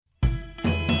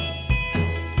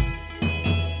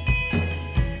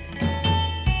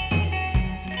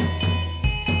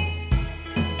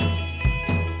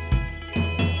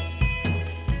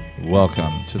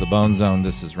Welcome to the Bone Zone.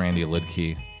 This is Randy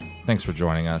Lidkey. Thanks for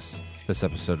joining us. This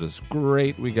episode is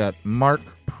great. We got Mark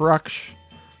Proksch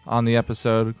on the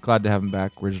episode. Glad to have him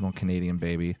back. Original Canadian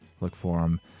baby. Look for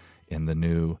him in the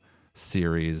new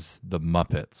series, The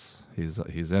Muppets.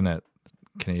 He's in it.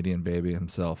 Canadian baby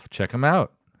himself. Check him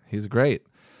out. He's great.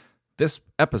 This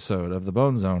episode of the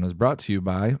Bone Zone is brought to you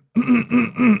by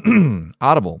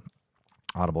Audible.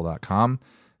 Audible.com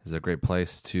is a great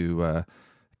place to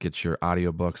get your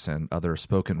audiobooks and other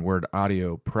spoken word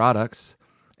audio products.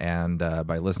 And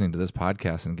by listening to this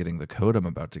podcast and getting the code I'm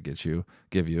about to give you,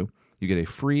 you get a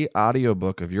free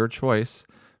audiobook of your choice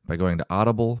by going to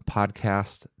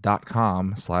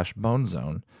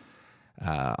audiblepodcast.com/bonezone.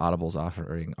 Audible's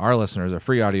offering our listeners a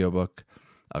free audiobook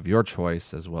of your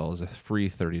choice, as well as a free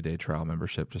 30-day trial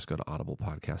membership. Just go to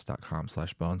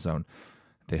audiblepodcast.com/bonezone.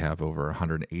 They have over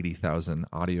 180,000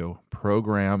 audio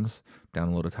programs.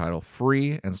 Download a title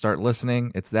free and start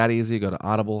listening. It's that easy. Go to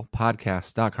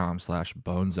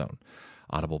audiblepodcast.com/bonezone.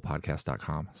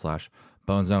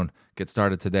 audiblepodcast.com/bonezone. Get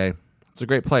started today. It's a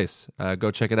great place.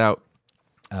 Go check it out.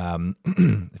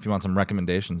 If you want some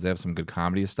recommendations, they have some good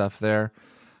comedy stuff there.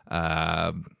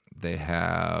 They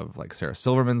have like Sarah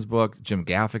Silverman's book. Jim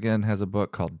Gaffigan has a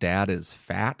book called Dad is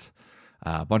Fat.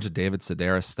 A bunch of David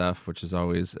Sedaris stuff, which is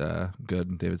always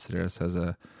good. David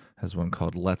Sedaris has one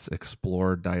called Let's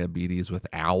Explore Diabetes with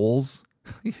Owls.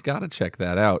 You got to check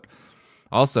that out.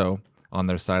 Also, on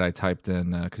their site, I typed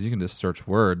in, because you can just search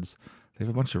words, they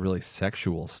have a bunch of really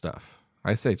sexual stuff.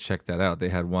 I say check that out. They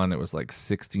had one, it was like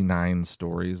 69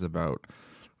 stories about,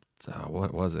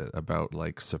 what was it? About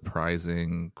like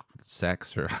surprising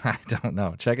sex, or I don't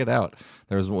know. Check it out.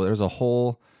 There's a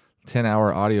whole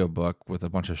 10-hour audiobook with a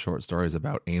bunch of short stories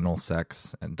about anal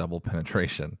sex and double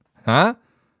penetration. Huh?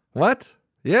 What?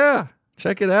 Yeah,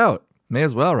 check it out. May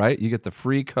as well, right? You get the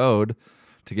free code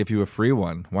to give you a free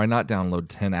one. Why not download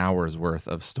 10 hours worth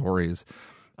of stories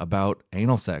about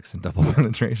anal sex and double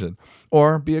penetration?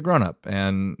 Or be a grown-up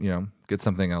and, get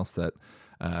something else that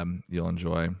you'll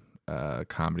enjoy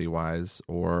comedy-wise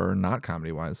or not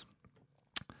comedy-wise.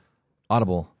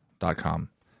 Audible.com.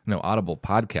 No,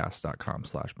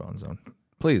 audiblepodcast.com/bonezone.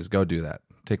 Please go do that.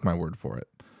 Take my word for it.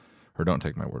 Or don't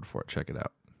take my word for it. Check it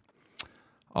out.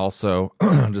 Also,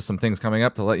 just some things coming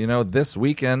up to let you know this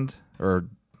weekend, or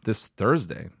this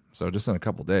Thursday, so just in a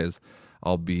couple days,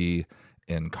 I'll be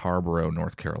in Carborough,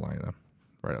 North Carolina,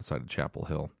 right outside of Chapel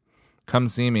Hill. Come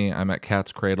see me. I'm at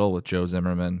Cat's Cradle with Joe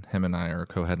Zimmerman. Him and I are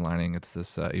co-headlining. It's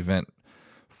this event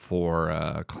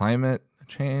for climate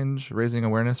change, raising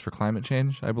awareness for climate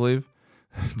change, I believe.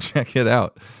 Check it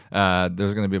out.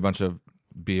 There's going to be a bunch of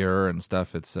beer and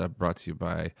stuff. It's brought to you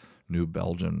by New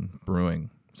Belgium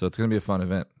Brewing. So it's going to be a fun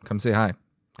event. Come say hi.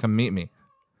 Come meet me.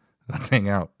 Let's hang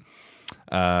out.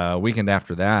 Weekend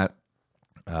after that,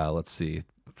 let's see,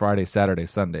 Friday, Saturday,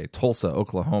 Sunday, Tulsa,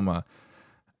 Oklahoma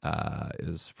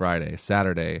is Friday.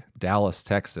 Saturday, Dallas,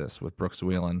 Texas with Brooks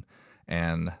Wheelan.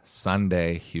 And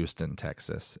Sunday, Houston,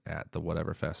 Texas at the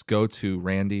Whatever Fest. Go to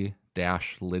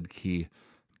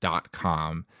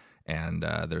randy-lidkey.com and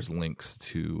there's links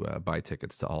to buy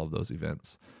tickets to all of those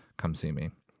events. Come see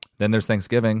me. Then there's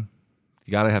Thanksgiving.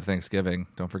 You got to have Thanksgiving.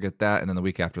 Don't forget that. And then the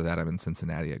week after that, I'm in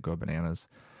Cincinnati at Go Bananas.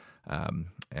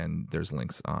 And there's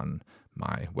links on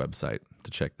my website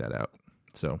to check that out.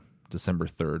 So December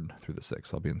 3rd through the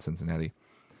 6th, I'll be in Cincinnati.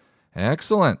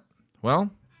 Excellent. Well,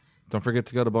 don't forget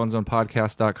to go to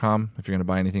bonezonepodcast.com. If you're going to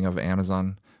buy anything off of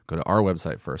Amazon, go to our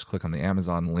website first. Click on the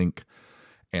Amazon link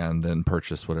and then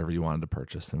purchase whatever you wanted to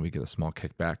purchase. Then we get a small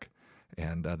kickback.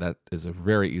 And that is a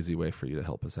very easy way for you to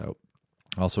help us out.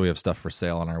 Also, we have stuff for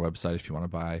sale on our website if you want to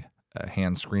buy a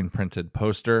hand screen printed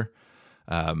poster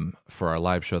for our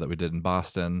live show that we did in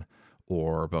Boston,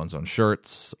 or Bone Zone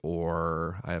shirts,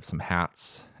 or I have some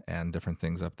hats and different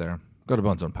things up there. Go to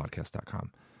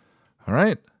bonezonepodcast.com. All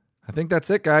right. I think that's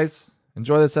it, guys.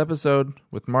 Enjoy this episode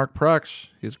with Mark Proksch.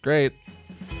 He's great.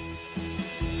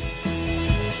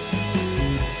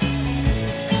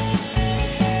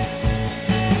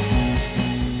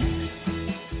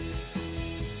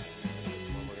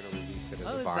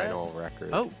 Vinyl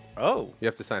record. Oh. You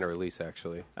have to sign a release,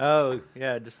 actually. Oh,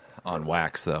 yeah, just On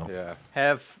wax, though. Yeah.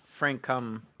 have Frank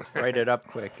come write it up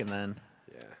quick and then...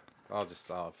 Yeah. I'll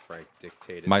have Frank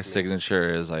dictate it. My to me.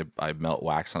 signature is I melt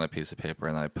wax on a piece of paper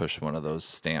and then I push one of those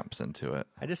stamps into it.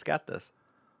 I just got this.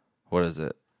 What is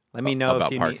it? Let me know about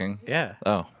if you parking? Need... Yeah.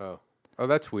 Oh. Oh,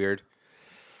 that's weird.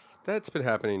 That's been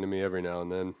happening to me every now and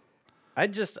then. I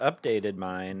just updated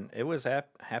mine. It was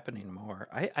happening more.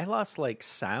 I lost,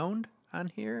 sound on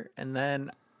here, and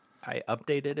then I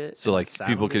updated it. So, and the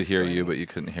people sound could is hear playing. you, but you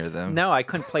couldn't hear them? No, I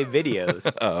couldn't play videos.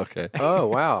 Oh, okay. Oh,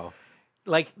 wow.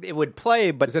 like it would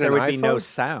play, but Is it there an would be no iPhone?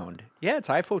 sound. Yeah, it's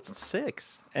iPhone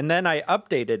 6, and then I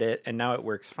updated it, and now it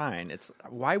works fine. It's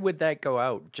why would that go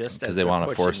out just Because as they want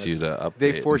to force you to update.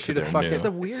 They force into you to their fucking- It's new-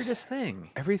 the weirdest thing.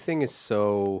 Everything is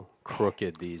so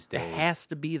crooked these days. It has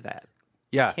to be that.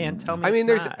 Yeah, Can't tell me I mean,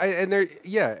 it's there's not. and there,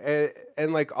 yeah,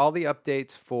 and like all the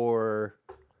updates for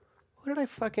what did I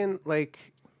fucking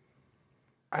like?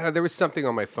 I don't know. There was something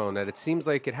on my phone that it seems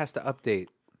like it has to update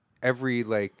every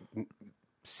like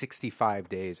 65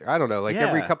 days, or I don't know, like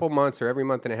every Yeah. couple months or every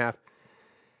month and a half.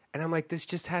 And I'm like, this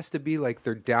just has to be like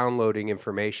they're downloading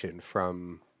information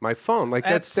from my phone. Like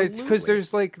that's because Absolutely.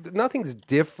 there's like nothing's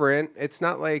different. It's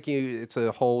not like it's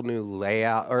a whole new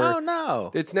layout or. Oh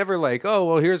no. It's never like, oh,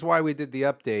 well, here's why we did the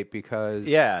update because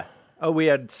Yeah. Oh, we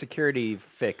had security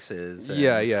fixes. And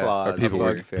Yeah, yeah. Flaws. Or people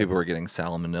bug were fix. people were getting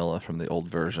salmonella from the old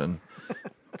version,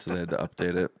 so they had to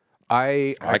update it.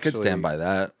 I could stand by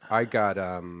that. I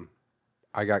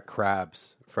got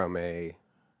crabs from an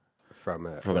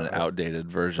outdated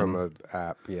version. from a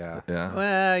app. Yeah, yeah,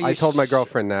 Well, I told my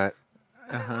girlfriend that.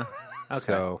 Okay.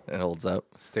 So it holds up.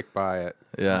 stick by it.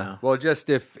 Yeah, Well, just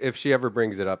if she ever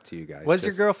brings it up to you guys. What's your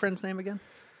just- girlfriend's name again?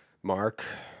 Mark.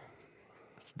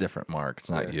 it's different. Mark, it's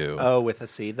not you. Oh, with a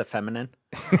C, the feminine.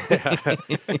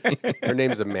 Her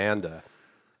name's Amanda.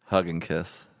 Hug and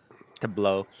kiss. To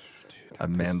blow.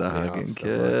 Amanda pisses me hug off and so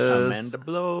kiss. Amanda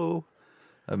Blow.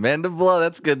 Amanda Blow.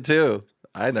 That's good too.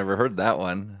 I never heard that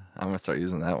one. I'm gonna start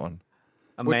using that one.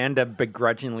 Amanda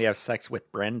begrudgingly have sex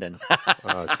with Brendan.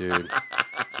 Oh, dude.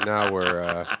 Now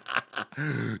we're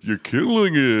You're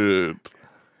killing it.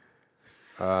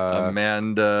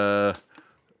 Amanda,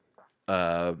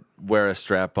 wear a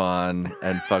strap on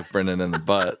and fuck Brendan in the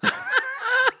butt.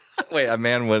 Wait, a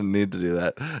man wouldn't need to do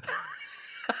that.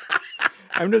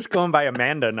 I'm just going by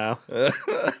Amanda now.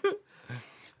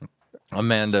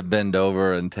 Amanda, bend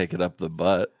over and take it up the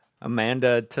butt.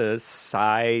 Amanda to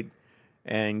sigh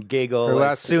and giggle Her as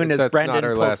last- soon as that's not Brendan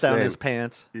her pulls last down name. his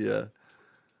pants. Yeah.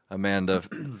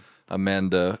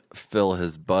 Amanda, fill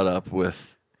his butt up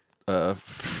with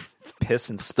Piss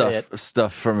and spit.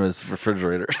 stuff from his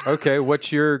refrigerator. okay.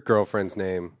 What's your girlfriend's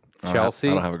name? Chelsea.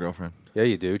 I don't have a girlfriend. Yeah,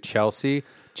 you do. Chelsea.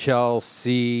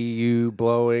 Chelsea, you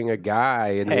blowing a guy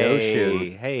in the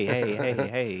ocean.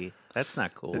 Hey. That's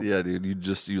not cool. Yeah, dude, you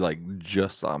just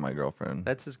saw my girlfriend.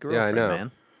 That's his Yeah, I girlfriend, know.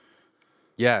 man.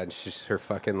 Yeah, and she's her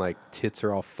fucking like tits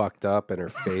are all fucked up and her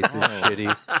face is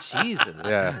shitty. Jesus.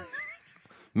 Yeah.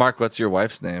 Mark, what's your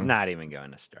wife's name? Not even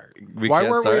going to start. Why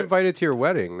can't weren't we start? invited to your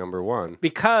wedding? Number one.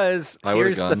 Because I would've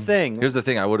here's the gone. thing. Here's the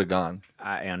thing. I would have gone.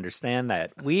 I understand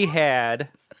that. We had,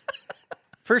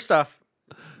 first off,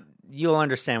 you'll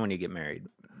understand when you get married.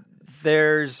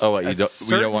 There's Oh, what, you a don't?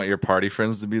 certain- We don't want your party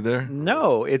friends to be there.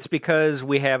 No, it's because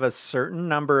we have a certain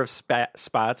number of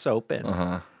spots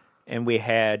open, and we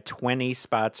had 20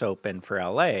 spots open for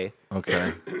LA.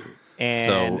 Okay,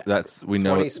 And so we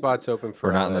know 20 spots open for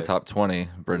we're not in the LA. top 20.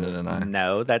 Brendan and I.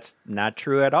 no, that's not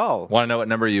true at all. Want to know what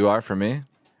number you are for me?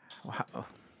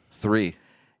 3.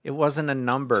 It wasn't a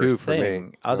number 2 for me.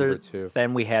 thing. Other Number 2.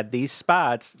 than we had these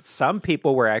spots. Some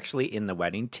people were actually in the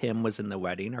wedding. Tim was in the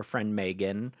wedding. Our friend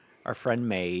Megan. Our friend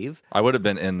Maeve. I would have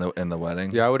been in the wedding.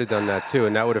 Yeah, I would have done that too,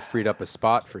 and that would have freed up a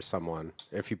spot for someone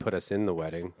if you put us in the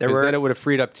wedding. There Because were- then it would have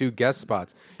freed up 2 guest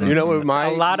spots. You know what my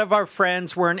A lot of our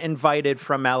friends weren't invited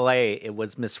from LA. It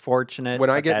was misfortunate.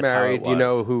 when I but get that's how it married, you was.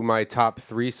 know who my top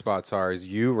 3 spots are is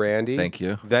you, Randy. Thank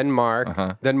you. Then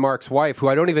Mark. Then Mark's wife, who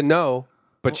I don't even know,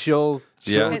 but she'll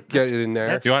Yeah. get it in there.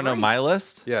 that's- Do you want to know my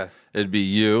list? Yeah. It'd be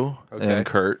you Okay. and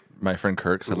Kurt, my friend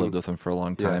Kurt, 'cause I lived with him for a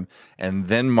long time, and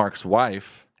then Mark's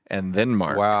wife, and then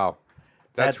Mark. Wow.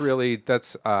 That's That's- really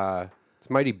it's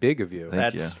mighty big of you.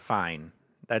 Thank That's you. fine.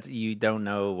 That's you don't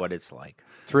know what it's like.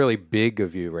 It's really big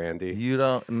of you, Randy. You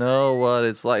don't know what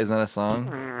it's like. Isn't that a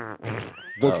song?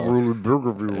 That's really big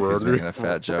of you, He's making a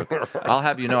fat joke. I'll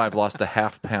have you know I've lost a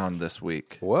half pound this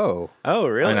week. Whoa. Oh, I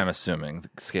really? mean, I'm assuming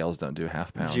the scales don't do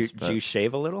half pounds. Did but you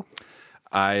shave a little?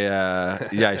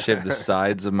 I shaved the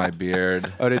sides of my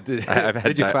beard. Oh, did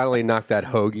you finally knock that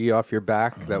hoagie off your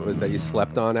back that you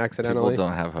slept on People accidentally?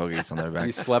 don't have hoagies on their back.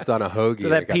 You slept on a hoagie. Did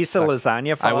and that it got piece of stuck.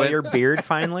 lasagna fall went- out your beard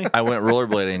finally? I went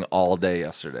rollerblading all day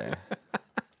yesterday.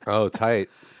 Oh, tight.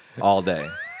 All day.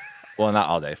 Well, not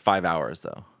all day. 5 hours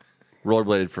though.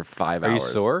 Rollerbladed for 5 Are hours. you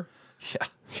sore?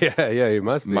 Yeah. Yeah, you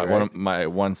must be. right? My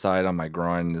one side on my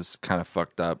groin is kind of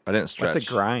fucked up. I didn't stretch. What's a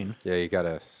grind? Yeah, you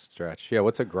gotta stretch. Yeah,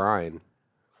 what's a grind?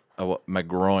 My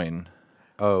groin.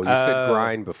 Oh, you said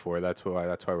grind before. That's why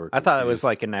we're. I thought it was confused.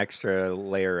 like an extra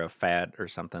layer of fat or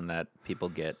something that people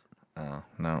get. Oh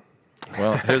no.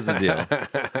 Well, here's the deal.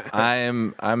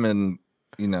 I'm in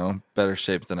better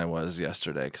shape than I was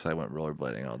yesterday because I went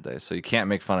rollerblading all day. So you can't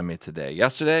make fun of me today.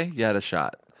 Yesterday, you had a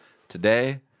shot.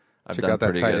 Today, I've Check done out that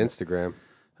pretty tight good. Instagram.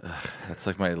 That's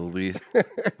like my least.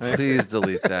 Please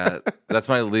delete that. That's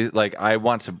my least. Like, I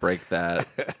want to break that.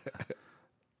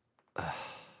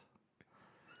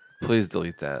 Please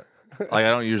delete that. Like, I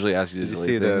don't usually ask you to Did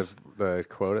you delete see things. the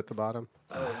quote at the bottom?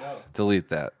 Delete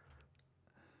that.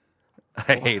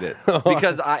 I hate it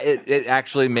because it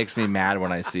actually makes me mad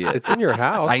when I see it. It's in your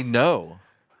house. I know.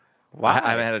 Why?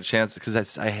 I haven't had a chance because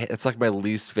it's like my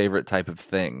least favorite type of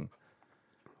thing.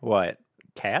 What?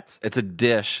 Cats? It's a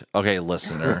dish. Okay,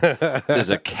 listener. There's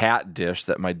a cat dish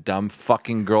that my dumb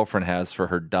fucking girlfriend has for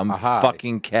her dumb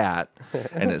fucking cat,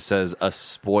 and it says a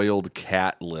spoiled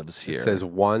cat lives here. It says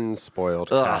one spoiled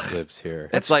cat lives here.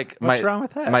 It's like what's wrong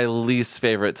with that? My least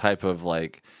favorite type of,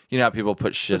 like, you know how people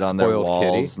put shit A on their spoiled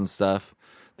walls kitty? and stuff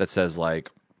that says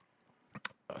like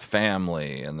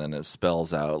family, and then it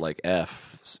spells out like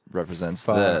F represents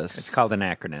this. It's called an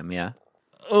acronym, yeah.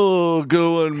 Oh,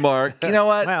 go on, Mark. You know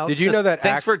what? Well, Did you know that?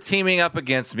 Thanks for teaming up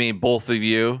against me, both of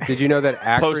you. Did you know that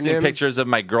acronym? Posting pictures of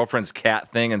my girlfriend's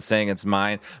cat thing and saying it's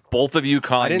mine. Both of you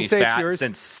calling didn't me say it's fat yours.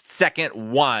 since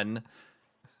second one.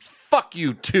 Fuck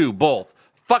you two, both.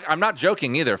 Fuck, I'm not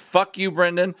joking either. Fuck you,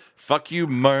 Brendan. Fuck you,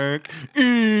 Mark.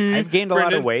 I've gained a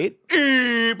lot of Brendan. weight.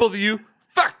 Both of you.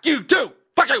 Fuck you too.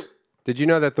 Fuck you. Did you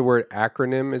know that the word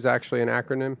acronym is actually an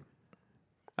acronym?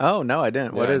 Oh, no, I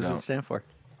didn't. What I does don't. it stand for?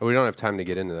 We don't have time to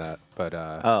get into that, but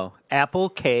Oh, apple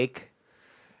cake.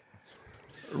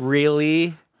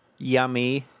 Really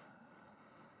yummy.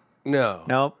 no.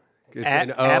 Nope. It's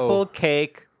an O. Apple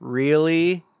cake.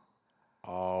 Really?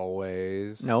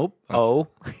 Always. Nope. Oh.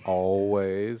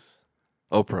 Always.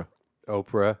 Oprah.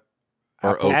 Oprah.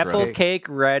 Or Oprah. Apple cake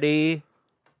ready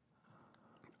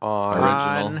On.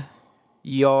 Original. on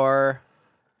your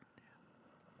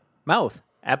mouth.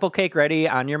 Apple cake ready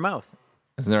on your mouth.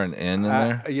 Isn't there an N in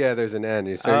there? Yeah, there's an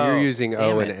N. So Oh, you're using O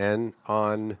damn and it. N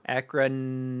on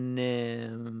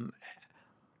Acronym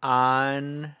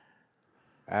on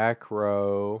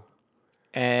acro.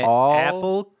 an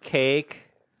apple cake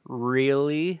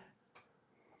really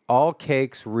All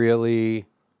cakes really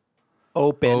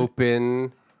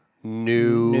open,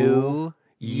 new,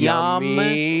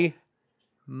 yummy,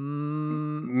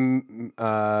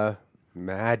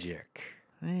 magic.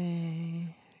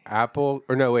 Apple,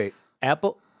 or no, wait,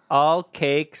 apple all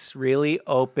cakes really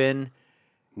open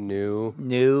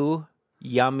new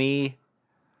yummy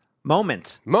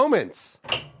moments. moments.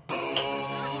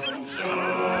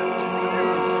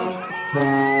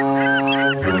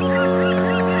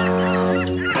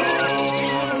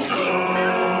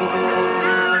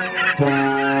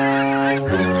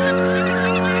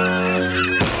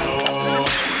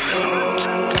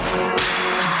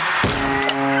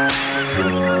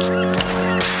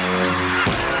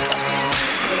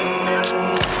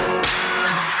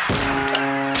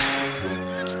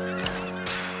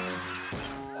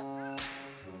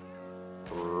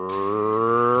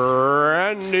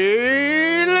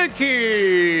 Randy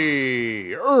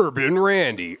Licky, Urban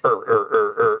Randy,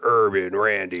 Urban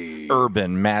Randy.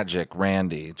 Urban Magic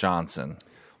Randy Johnson.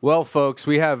 Well, folks,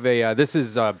 we have a. This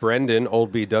is Brendan,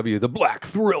 Old BW, the Black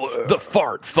Thriller. The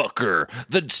fart fucker.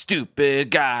 The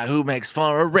stupid guy who makes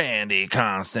fun of Randy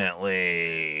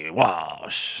constantly.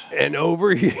 Wash. And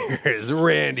over here is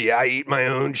Randy. I eat my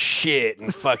own shit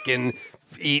and fucking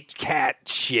eat cat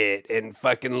shit and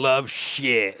fucking love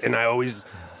shit. And I always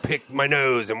pick my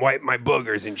nose and wipe my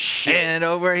boogers and shit. And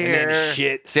over here. then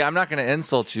shit. See, I'm not going to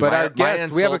insult you. But My- our my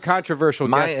guest, we have a insults- controversial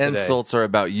My guest today. insults are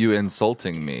about you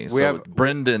insulting me. So have-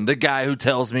 Brendan, the guy who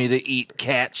tells me to eat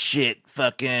cat shit,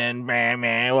 fucking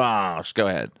wash. Go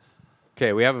ahead.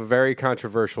 Okay, we have a very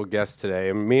controversial guest today.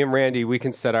 And me and Randy, we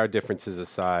can set our differences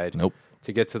aside. Nope.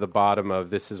 To get to the bottom of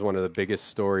this is one of the biggest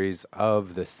stories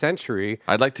of the century.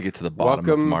 I'd like to get to the bottom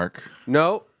of Mark.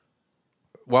 No.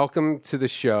 Welcome to the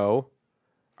show.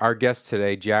 Our guest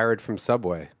today, Jared from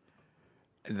Subway.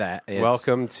 That is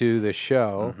Welcome to the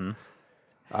show.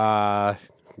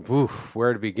 Mm-hmm.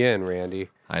 Where to begin, Randy?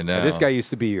 I know. This guy used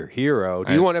to be your hero.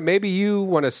 Do you want to? Maybe you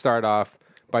want to start off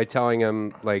by telling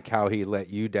him like how he let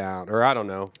you down, or I don't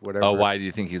know, whatever. Oh, why do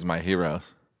you think he's my hero?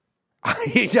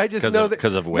 I just know that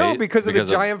 'cause of No, weight? because of Because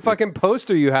the of- giant fucking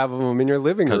poster you have of him in your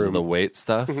living room. Because of the weight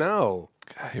stuff? No,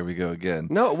 Here we go again.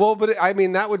 no. Well, but I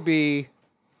mean that would be.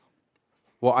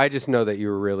 Well, I just know that you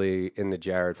were really into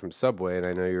Jared from Subway, and I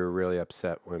know you were really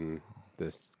upset when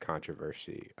this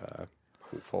controversy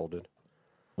unfolded.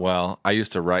 Well, I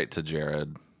used to write to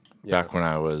Jared back when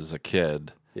I was a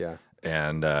kid. Yeah.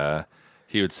 And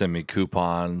he would send me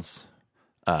coupons,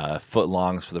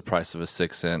 footlongs for the price of a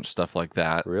 6-inch, stuff like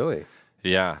that. Really?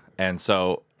 Yeah, and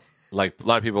so like a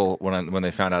lot of people when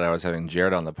they found out I was having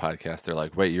Jared on the podcast, they're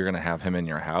like, "Wait, you're going to have him in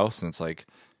your house?" And it's like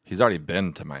he's already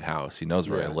been to my house. He knows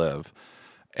where I live,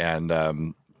 and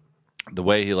the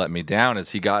way he let me down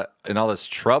is he got in all this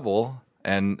trouble,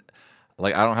 and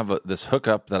like I don't have this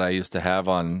hookup that I used to have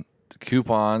on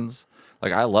coupons.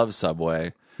 Like I love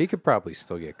Subway. He could probably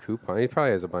still get coupon. He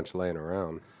probably has a bunch laying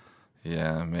around.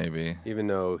 Yeah, maybe. Even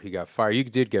though he got fired. You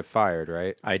did get fired,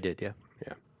 right? I did, yeah.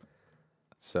 Yeah.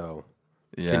 So,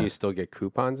 Yeah. can you still get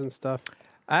coupons and stuff?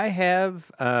 I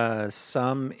have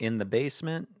some in the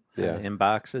basement, in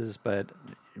boxes, but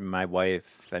my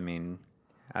wife, I mean,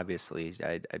 obviously,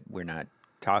 we're not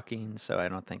talking, so I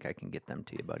don't think I can get them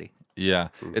to you, buddy. Yeah.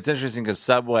 It's interesting because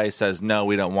Subway says, no,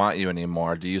 we don't want you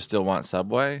anymore. Do you still want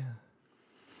Subway?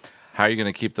 How are you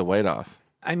going to keep the weight off?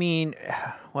 I mean,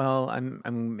 well, I'm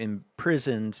in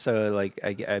prison, so like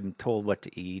I'm told what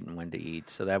to eat and when to eat,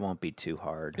 so that won't be too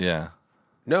hard. Yeah.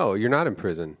 No, you're not in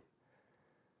prison.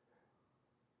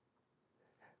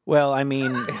 Well, I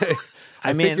mean,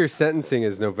 I think your sentencing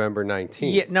is November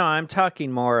 19th. Yeah, no, I'm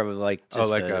talking more of like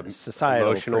just like a a societal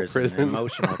emotional prison?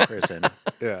 emotional prison.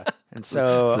 Yeah. And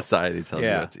so Society tells you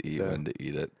yeah. what to eat, when to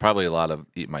eat it. Probably a lot of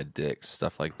eat my dick,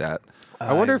 stuff like that.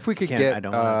 I wonder if we could get... I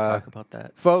don't want to talk about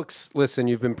that. Folks, listen,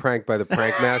 you've been pranked by the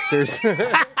Prank Masters.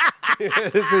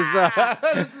 This is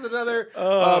another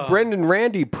Brendan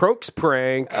Randy Proksch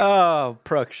prank. Oh,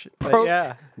 Proksch.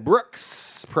 Yeah.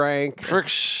 Brooks prank.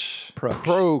 Proksch.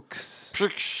 Proksch.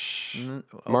 Proksch.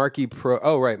 Marky Pro.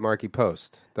 Oh, right, Marky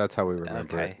Post. That's how we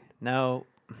remember Okay. it. No.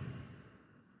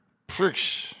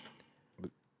 Proksch.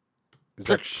 Is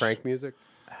that prank music?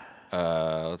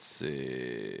 Let's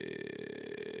see.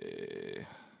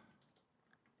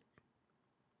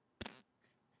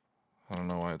 I don't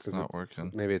know why it's not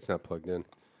working. Maybe it's not plugged in.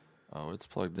 Oh, it's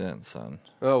plugged in, son.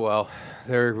 Oh, well,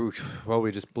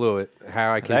 we just blew it.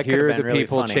 How I can That could've hear been the really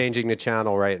people funny. changing the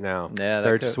channel right now. Yeah, that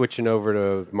they're could- switching over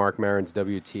to Mark Maron's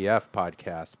WTF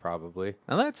podcast, probably.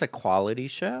 Well, that's a quality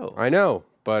show. I know,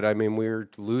 but I mean, we're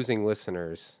losing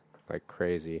listeners like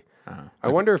crazy. I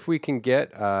wonder if we can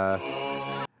get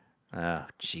Oh,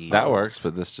 jeez. That works,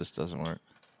 but this just doesn't work.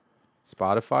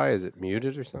 Spotify. Is it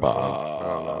muted or something? I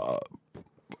don't know.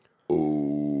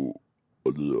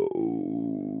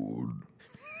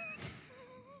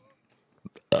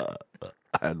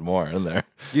 I had more in there.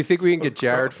 Do you think we can get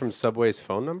Jared from Subway's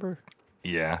phone number?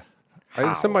 Yeah.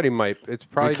 Somebody might. It's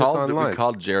probably just online. We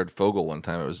called Jared Fogel one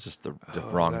time. It was just the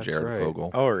wrong that's Jared right.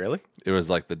 Fogel. Oh, really? It was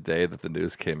like the day that the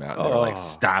news came out. And they were like,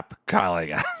 stop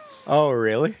calling us. Oh,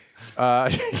 really?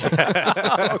 If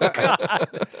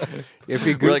you We're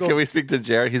Google, like, can we speak to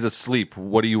Jared? He's asleep.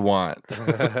 What do you want?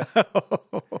 the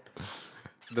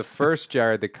first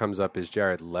Jared that comes up is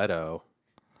Jared Leto,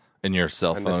 In your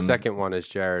cell and phone. the second one is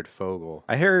Jared Fogel.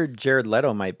 I heard Jared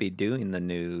Leto might be the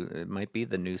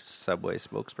new Subway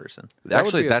spokesperson. That would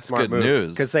Actually, be a that's smart good move.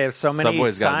 news. Because they have so many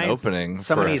Subway's signs, got an opening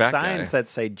so for many a fat signs guy. that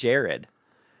say Jared,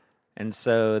 and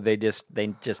so they just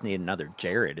need another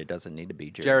Jared. It doesn't need to be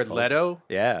Jared Fogel. Leto?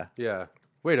 Yeah. Yeah.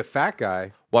 Wait, a fat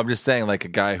guy? Well, I'm just saying, like a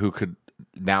guy who could.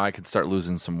 Now I could start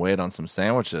losing some weight on some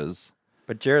sandwiches.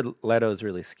 But Jared Leto's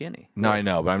really skinny. No, I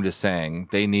know, but I'm just saying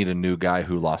they need a new guy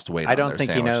who lost weight. I on don't their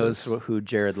think sandwiches. he knows who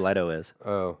Jared Leto is.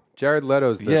 Oh, Jared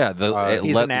Leto's the... Yeah,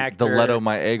 he's an actor. The Leto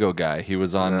My Ego guy. He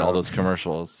was on all those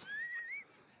commercials.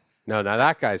 No, now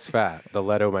that guy's fat. The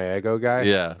Leto My Ego guy?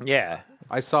 Yeah. Yeah.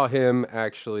 I saw him,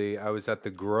 actually. I was at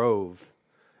the Grove,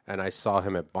 and I saw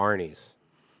him at Barney's.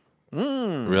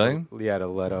 Really? Yeah, the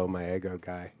Leto My Ego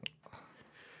guy.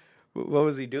 What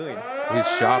was he doing? He's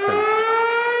shopping.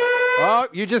 Oh,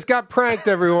 you just got pranked,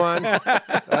 everyone.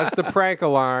 That's the prank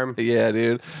alarm. Yeah,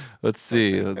 dude. Let's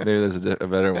see. Maybe there's a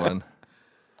better one.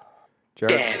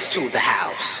 Jared, Dance to the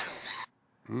house.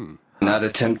 Not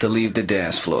attempt to leave the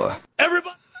dance floor.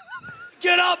 Everybody,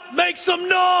 get up, make some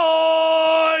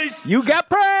noise! You got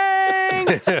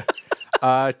pranked.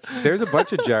 there's a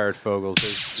bunch of Jared Fogels.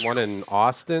 There's one in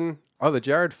Austin. Oh, the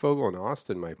Jared Fogel in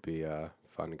Austin might be a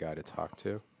fun guy to talk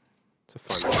to. It's a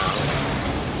fun guy.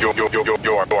 Your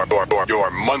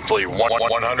monthly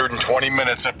 120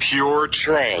 minutes of pure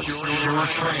trance. Pure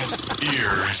trance.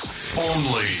 Ears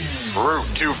only. Route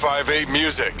 258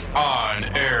 music on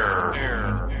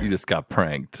air. You just got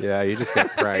pranked. Yeah, you just got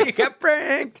pranked. You got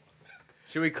pranked.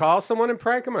 Should we call someone and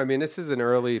prank them? I mean, this is an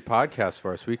early podcast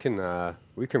for us. We can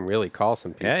really call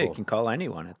some people. Yeah, you can call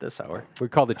anyone at this hour. We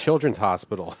call the Children's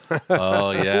Hospital.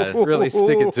 Oh, yeah. Really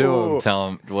stick it to them.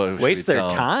 Tell them. What should Waste we their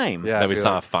tell 'em? time. Yeah, That we be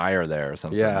saw like- a fire there or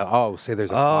something. Yeah. Oh, say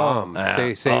there's a bomb. Say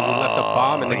we left a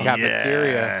bomb in the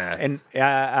cafeteria.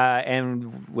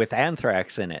 And with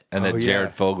anthrax in it. And then Oh, yeah.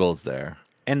 Jared Fogel's there.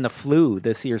 And the flu,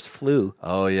 this year's flu.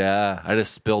 Oh, yeah. I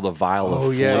just spilled a vial of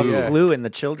flu. yeah. Flu in the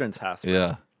children's hospital.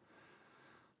 Yeah.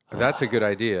 That's a good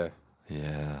idea.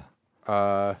 Yeah.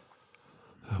 Uh,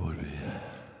 That would be.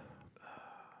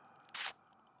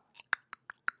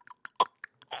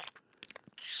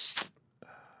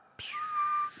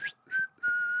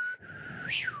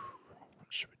 What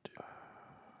should we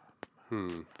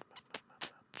do?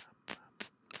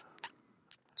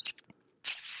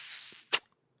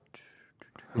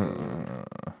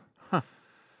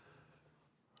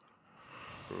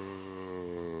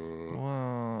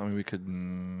 Well, I mean, we could.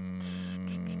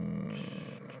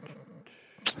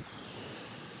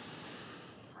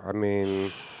 I mean,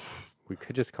 we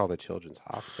could just call the children's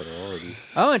hospital.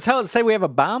 And say we have a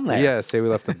bomb there. Yeah, say we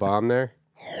left the bomb there.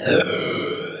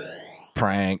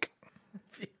 Prank.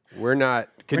 We're not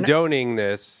condoning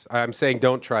this. I'm saying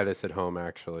don't try this at home,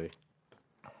 actually.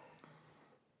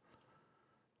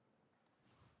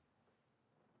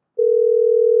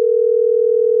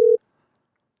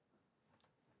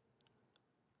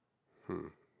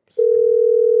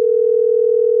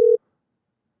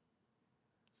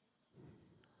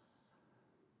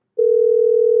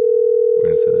 We're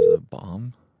going to say there's a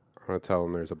bomb? I'm going to tell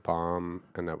them there's a bomb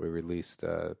and that we released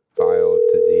a vial of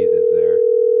diseases there.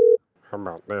 How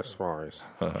about this, boys?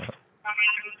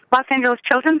 Los Angeles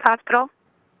Children's Hospital.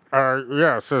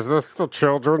 Yes. Is this the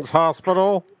children's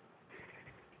hospital?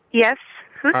 Yes.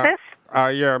 Who's this?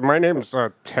 Yeah, my name's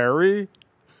Terry.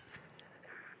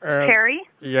 Terry?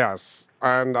 Yes.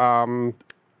 And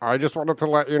I just wanted to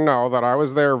let you know that I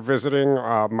was there visiting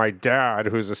my dad,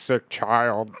 who's a sick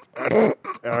child.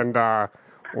 And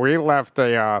we left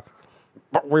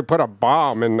we put a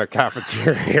bomb in the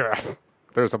cafeteria.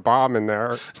 There's a bomb in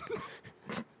there.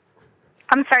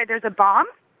 I'm sorry, there's a bomb?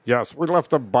 Yes, we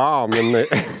left a bomb in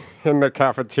the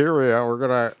cafeteria. We're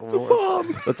gonna.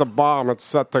 It's a bomb. It's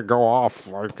set to go off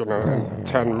like in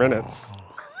 10 minutes.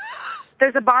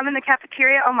 There's a bomb in the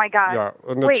cafeteria? Oh, my God. Yeah,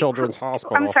 in the children's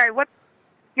hospital. I'm sorry, what?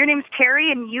 Your name's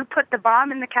Terry, and you put the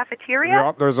bomb in the cafeteria?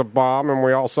 Yeah, there's a bomb, and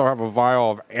we also have a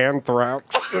vial of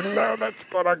anthrax in there that's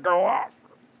gonna go off.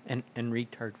 And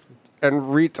retard flu. And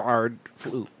retard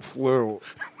flu.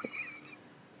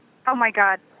 Oh, my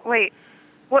God. Wait.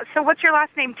 So what's your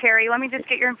last name, Terry? Let me just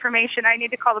get your information. I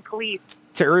need to call the police.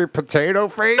 Terry Potato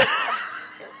Face?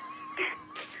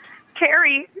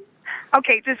 Terry?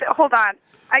 Okay, just hold on.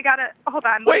 Hold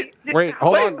on. Wait,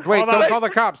 hold on. Don't call the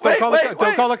cops. Don't call the cops.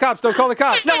 Don't call the cops. Don't call the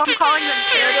cops. No, I'm calling them,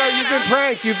 Terry. No, you've been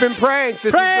pranked. You've been pranked.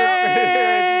 This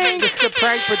is the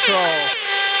prank patrol.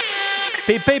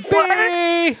 Beep, beep,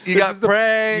 beep. You got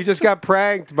pranked. You just got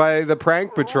pranked by the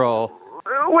prank patrol.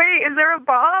 Wait, is there a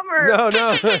bomb? Or? No.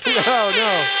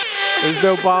 There's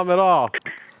no bomb at all.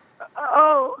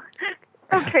 Oh,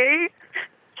 okay.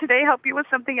 Can they help you with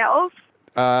something else?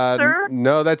 Sir?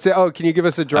 No, that's it. Oh, can you give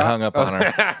us a drop? I hung up on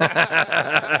her.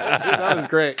 That was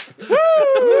great.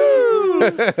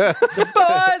 The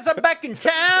boys are back in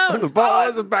town. The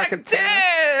boys are back in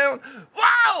town.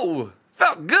 Wow.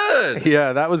 Felt good.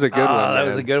 Yeah, that was a good one. That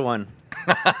was a good one.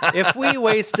 If we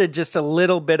wasted just a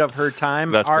little bit of her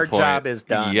time, That's our the point. job is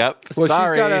done. Yep. Well,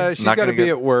 Sorry. she's got to be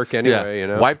at work anyway, Yeah. you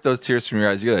know. Wipe those tears from your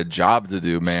eyes. You got a job to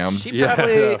do, ma'am. She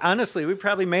probably, honestly, we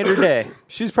probably made her day.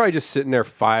 She's probably just sitting there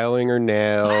filing her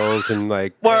nails and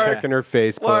like checking her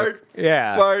Facebook.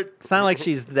 Yeah. Word. It's not like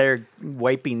she's there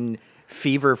wiping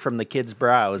fever from the kids'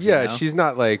 brows. Yeah, you know? she's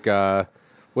not like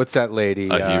what's that lady?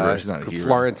 A hero. She's not a hero.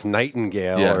 Florence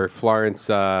Nightingale Yeah. or Florence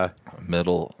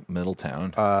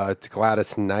Middletown.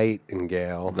 Gladys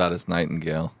Nightingale. That is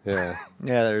Nightingale. Yeah.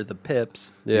 Yeah, they're the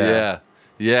pips. Yeah.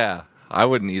 I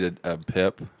wouldn't eat a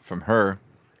pip from her.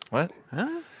 What?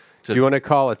 Do you want to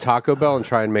call a Taco Bell and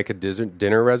try and make a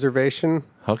dinner reservation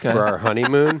Okay. for our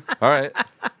honeymoon? All right.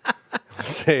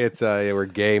 Say it's we're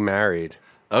gay married.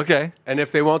 Okay. And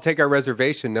if they won't take our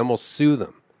reservation, then we'll sue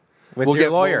them. With We'll your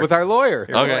get lawyer. with our lawyer.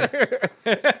 Okay.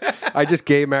 I just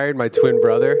gay married my twin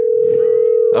brother.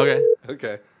 Okay.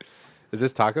 Okay. Is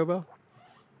this Taco Bell?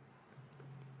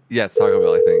 Yeah, it's Taco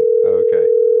Bell, I think. Oh, okay.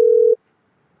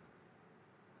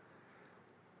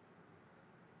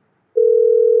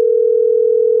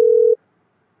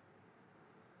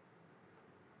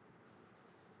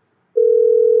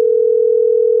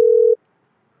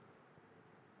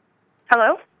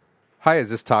 Hello? Hi, is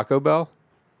this Taco Bell?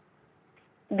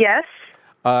 Yes?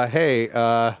 Hey,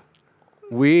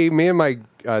 me and my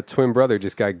twin brother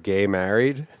just got gay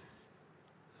married.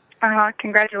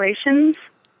 Congratulations.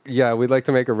 Yeah, we'd like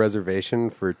to make a reservation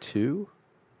for two.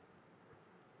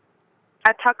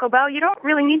 At Taco Bell, you don't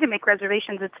really need to make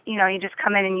reservations. It's, you just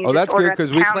come in and you Oh, just that's order good at the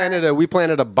because we counter.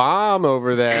 planted a bomb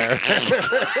over there.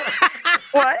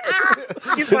 What?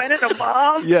 You planted a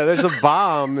bomb? Yeah, there's a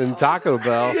bomb in Taco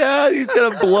Bell. Yeah, he's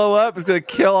gonna blow up. It's gonna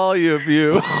kill all of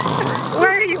you. Why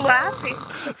are you laughing?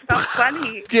 It's not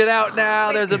funny. Get out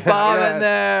now. There's a bomb Yeah. in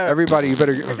there. Everybody, you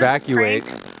better evacuate.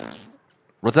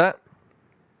 What's that?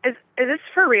 Is this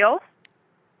for real?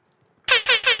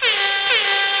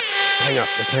 Hang up.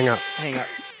 Just hang up. Hang up.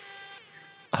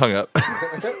 Hung up. Do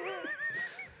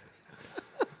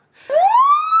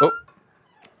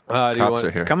you Cops want,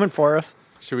 are here. Coming for us.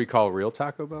 Should we call real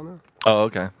Taco Bell now? Oh,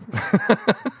 okay.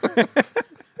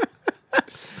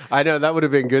 I know that would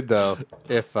have been good though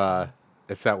if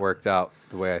that worked out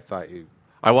the way I thought you.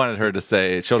 I wanted her to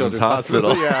say Children's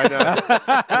Hospital. Yeah, I know. Yeah.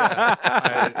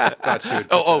 I thought she would.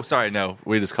 Oh, sorry. No,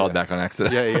 we just called back on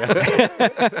accident.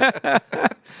 Yeah.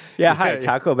 Yeah, hi,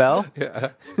 Taco Bell.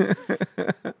 That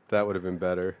would have been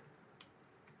better.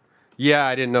 Yeah,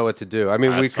 I didn't know what to do. I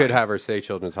mean, we That's could fine. have her say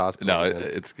Children's Hospital. No, again.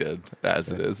 it's good as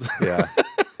it is. Yeah.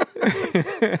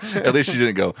 At least she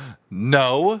didn't go,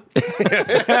 no.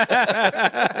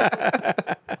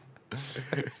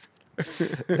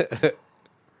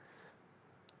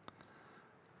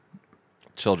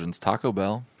 Children's Taco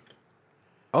Bell.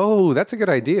 Oh, that's a good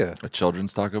idea. A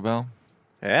children's Taco Bell.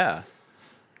 Yeah.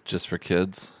 Just for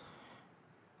kids.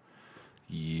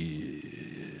 Do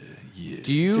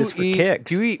you Just for eat? kicks.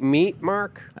 Do you eat meat,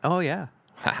 Mark? Oh yeah.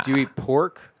 Do you eat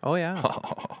pork? Oh yeah.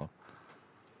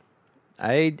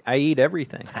 I eat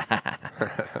everything.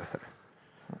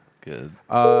 Good.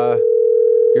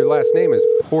 Your last name is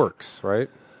Porks, right?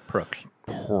 Proksch.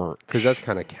 Pork. Because that's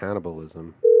kind of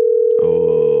cannibalism.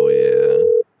 Oh, yeah.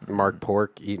 Mark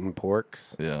Pork eating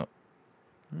porks. Yeah.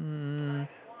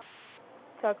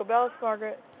 Taco Bell, it's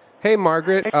Margaret. Hey,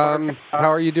 Margaret. How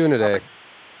are you doing today?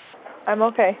 I'm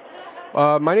okay.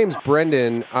 My name's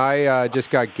Brendan. I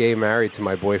just got gay married to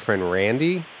my boyfriend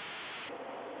Randy.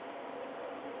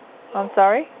 I'm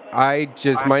sorry?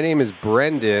 My name is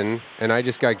Brendan, and I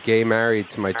just got gay married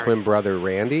to my twin brother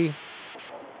Randy.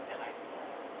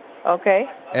 Okay.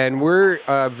 And we're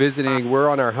visiting. We're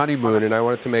on our honeymoon, and I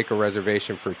wanted to make a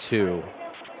reservation for two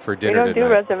for We dinner don't do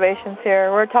tonight. reservations here.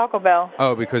 We're Taco Bell.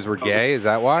 Oh, because we're gay? Is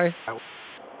that why?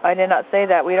 I did not say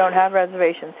that. We don't have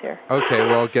reservations here. Okay,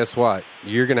 well, guess what?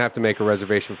 You're going to have to make a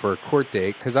reservation for a court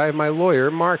date because I have my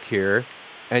lawyer, Mark, here,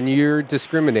 and you're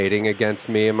discriminating against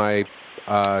me and my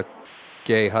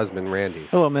gay husband, Randy.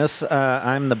 Hello, miss.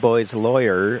 I'm the boy's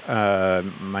lawyer.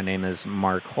 My name is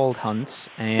Mark Holthunt.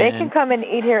 And They can come and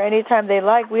eat here anytime they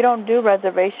like. We don't do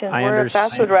reservations. We're a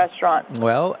fast food restaurant.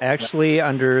 Well, actually,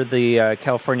 under the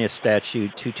California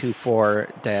statute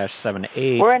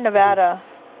 224-78. We're in Nevada.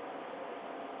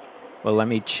 Well, let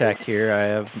me check here. I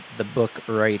have the book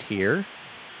right here.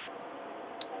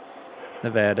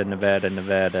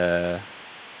 Nevada.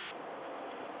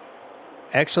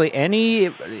 Actually,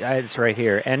 it's right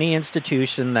here. Any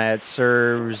institution that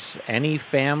serves any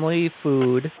family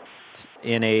food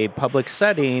in a public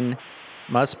setting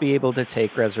must be able to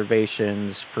take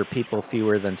reservations for people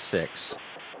fewer than 6.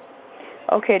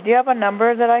 Okay, do you have a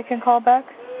number that I can call back?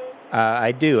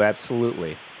 I do,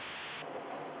 absolutely.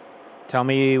 Tell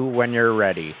me when you're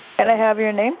ready. Can I have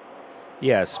your name?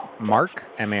 Yes, Mark,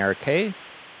 M-A-R-K.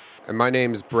 And my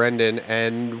name's Brendan,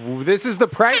 and this is the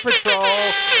Prank Patrol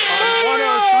on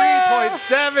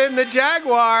 103.7, the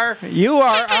Jaguar. You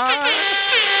are on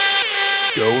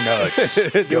Donuts.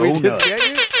 Did we just get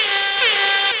you?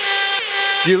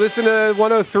 Do you listen to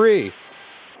 103?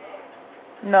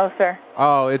 No, sir.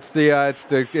 Oh, it's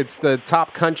the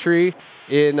top country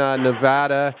in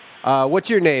Nevada. What's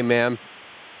your name, ma'am?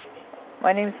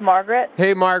 My name's Margaret.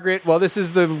 Hey, Margaret. Well, this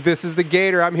is the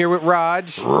Gator. I'm here with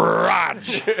Raj.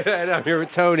 Raj. And I'm here with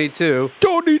Tony too.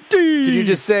 Tony D. Could you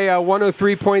just say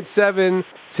 103.7,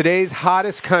 today's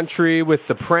hottest country with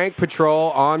the Prank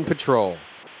Patrol on patrol?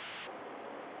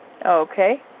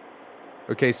 Okay.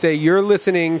 Okay, say you're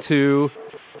listening to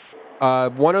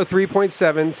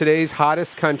 103.7, today's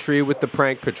hottest country with the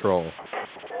Prank Patrol.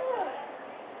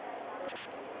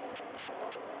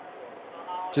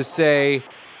 Just say,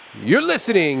 you're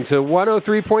listening to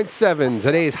 103.7,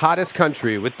 today's hottest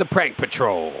country with the Prank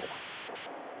Patrol.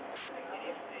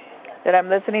 That I'm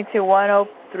listening to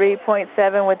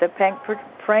 103.7 with the Prank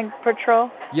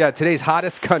Patrol? Yeah, today's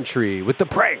hottest country with the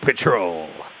Prank Patrol.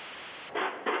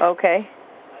 Okay.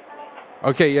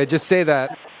 Okay, yeah, just say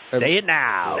that. Say it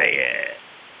now. Say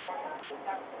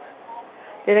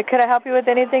it. Could I help you with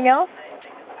anything else?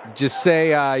 Just say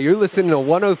you're listening to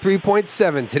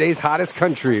 103.7, today's hottest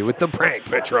country with the Prank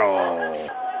Patrol.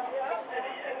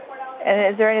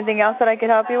 And is there anything else that I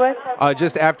could help you with?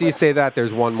 Just after you say that,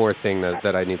 there's one more thing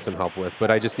that I need some help with.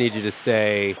 But I just need you to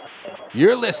say,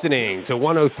 You're listening to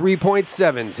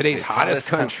 103.7, today's hottest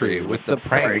country with the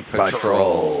Prank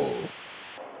Patrol.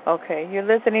 Okay, you're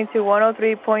listening to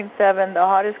 103.7, the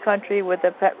hottest country with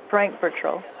the Prank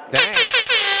Patrol.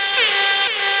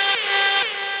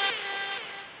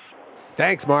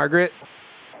 Thanks, Margaret.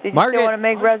 Did you still want to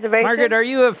make reservations? Margaret, are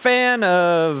you a fan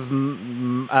of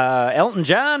Elton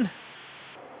John?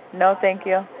 No, thank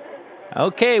you.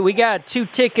 Okay, we got 2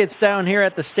 tickets down here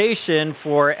at the station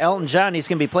for Elton John. He's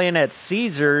going to be playing at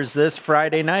Caesars this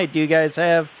Friday night. Do you guys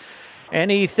have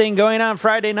anything going on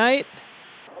Friday night?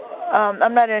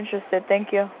 I'm not interested,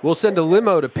 thank you. We'll send a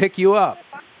limo to pick you up.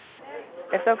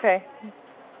 It's okay.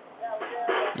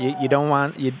 You don't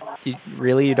want you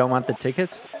don't want the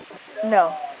tickets?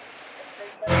 No.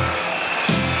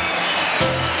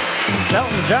 It's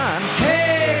Elton John.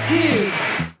 Hey, kid.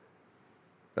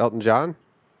 Elton John?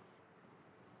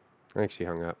 I think she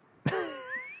hung up.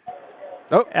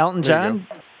 Oh, Elton John?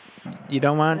 You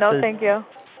don't want No, thank you.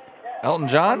 Elton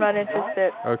John? I'm not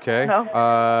interested. Okay.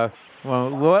 No.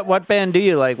 Well, what band do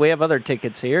you like? We have other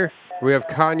tickets here. We have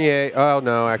Kanye. Oh,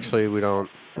 no, actually, we don't.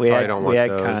 We had don't want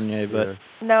those. Kanye, but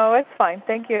No, it's fine,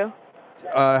 thank you.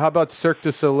 How about Cirque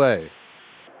du Soleil?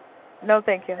 No,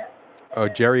 thank you. Oh,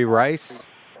 Jerry Rice?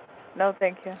 No,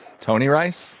 thank you. Tony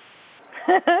Rice?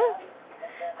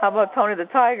 How about Tony the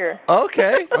Tiger?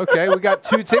 Okay. Okay, we got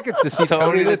 2 tickets to see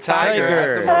Tony the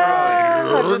Tiger. At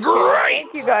the Mirage. Great.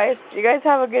 Thank you guys. You guys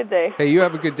have a good day. Hey, you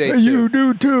have a good day, too. you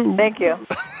do too. Thank you.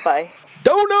 Bye.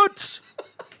 Donuts.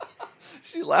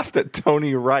 She laughed at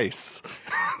Tony Rice.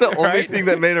 The only thing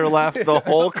that made her laugh the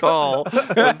whole call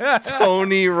was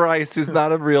Tony Rice, who's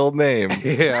not a real name.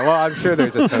 Yeah, well, I'm sure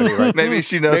there's a Tony Rice. Maybe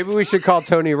she knows. Maybe we should call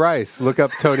Tony Rice. Look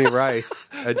up Tony Rice.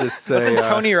 I just say Wasn't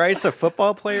Tony Rice a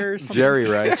football player or something? Jerry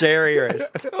Rice. Jerry Rice.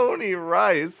 Tony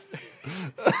Rice.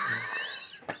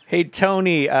 Hey,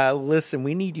 Tony, listen,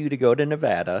 we need you to go to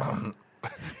Nevada.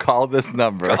 Call this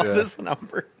number. Call this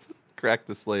number. Crack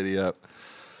this lady up.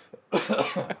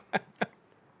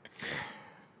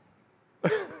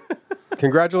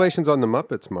 Congratulations on the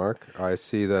Muppets, Mark. I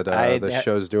see that the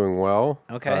show's doing well.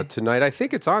 Okay. Tonight, I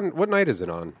think it's on. What night is it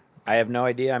on? I have no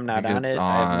idea. I'm not on it.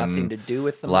 I have nothing to do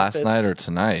with the Muppets. Last night or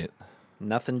tonight?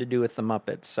 Nothing to do with the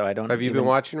Muppets, so I don't. Have you been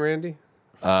watching, Randy?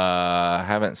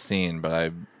 Haven't seen, but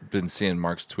I've been seeing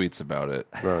Mark's tweets about it.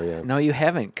 Oh yeah. No, you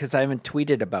haven't, because I haven't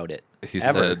tweeted about it. He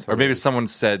ever. said, or maybe someone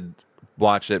said,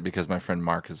 "Watch it," because my friend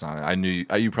Mark is on it. I knew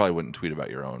you probably wouldn't tweet about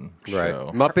your own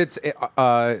show. Muppets.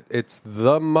 It's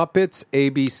the Muppets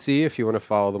ABC. If you want to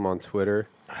follow them on Twitter.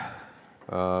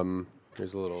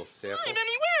 Here's a little sample.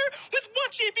 Anywhere with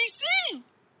Watch ABC.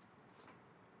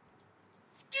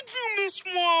 Did you miss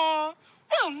moi?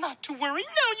 Well, not to worry.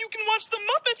 Now you can watch the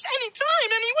Muppets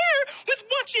anytime, anywhere with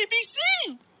Watch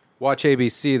ABC. Watch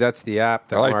ABC. That's the app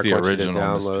that I like Mark the wants you to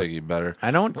original Miss download. Piggy better.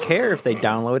 I don't care if they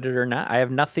download it or not. I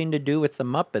have nothing to do with the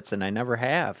Muppets, and I never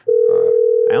have.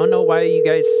 I don't know why you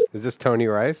guys. Is this Tony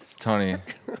Rice? It's Tony.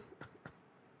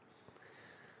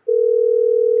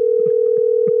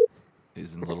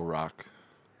 He's in Little Rock.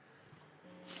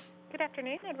 Good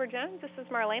afternoon, Edward Jones. This is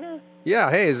Marlena.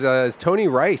 Yeah. Hey, is Tony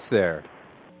Rice there?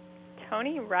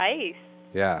 Tony Rice?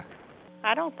 Yeah.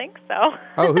 I don't think so.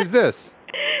 Oh, who's this?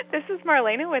 This is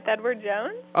Marlena with Edward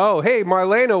Jones. Oh, hey,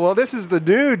 Marlena. Well, this is the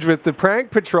Nuge with the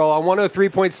Prank Patrol on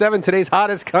 103.7, today's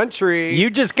hottest country. You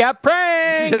just got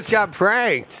pranked. You just got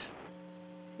pranked.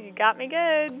 You got me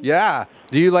good. Yeah.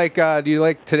 Do you like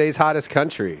today's hottest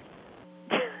country?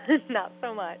 Not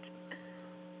so much.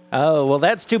 Oh, well,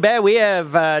 that's too bad. We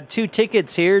have 2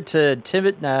 tickets here to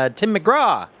Tim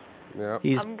McGraw. Yeah.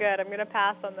 I'm good. I'm going to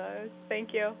pass on those.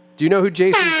 Thank you. Do you know who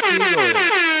Jason Segel is?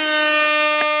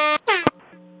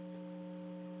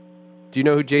 Do you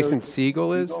know who Jason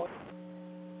Segel is? I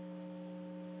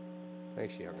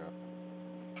think she hung up.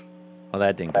 Well,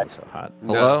 that didn't go so hot.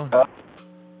 Hello? No.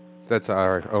 That's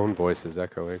our own voices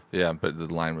echoing. Yeah, but the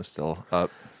line was still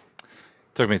up.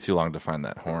 Took me too long to find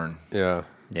that horn. Yeah.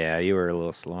 Yeah, you were a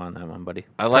little slow on that one, buddy.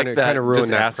 I like that. Kinda ruined Just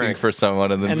that asking prank. for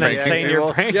someone and then pranking saying people.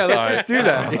 you're pranking. Yeah, let's just do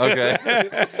that.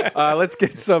 Okay. Let's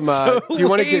get some. Do you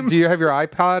want to get? Do you have your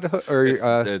iPod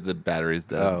or? The battery's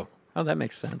dead. Oh, Oh, that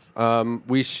makes sense.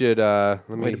 we should. Let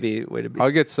me. Way to be.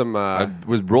 I'll get some. I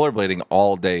was rollerblading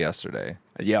all day yesterday.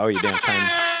 Yeah, you didn't have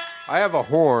time. I have a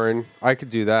horn. I could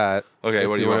do that. Okay, If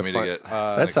what do you want wanna me to fi- get?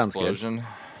 That sounds good. Explosion?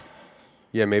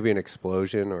 Yeah, maybe an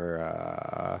explosion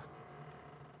or.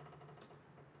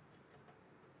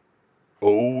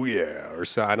 Oh yeah, or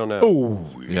so I don't know.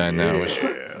 Oh, Yeah, I know. I wish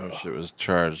it was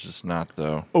charged. It's not,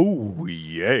 though. oh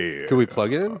yeah. Can we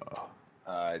plug it in?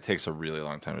 It takes a really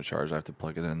long time to charge. I have to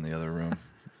plug it in the other room.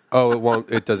 Oh, it won't.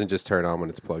 It doesn't just turn on when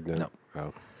it's plugged in. No.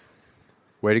 Oh.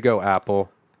 Way to go,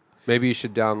 Apple. Maybe you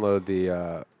should download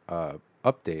the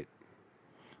update.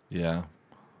 Yeah,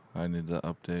 I need to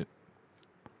update.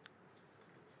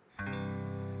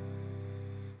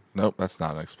 Nope, that's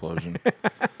not an explosion.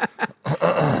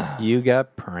 You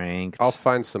got pranked. I'll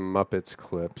find some Muppets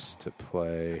clips to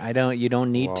play. You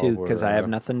don't need to because I have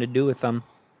nothing to do with them.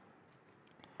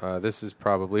 This is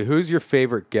probably... Who's your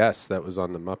favorite guest that was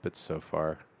on the Muppets so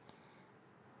far?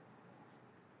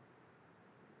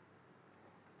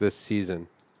 This season.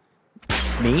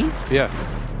 Me? Yeah.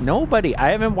 Nobody. I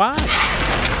haven't watched.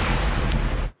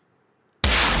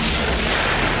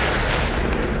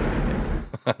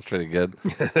 That's pretty good.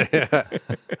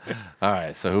 All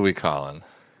right, so who we calling?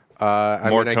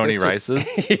 More Tony Rices?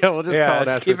 Yeah, we'll just call it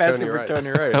let's keep asking for Tony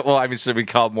Rice. Well, I mean, should we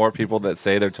call more people that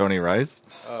say they're Tony Rice?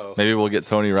 Oh. Maybe we'll get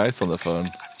Tony Rice on the phone.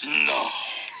 No.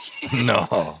 No.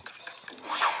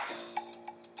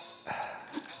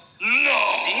 No.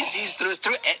 See, it's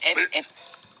true.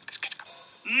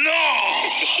 No.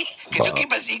 Could you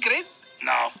keep a secret?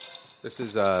 No. This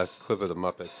is a clip of the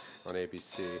Muppets on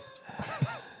ABC.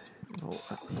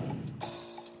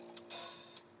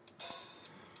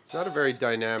 It's not a very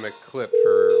dynamic clip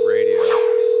for radio.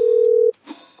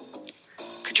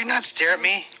 Could you not stare at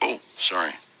me? Oh,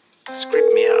 sorry. It's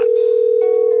creeping me out.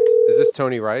 Is this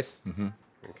Tony Rice? Mm-hmm.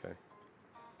 Okay.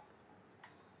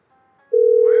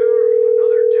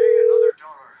 Another day, another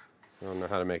dollar. I don't know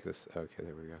how to make this. Okay,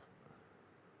 there we go.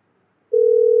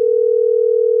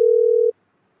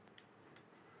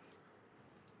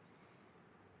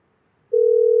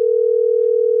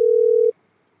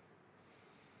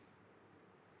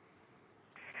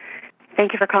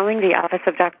 Thank you for calling the office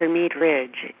of Dr. Mead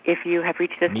Ridge. If you have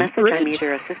reached this message, I'm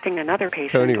either assisting another patient.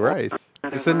 Tony Rice.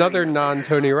 It's another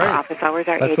non-Tony Our Rice. office hours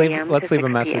are Let's 8 leave- a.m. let's to leave a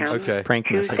 6 message. p.m. Okay. Prank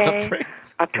message. Tuesday,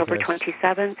 October Okay.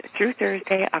 27th through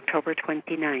Thursday, October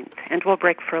 29th. And we'll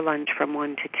break for lunch from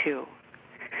 1 to 2.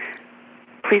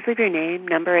 Please leave your name,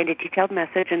 number, and a detailed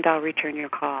message, and I'll return your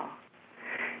call.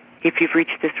 If you've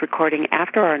reached this recording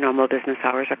after our normal business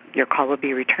hours, your call will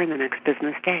be returned the next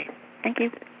business day. Thank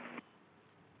you.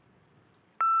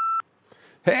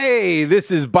 Hey, this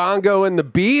is Bongo and the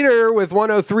Beater with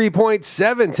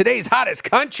 103.7, today's hottest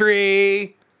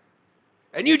country.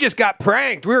 And you just got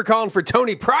pranked. We were calling for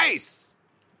Tony Price.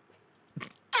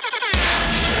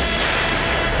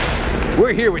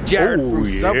 We're here with Jared from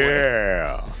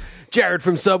Subway. Jared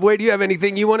from Subway, do you have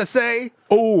anything you want to say?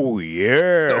 Oh,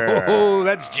 yeah. Oh,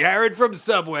 that's Jared from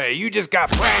Subway. You just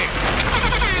got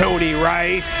pranked. Tony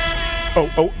Rice.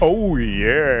 Oh,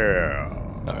 yeah.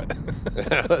 All right.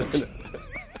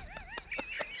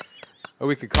 Oh,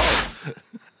 we could call him.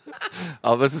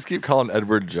 Let's just keep calling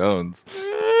Edward Jones.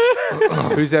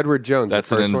 Who's Edward Jones? That's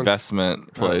the an first one?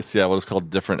 investment place. Yeah, we'll just call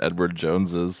different Edward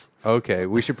Joneses. Okay,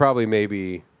 we should probably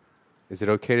maybe... Is it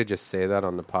okay to just say that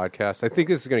on the podcast? I think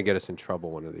this is going to get us in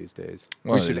trouble one of these days.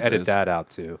 One We of should these edit days. that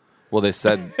out, too. Well, they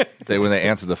said when they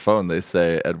answer the phone, they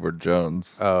say Edward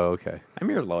Jones. Oh, okay. I'm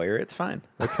your lawyer. It's fine.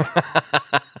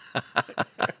 I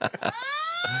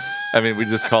mean, we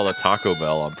just call it Taco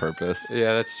Bell on purpose.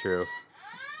 Yeah, that's true.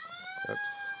 Oops,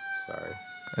 sorry.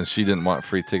 And she didn't want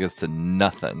free tickets to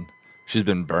nothing. She's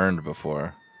been burned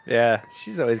before. Yeah,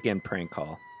 she's always getting prank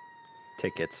call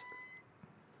tickets.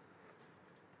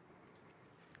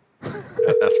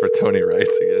 That's for Tony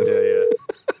Rice again. Yeah.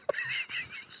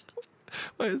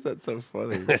 Why is that so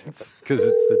funny? It's because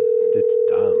it's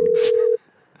dumb.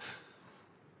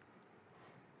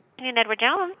 Edward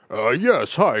Jones.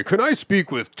 Yes, hi. Can I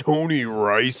speak with Tony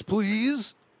Rice,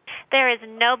 please? There is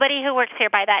nobody who works here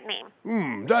by that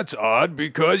name. That's odd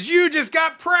because you just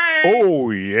got pranked. Oh,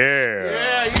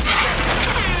 yeah.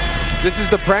 This is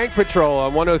the Prank Patrol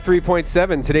on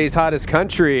 103.7, today's hottest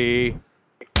country.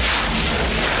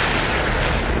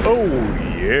 Oh,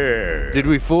 yeah. Did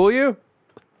we fool you?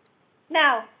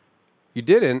 No. You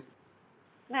didn't.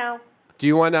 No. Do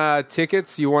you want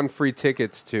tickets? You won free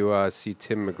tickets to see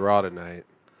Tim McGraw tonight.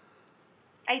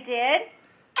 I did?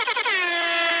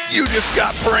 You just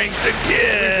got pranked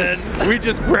again. We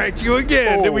just pranked you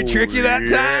again. Did we trick you that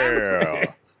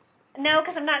time? No,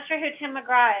 because I'm not sure who Tim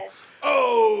McGraw is.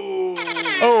 Oh,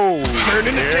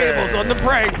 turning the tables on the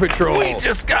Prank Patrol. We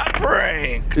just got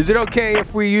pranked. Is it okay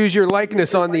if we use your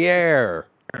likeness on the air?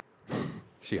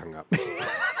 She hung up.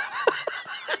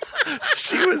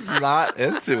 She was not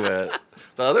into it.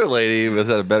 The other lady was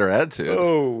at a better attitude.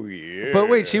 Oh, yeah. But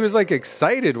wait, she was like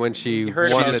excited when she heard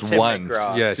She won. about just Tim won.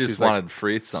 McGraw. Yeah, she she's just like- wanted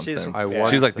free something. she's- I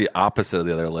won. She's like the opposite of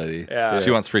the other lady. Yeah.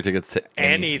 She wants free tickets to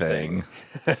anything.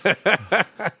 I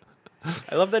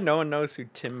love that no one knows who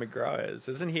Tim McGraw is.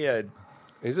 Isn't he a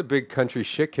He's a big country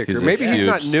shit kicker. He's a Maybe he's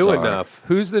not huge new star. enough.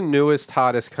 Who's the newest,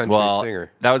 hottest country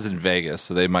singer? That was in Vegas,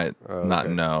 so they might not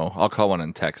know. I'll call one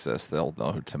in Texas. They'll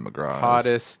know who Tim McGraw is.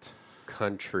 Hottest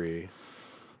country.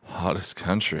 Hottest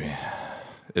country.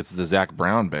 It's the Zach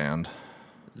Brown band.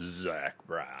 Zach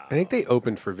Brown. I think they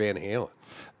opened for Van Halen.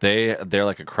 They're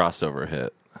like a crossover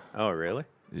hit. Oh, really?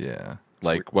 Yeah.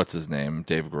 Like, what's his name?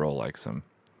 Dave Grohl likes him.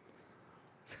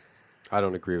 I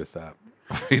don't agree with that.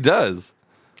 He does.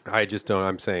 I just don't.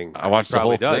 I'm saying I watched he the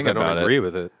whole probably does. thing I don't about agree it.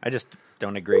 with it. I just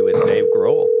don't agree with Dave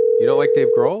Grohl. You don't like Dave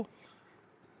Grohl?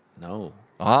 No.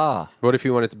 What if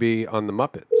you wanted to be on the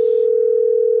Muppets?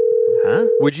 Huh?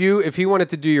 Would you, if he wanted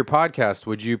to do your podcast,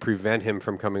 would you prevent him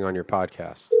from coming on your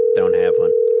podcast? Don't have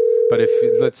one. But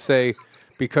if, let's say,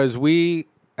 because we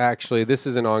actually, this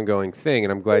is an ongoing thing,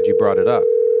 and I'm glad you brought it up.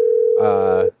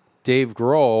 Dave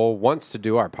Grohl wants to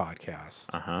do our podcast.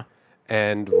 Uh-huh.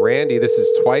 And Randy, this is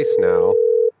twice now,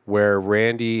 where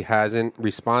Randy hasn't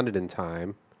responded in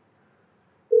time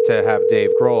to have Dave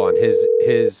Grohl on.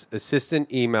 His assistant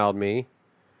emailed me,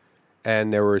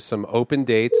 and there were some open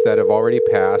dates that have already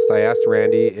passed. I asked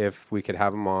Randy if we could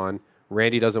have him on.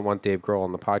 Randy doesn't want Dave Grohl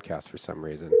on the podcast for some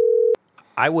reason.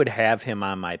 I would have him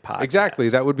on my podcast. Exactly.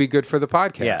 That would be good for the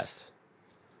podcast. Yes.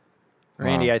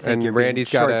 Randy, I think and you're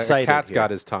Randy's being got a short-sighted cat's here. got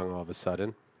his tongue all of a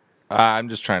sudden. I'm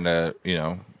just trying to,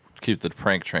 keep the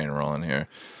prank train rolling here.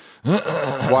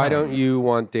 Why don't you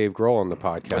want Dave Grohl on the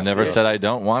podcast? I never said I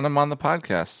don't want him on the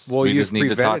podcast. Well, we you've just need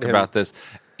to talk prevented him. about this.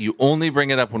 You only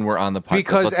bring it up when we're on the podcast.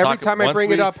 Because Let's every talk- time I once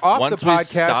bring it we- up off the once we podcast,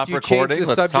 stop you recording, change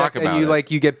the let's talk subject and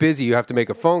about you get busy. You have to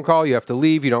make a phone call. You have to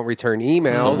leave. You don't return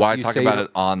emails. So why You talk say about you-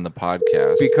 it on the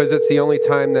podcast? Because it's the only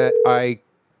time that I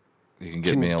you can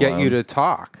get can me get alone. you to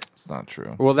talk. It's not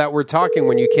true. Well, that we're talking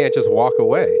when you can't just walk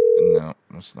away. No,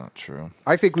 that's not true.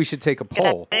 I think we should take a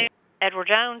poll. Edward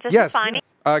Jones, this Yes. is Bonnie.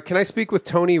 Can I speak with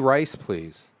Tony Rice,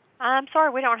 please? I'm sorry,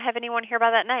 we don't have anyone here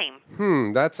by that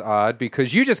name. That's odd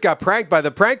because you just got pranked by the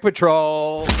Prank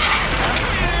Patrol.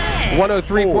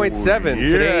 103.7,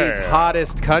 today's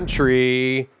hottest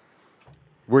country.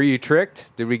 Were you tricked?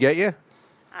 Did we get you?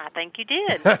 I think you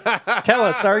did. Tell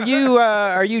us, are you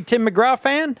Tim McGraw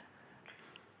fan?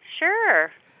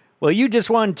 Sure. Well, you just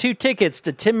won 2 tickets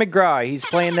to Tim McGraw. He's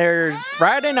playing there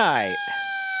Friday night.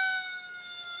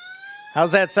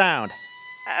 How's that sound?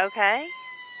 Okay.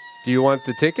 Do you want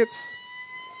the tickets?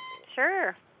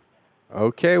 Sure.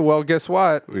 Okay, well, guess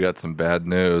what? We got some bad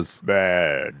news.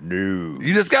 Bad news.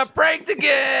 You just got pranked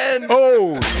again.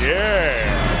 Oh,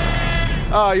 yeah.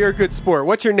 Oh, you're a good sport.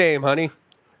 What's your name, honey?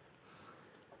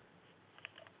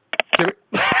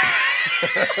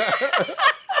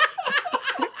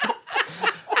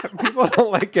 People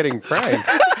don't like getting pranked.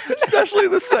 Especially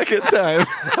the second time.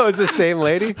 Oh, it's the same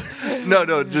lady?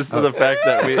 No, just the fact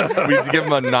that we give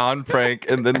them a non-prank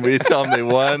and then we tell them they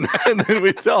won and then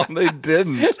we tell them they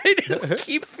didn't. They just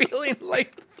keep feeling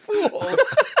like fools.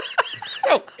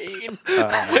 So mean.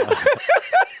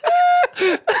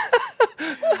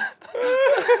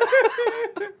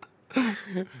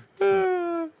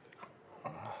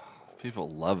 People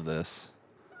love this.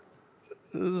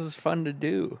 This is fun to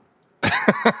do.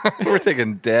 We're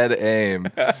taking dead aim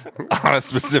on a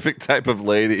specific type of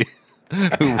lady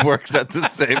who works at the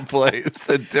same place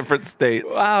in different states.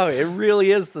 Wow, it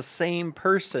really is the same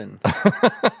person.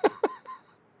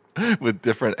 With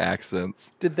different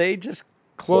accents. Did they just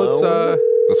Well, clone?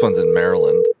 This one's in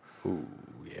Maryland.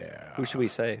 Who should we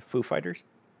say? Foo Fighters?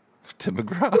 Tim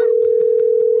McGraw.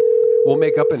 We'll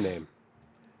make up a name.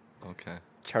 Okay.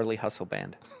 Charlie Hustle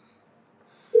Band.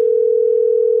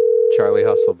 Charlie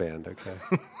Hustle Band, okay.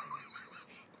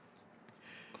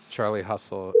 Charlie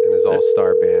Hustle and his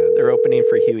all-star band. They're opening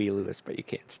for Huey Lewis, but you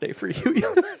can't stay for Huey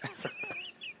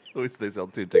Lewis. They sell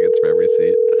 2 tickets for every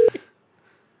seat.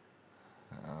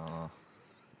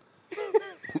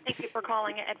 Thank you for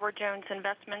calling Edward Jones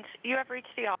Investments. You have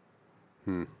reached the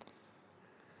office.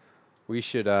 We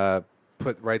should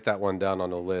write that one down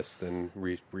on a list and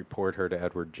report her to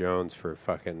Edward Jones for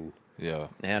fucking Yeah.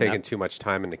 taking too much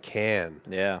time in the can.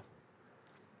 Yeah.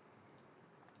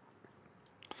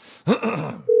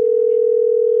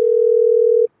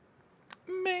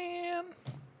 Man.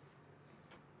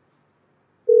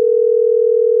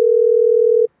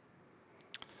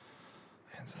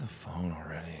 Answer the phone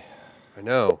already. I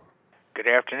know. Good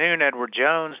afternoon, Edward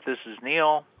Jones. This is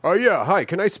Neil. Oh, yeah. Hi.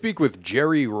 Can I speak with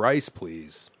Jerry Rice,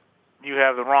 please? You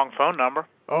have the wrong phone number.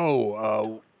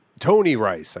 Oh, Tony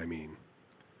Rice, I mean.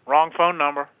 Wrong phone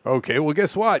number. Okay, well,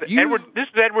 guess what? This is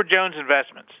Edward Jones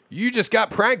Investments. You just got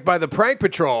pranked by the Prank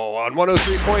Patrol on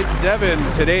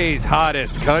 103.7, today's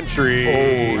hottest country. Oh,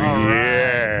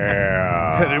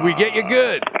 yeah. Did we get you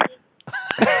good?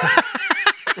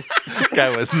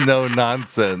 guy was no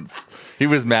nonsense. He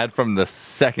was mad from the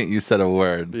second you said a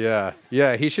word. Yeah.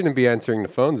 Yeah, he shouldn't be answering the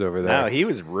phones over there. No, he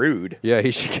was rude. Yeah,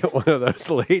 he should get one of those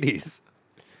ladies.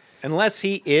 Unless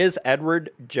he is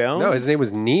Edward Jones. No, his name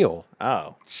was Neil.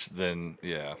 Oh. Then,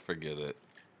 yeah, forget it.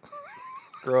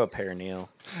 Grow a pair, Neil.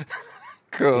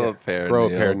 Grow a pair, Grow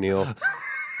Neil. a pair, Neil.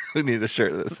 We need a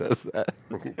shirt that says that.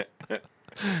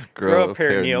 Grow a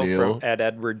pair, Neil, at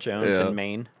Edward Jones in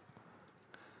Maine.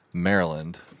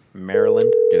 Maryland.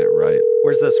 Maryland. Get it right.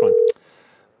 Where's this one?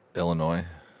 Illinois.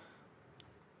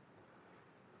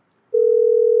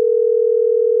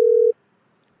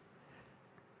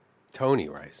 Tony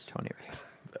Rice. Tony Rice.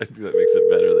 I think that makes it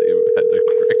better that you had to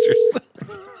correct yourself.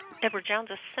 Edward Jones,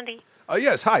 this is Cindy.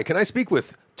 Yes, hi. Can I speak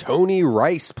with Tony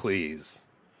Rice, please?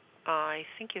 I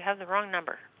think you have the wrong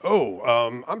number. Oh,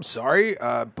 I'm sorry,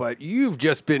 but you've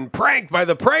just been pranked by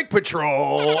the Prank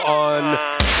Patrol on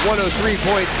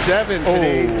 103.7,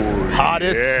 today's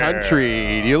hottest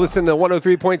country. Do you listen to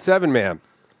 103.7, ma'am?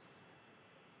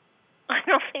 I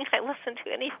don't think I listened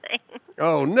to anything.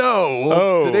 Oh, no.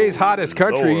 Well, today's hottest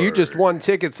country, you just won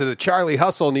tickets to the Charlie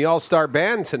Hustle and the All-Star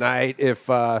Band tonight.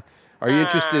 Are you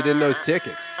interested in those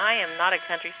tickets? I am not a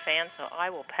country fan, so I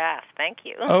will pass. Thank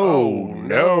you. Oh,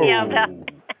 no. Yeah,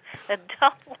 a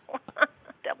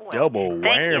double whammy.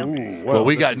 Thank you. Well,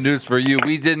 we got news for you.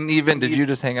 We didn't even... Did you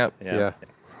just hang up? Yeah.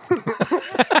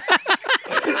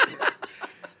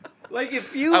 Like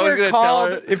if you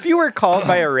were called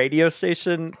by a radio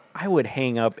station, I would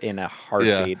hang up in a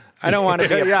heartbeat. Yeah. I don't want to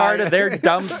be a part of their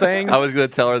dumb thing. I was going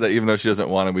to tell her that even though she doesn't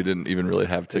want it, we didn't even really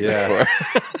have tickets for her.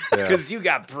 Because you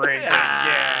got pranked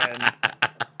again.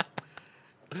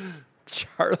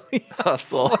 Charlie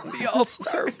Hustle, the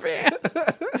All-Star Band.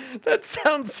 That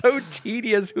sounds so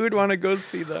tedious. Who would want to go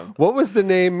see them? What was the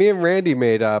name? Me and Randy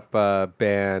made up a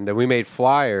band, and we made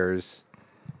flyers.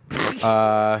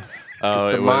 The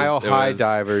Mile High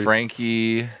Divers.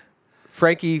 Frankie,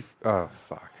 oh,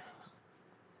 fuck.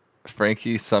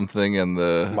 Frankie something and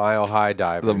the Mile High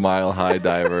Divers. The Mile High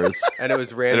Divers. And it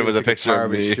was Randy. And it was with a picture guitar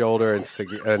of his me. shoulder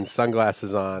and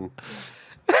sunglasses on.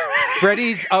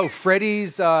 Freddie's.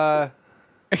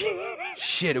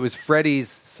 Shit, it was Freddie's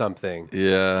something.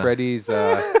 Yeah. Freddie's.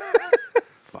 Fuck.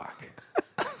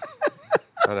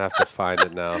 I'd have to find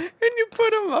it now. And you put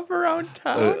them up around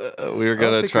town. We were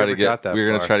gonna try to get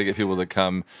people to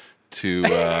come to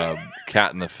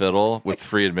Cat and the Fiddle with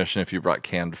free admission if you brought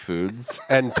canned foods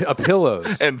and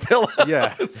pillows. And pillows.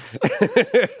 Yes.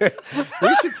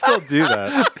 We should still do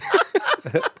that.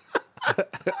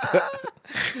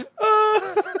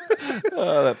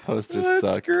 Oh, that poster That's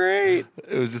sucked. great.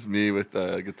 It was just me with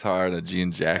a guitar and a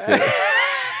jean jacket.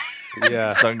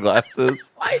 Yeah.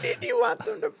 Sunglasses. Why did you want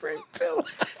them to bring pillows?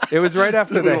 It was right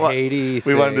after the Haiti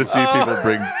thing. We wanted to see people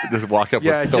just walk up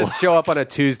with pillows. Just show up on a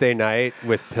Tuesday night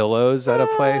with pillows at a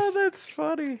place. Oh, that's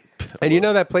funny. And you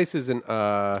know that place isn't...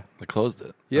 They closed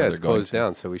it. Yeah, Or it's they're going closed to.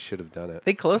 down, so we should have done it.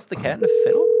 They closed the Cat and the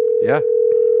Fiddle? Yeah.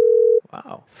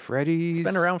 Wow. Freddy's... It's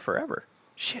been around forever.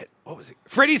 Shit, what was it?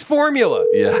 Freddy's Formula!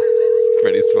 Yeah.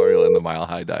 Freddie's Formula and the Mile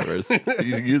High Divers. You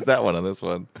can use that one on this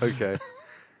one. Okay.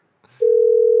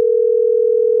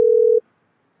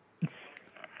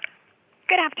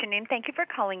 Good afternoon. Thank you for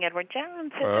calling Edward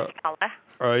Jones. This is Paula.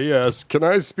 Yes. Can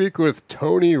I speak with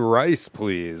Tony Rice,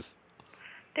 please?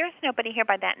 There's nobody here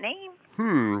by that name.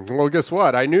 Well, guess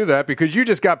what? I knew that because you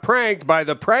just got pranked by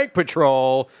the Prank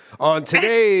Patrol on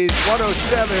today's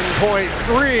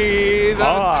 107.3, the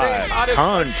hottest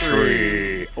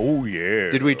country. Oh,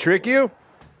 yeah. Did we trick you?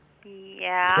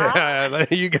 Yeah.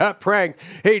 You got pranked.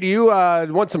 Hey, do you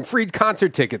want some free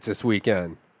concert tickets this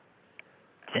weekend?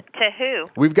 To who?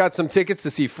 We've got some tickets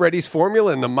to see Freddie's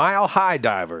Formula and the Mile High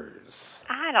Divers.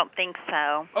 I don't think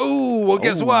so. Oh, well,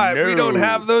 guess what? no. We don't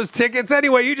have those tickets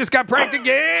anyway. You just got pranked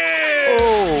again.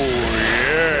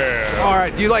 Oh, yeah. All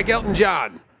right. Do you like Elton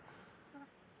John?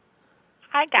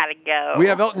 I gotta go. We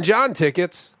have Elton John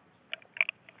tickets.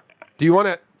 Do you want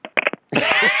to?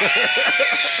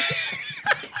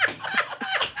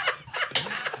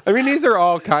 I mean, these are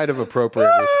all kind of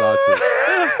appropriate responses.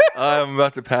 I'm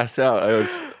about to pass out. I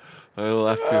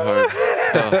laughed too hard.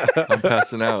 Oh, I'm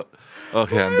passing out.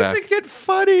 Okay, I'm back. It get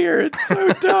funnier. It's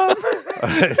so dumb.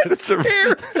 It's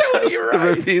Tony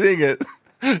Rice. repeating it.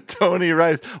 Tony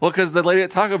Rice. Well, because the lady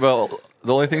at Taco Bell,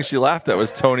 the only thing she laughed at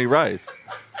was Tony Rice.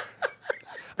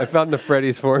 I found the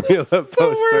Freddie's Formula poster.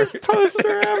 The worst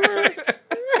poster ever.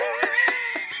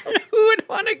 Who would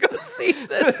want to go see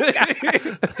this guy?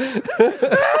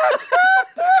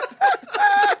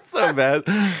 So bad.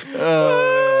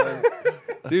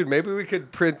 Dude, maybe we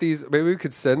could print these. Maybe we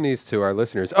could send these to our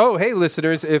listeners. Oh, hey,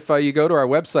 listeners, if you go to our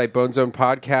website,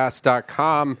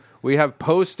 bonezonepodcast.com, we have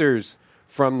posters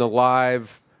from the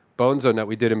live Bone Zone that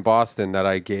we did in Boston that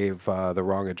I gave the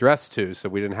wrong address to, so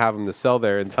we didn't have them to sell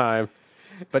there in time.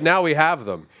 But now we have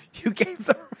them. You gave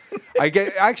them.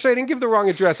 Actually, I didn't give the wrong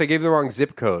address. I gave the wrong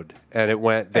zip code, and it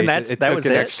went. That was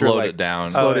it? Slowed it down.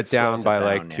 Slowed it down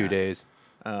by 2 days.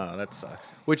 Oh, that sucks.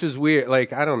 Which is weird.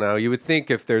 Like, I don't know. You would think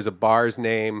if there's a bar's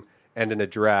name and an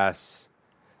address,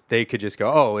 they could just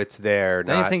go, "Oh, it's there."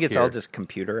 Don't you think it's here. all just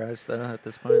computerized though at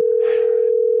this point?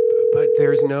 But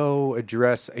there's no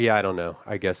address. Yeah, I don't know.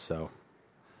 I guess so.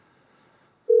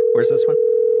 Where's this one?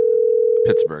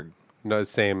 Pittsburgh. No,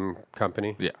 same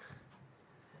company. Yeah.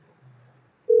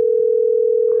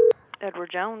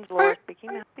 Edward Jones, Laura speaking.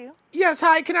 May I help you? Yes,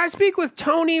 hi. Can I speak with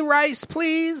Tony Rice,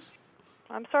 please?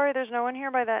 I'm sorry, there's no one here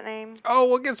by that name. Oh,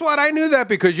 well, guess what? I knew that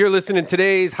because you're listening to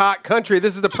today's Hot Country.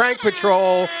 This is the Prank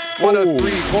Patrol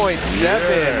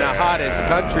 103.7, the hottest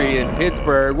country in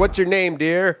Pittsburgh. What's your name,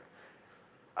 dear?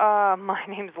 My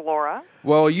name's Laura.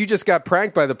 Well, you just got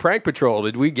pranked by the Prank Patrol.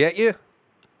 Did we get you?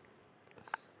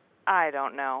 I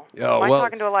don't know. Oh, Am well- I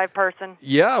talking to a live person?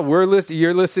 Yeah, we're listening.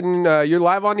 You're listening. You're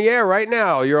live on the air right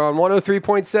now. You're on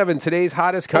 103.7, today's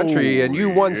hottest country, and you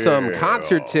won some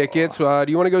concert tickets. Do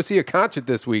you want to go see a concert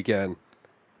this weekend?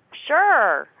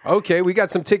 Sure. Okay, we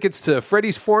got some tickets to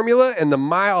Freddie's Formula and the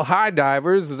Mile High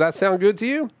Divers. Does that sound good to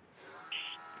you?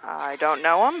 I don't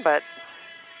know him, but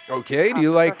Okay. Do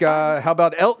you like? How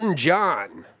about Elton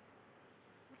John?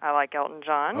 I like Elton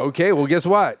John. Okay. Well, guess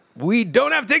what? We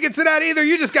don't have tickets to that either.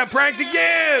 You just got pranked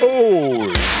again. Oh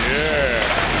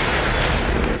yeah.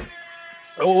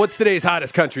 Oh, what's today's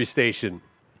hottest country station?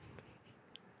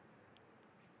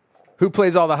 Who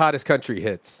plays all the hottest country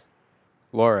hits?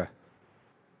 Laura.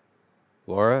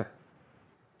 Laura?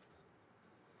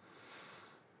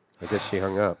 I guess she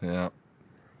hung up. Yeah.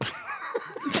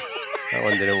 That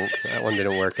one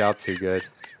didn't work out too good.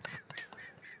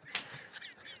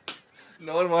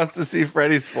 No one wants to see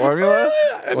Freddie's Formula?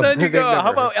 And then you go,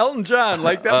 how about Elton John?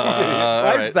 Like that.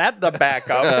 Why is that the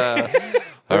backup?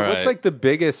 What's like the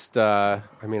biggest? I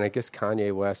guess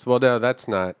Kanye West. Well, no, that's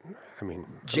not.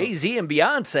 Jay-Z and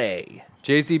Beyonce.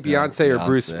 Jay-Z, Beyonce, or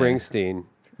Bruce Springsteen.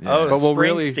 Yeah. Oh, but we'll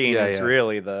Springsteen is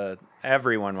really the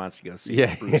everyone wants to go see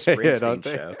the Bruce Springsteen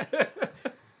show.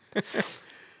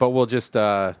 But we'll just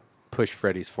push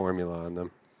Freddie's Formula on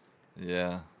them.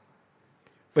 Yeah.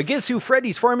 But guess who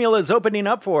Freddie's Formula is opening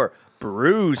up for?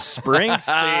 Bruce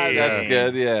Springsteen. That's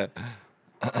good, yeah.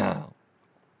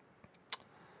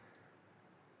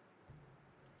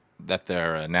 At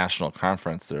their national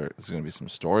conference, there's going to be some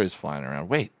stories flying around.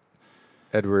 Wait.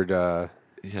 Edward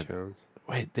Jones.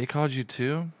 Wait, they called you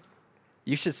too?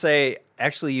 You should say,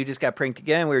 actually, you just got pranked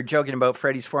again. We were joking about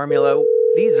Freddie's Formula.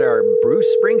 These are Bruce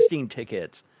Springsteen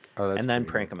tickets. Oh, that's and then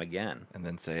prank them again. And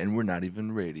then say, and we're not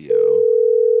even radio.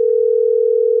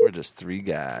 We're just three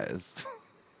guys.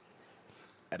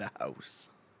 At a house.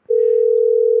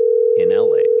 In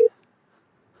L.A.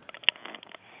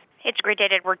 It's Great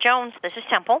Date Edward Jones. This is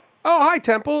Temple. Oh, hi,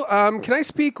 Temple. Can I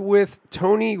speak with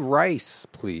Tony Rice,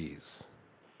 please?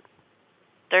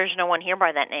 There's no one here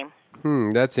by that name.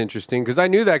 That's interesting, because I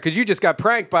knew that, because you just got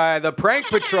pranked by the Prank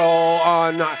Patrol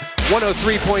on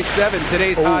 103.7,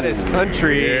 today's hottest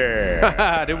country.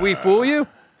 Yeah. Did we fool you?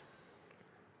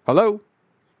 Hello?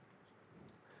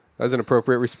 That was an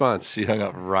appropriate response. She hung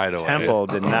up right away. Temple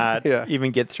did not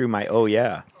even get through my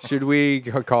yeah. Should we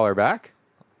call her back?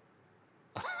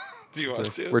 Do you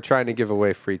want to? We're trying to give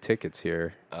away free tickets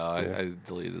here. I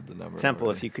deleted the number. Temple,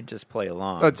 if you could just play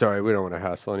along. That's all right. We don't want to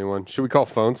hassle anyone. Should we call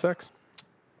phone sex?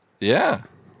 Yeah.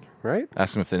 Right?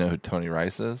 Ask them if they know who Tony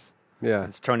Rice is. Yeah.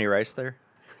 Is Tony Rice there?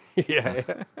 Yeah.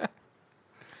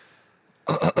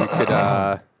 We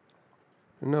could,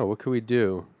 no, what could we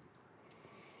do?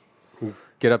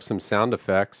 Get up some sound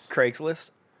effects.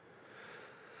 Craigslist?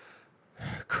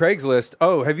 Craigslist.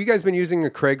 Oh, have you guys been using a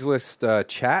Craigslist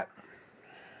chat?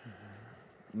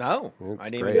 No. It's I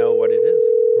didn't great. even know what it is.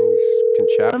 You can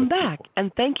chat Welcome with back,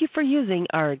 and thank you for using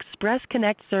our Express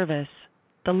Connect service.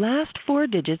 The last 4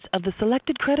 digits of the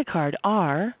selected credit card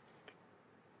are...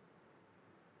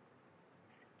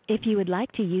 If you would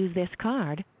like to use this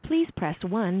card, please press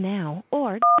 1 now,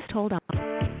 or just hold on.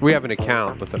 We have an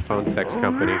account with a phone sex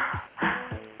company.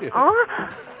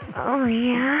 Oh,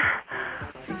 yeah.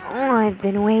 Oh, I've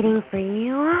been waiting for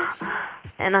you.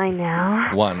 And I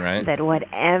know One, right? that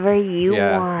whatever you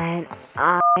Yeah. want,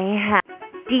 I have.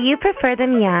 Do you prefer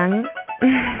them young?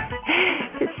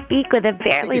 To speak with a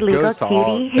barely it legal goes to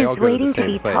all- cutie they all who's go to the waiting to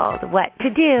same be place. told what to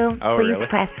do, Oh, please really?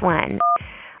 press 1.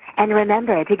 And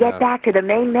remember, to get back to the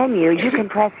main menu, you can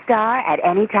press star at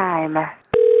any time.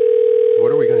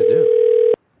 What are we going to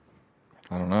do?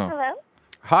 I don't know. Hello?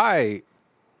 Hi.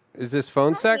 Is this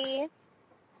phone sex? Hi.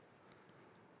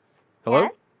 Hello?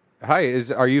 Yes?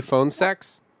 Hi, are you phone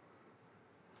sex?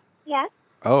 Yes.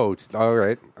 Oh, all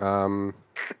right.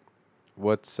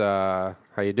 What's how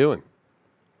you doing?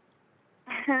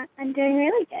 I'm doing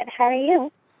really good. How are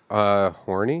you?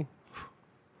 Horny?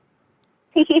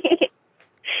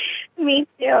 Me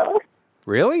too.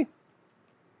 Really?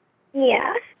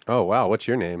 Yeah. Oh, wow. What's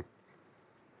your name?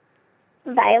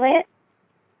 Violet.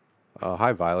 Oh,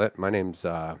 hi, Violet. My name's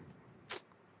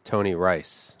Tony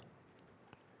Rice.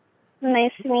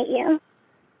 Nice to meet you.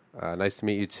 Nice to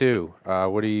meet you, too.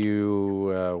 What are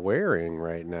you wearing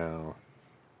right now?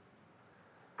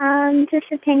 Just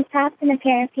a tank top and a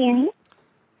pair of panties.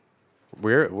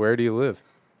 Where do you live?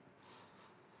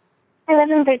 I live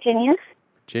in Virginia.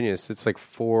 Virginia. It's like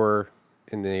 4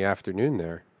 in the afternoon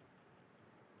there.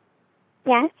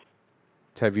 Yes.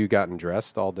 Have you gotten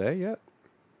dressed all day yet?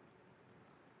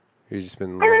 You've just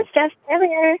been... I was dressed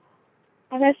earlier.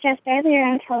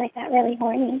 Until I got really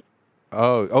horny.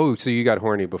 Oh, so you got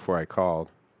horny before I called.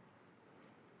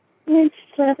 Just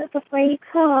a little bit before you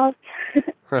called.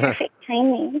 Perfect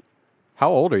timing. How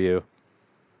old are you?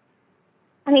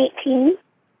 I'm 18.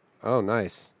 Oh,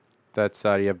 nice. That's,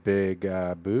 do you have big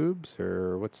boobs,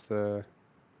 or what's the...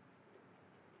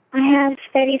 I have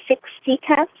 36 C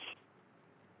cups.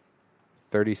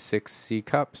 36 C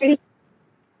cups? Yeah,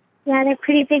 they're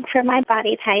pretty big for my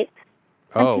body type.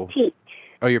 I'm petite.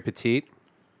 Oh, you're petite?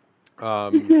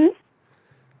 Mm-hmm.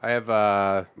 I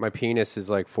have, my penis is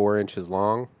like 4 inches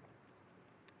long.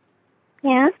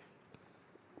 Yeah?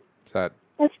 Is that...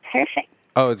 That's perfect.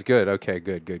 Oh, it's good. Okay,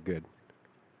 good.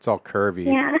 It's all curvy.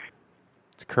 Yeah.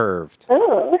 It's curved.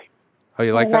 Ooh. Oh,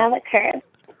 you like that? I love it curved.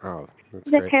 Oh, that's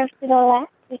Is it great. curved to the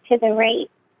left or to the right?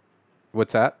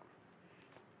 What's that?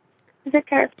 Is it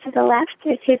curved to the left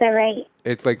or to the right?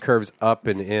 It's like curves up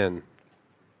and in.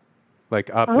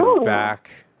 Like up Oh. and back.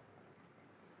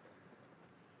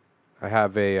 I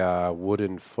have a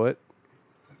wooden foot.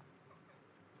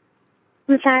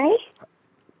 I'm sorry?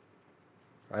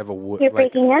 I have a wood. You're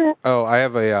breaking up. Oh, I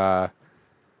have a.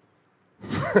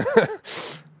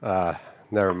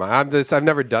 Never mind. I've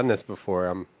never done this before.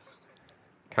 I'm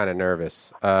kind of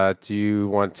nervous. Do you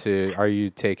want to? Do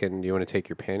you want to take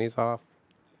your panties off?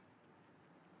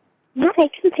 Yeah, I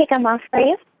can take them off for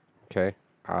you. Okay.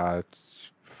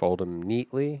 Fold them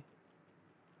neatly.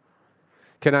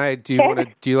 Can I? Do you Sure. want to?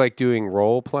 Do you like doing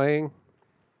role playing?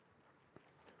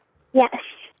 Yes.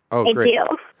 Oh, I great.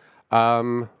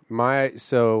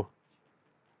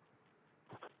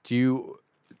 do.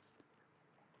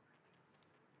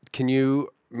 Can you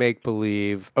make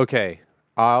believe? Okay,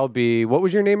 what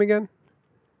was your name again?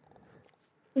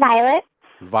 Violet.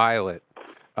 Violet.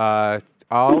 Can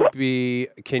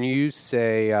you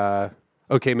say,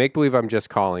 okay, make believe I'm just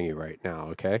calling you right now,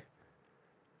 okay?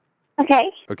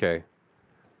 Okay. Okay.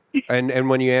 And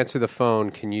when you answer the phone,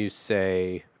 can you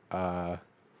say,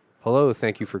 hello,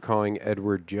 thank you for calling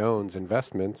Edward Jones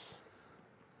Investments.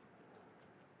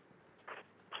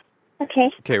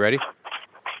 Okay. Okay, ready?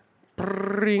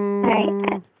 Bring.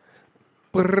 All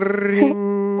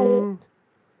Bring.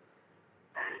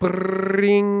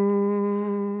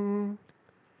 Bring.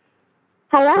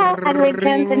 Hello, Edward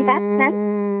Jones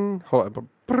Investment. Hold on.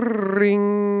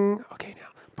 Bring. Okay, now.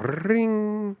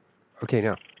 Bring. Okay,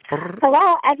 now.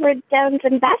 Hello, Edward Jones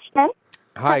Investment.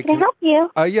 Hi. How can I help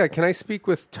you? Yeah, can I speak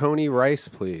with Tony Rice,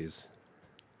 please?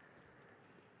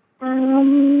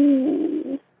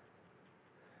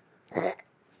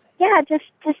 Yeah, just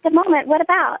a moment. What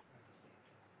about?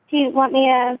 Do you want me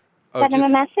to send him a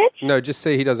message? No, just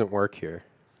say he doesn't work here.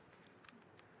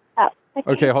 Oh,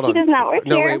 Okay, hold on. He does not work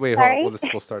no, here. wait, Sorry. hold on.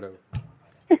 We'll start over.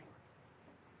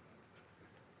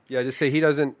 Yeah, just say he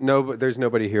doesn't know, but there's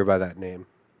nobody here by that name.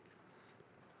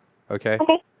 Okay?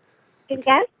 Okay. Do it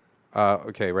again?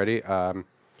 Okay, ready?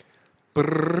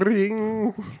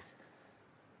 Bring.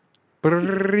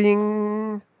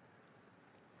 Bring.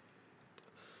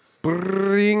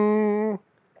 Bring.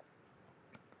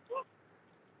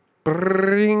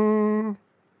 Bring.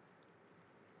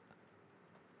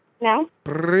 No.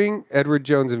 Bring. Edward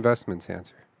Jones Investments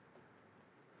answer.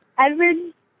 Edward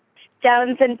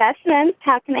Jones Investment.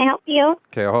 How can I help you?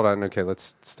 Okay, hold on. Okay,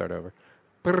 let's start over.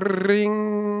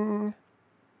 Bring.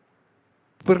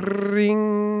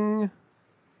 Bring.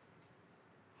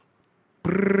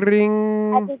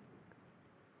 Bring.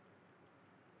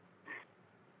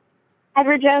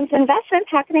 Edward Jones Investment.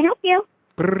 How can I help you?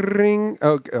 Bring.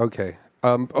 Oh, okay.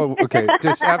 Okay.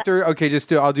 Just after. Okay,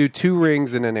 I'll do 2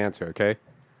 rings and an answer. Okay.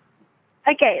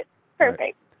 Okay,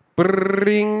 perfect.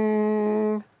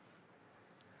 Bring.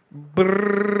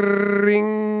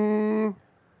 Bring.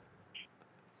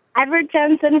 Edward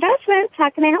Jones Investments, how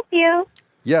can I help you?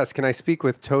 Yes, can I speak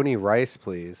with Tony Rice,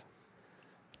 please?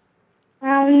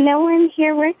 No one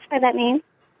here works by that name.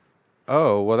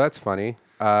 Oh, well, that's funny.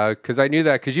 Because I knew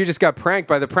that because you just got pranked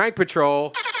by the Prank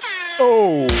Patrol.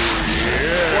 Oh,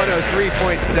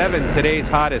 103.7, today's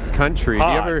hottest country.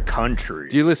 Country.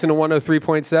 Do you listen to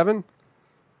 103.7?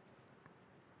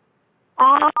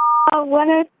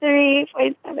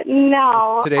 103.7.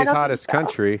 No. It's today's I don't hottest think so.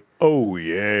 country. Oh,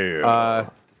 yeah.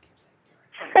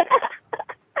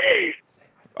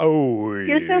 Oh,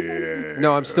 yeah.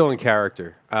 No, I'm still in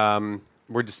character.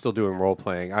 We're just still doing role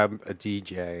playing. I'm a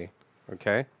DJ.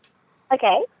 Okay.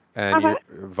 Okay. And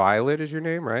Violet is your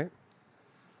name, right?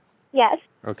 Yes.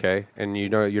 Okay. And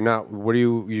you're not. What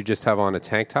do you just have on a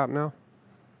tank top now?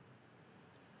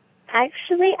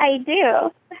 Actually, I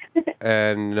do.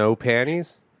 And no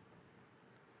panties?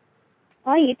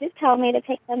 Well, you did tell me to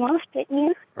take them off, didn't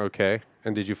you? Okay.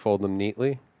 And did you fold them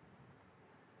neatly?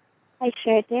 I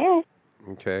sure did.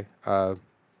 Okay.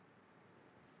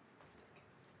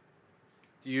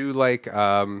 Do you like?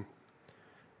 Do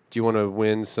you want to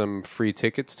win some free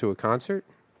tickets to a concert?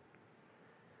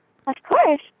 Of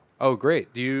course. Oh,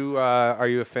 great. Do you? Are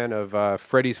you a fan of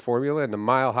Freddie's Formula and the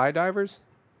Mile High Divers?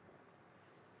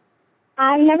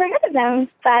 I've never heard of them,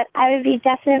 but I would be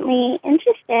definitely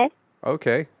interested.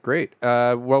 Okay, great.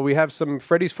 Well, we have some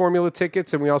Freddie's Formula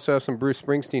tickets, and we also have some Bruce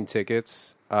Springsteen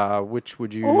tickets. Which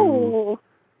would you? Ooh.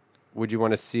 Would you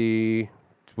want to see?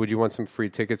 Would you want some free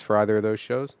tickets for either of those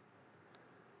shows?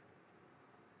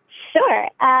 Sure.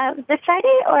 This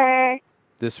Friday or?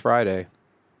 This Friday.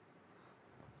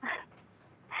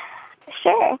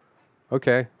 Sure.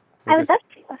 Okay. I would love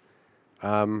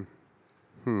to.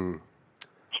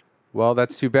 Well,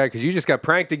 that's too bad because you just got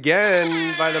pranked again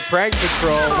by the Prank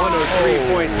Patrol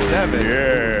 103.7.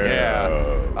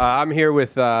 Yeah. I'm here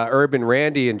with Urban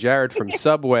Randy and Jared from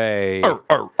Subway.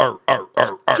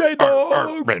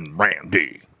 Urban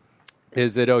Randy.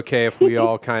 Is it okay if we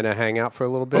all kind of hang out for a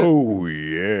little bit? Oh,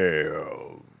 yeah.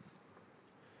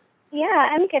 Yeah,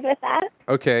 I'm good with that.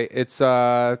 Okay, it's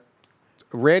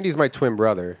Randy's my twin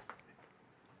brother.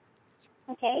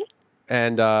 Okay.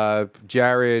 And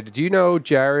Jared, do you know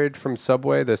Jared from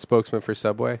Subway, the spokesman for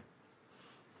Subway?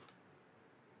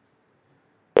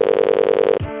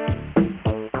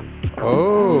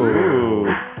 Oh.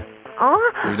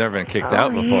 We've never been kicked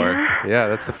out before. Yeah,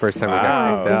 that's the first time we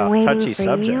got kicked out. Touchy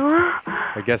subject.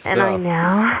 I guess And so. I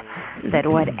know that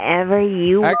whatever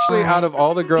you Actually, want, out of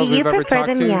all the girls do you we've ever prefer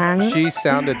talked them to, young? she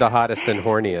sounded the hottest and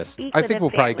horniest. Speak I with think a we'll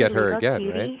probably fairly get her legal again,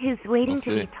 cutie right? Who's waiting We'll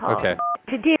to be see. told Okay.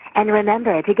 to do. And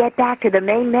remember, to get back to the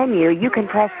main menu, you can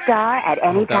press star at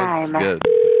any That's time. good.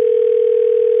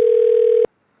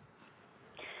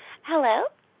 Hello?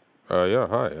 Yeah,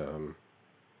 hi.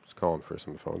 Just calling for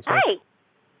some phone sex. Hi.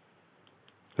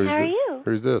 How are you?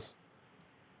 Who's this?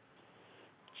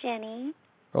 Jenny.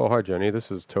 Oh, hi, Jenny.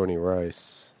 This is Tony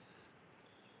Rice.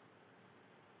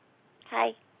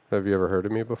 Hi. Have you ever heard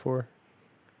of me before?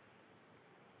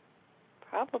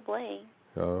 Probably.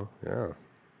 Oh, yeah.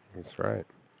 That's right.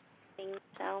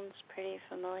 Sounds pretty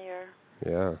familiar.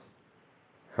 Yeah.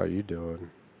 How you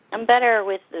doing? I'm better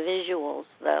with the visuals,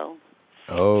 though.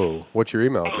 Oh, what's your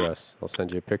email address? I'll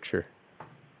send you a picture.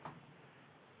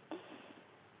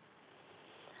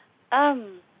 I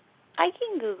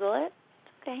can Google it.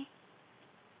 Okay.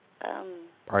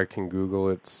 I can Google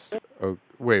it. Oh,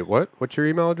 wait, what? What's your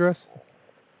email address?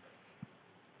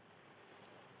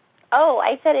 Oh,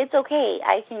 I said it's okay.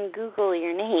 I can Google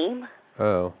your name.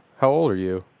 Oh, how old are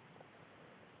you?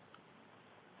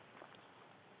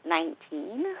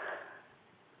 19.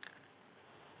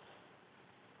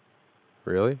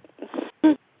 Really?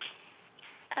 Yeah.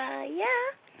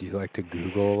 Do you like to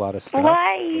Google a lot of stuff?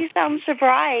 Why? You sound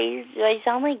surprised. Do I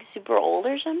sound like super old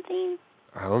or something?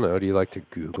 I don't know. Do you like to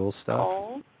Google stuff?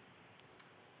 Old?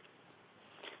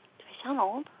 Do I sound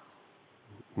old?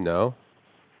 No.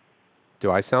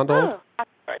 Do I sound old? Oh.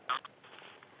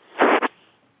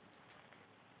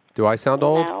 Do I sound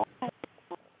old? No.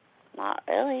 Not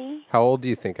really. How old do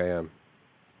you think I am?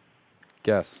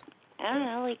 Guess. I don't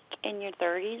know, like in your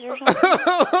 30s or something?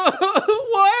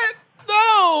 What?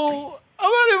 No! I'm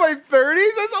not in my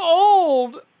 30s. That's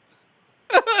old.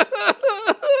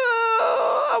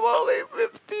 I'm only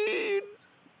 15.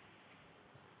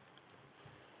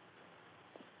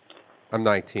 I'm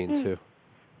 19, too.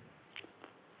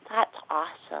 That's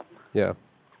awesome. Yeah.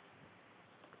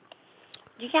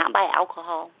 You can't buy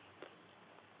alcohol.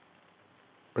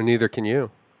 And neither can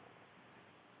you.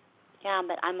 Yeah,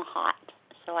 but I'm hot,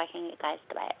 so I can get guys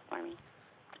to buy it for me.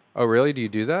 Oh, really? Do you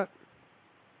do that?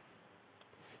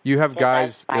 You have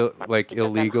guys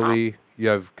illegally. You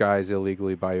have guys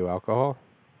illegally buy you alcohol?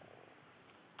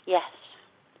 Yes,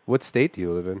 What state do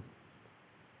you live in?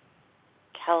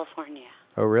 California.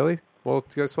 Oh, really? Well,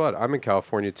 guess what? I'm in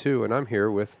California too, and I'm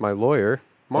here with my lawyer,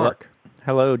 Mark.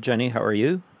 Hello, Jenny. How are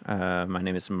you? My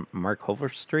name is Mark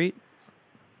Holverstreet.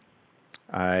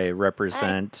 I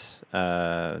represent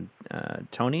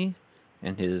Tony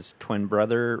and his twin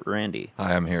brother, Randy.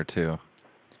 Hi, I'm here too.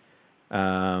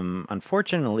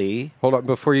 Unfortunately... Hold on,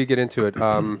 before you get into it.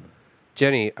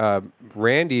 Jenny,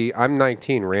 Randy, I'm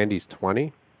 19, Randy's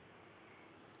 20,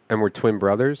 and we're twin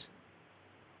brothers.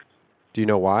 Do you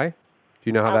know why? Do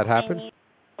you know how that happened? Can you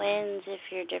twins if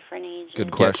you're different ages?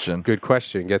 Good question. Good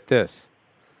question. Get this.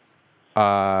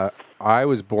 I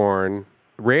was born...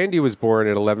 Randy was born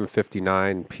at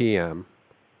 11:59 p.m.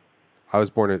 I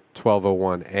was born at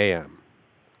 12:01 a.m.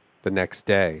 the next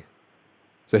day.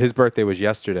 So his birthday was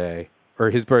yesterday.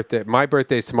 Or his birthday... My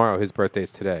birthday's tomorrow. His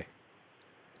birthday's today.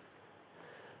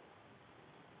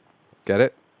 Get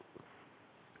it?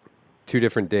 2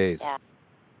 different days. Yeah.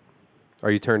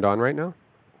 Are you turned on right now?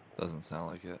 Doesn't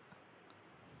sound like it.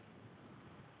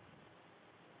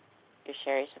 You're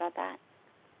serious about that?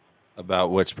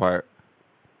 About which part?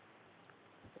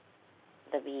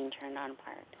 The being turned on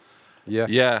part. Yeah.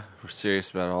 Yeah, we're serious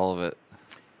about all of it.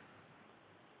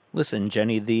 Listen,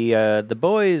 Jenny, the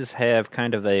boys have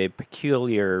kind of a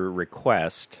peculiar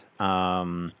request.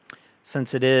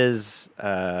 Since it is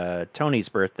Tony's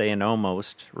birthday and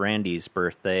almost Randy's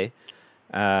birthday,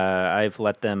 I've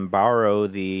let them borrow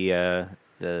the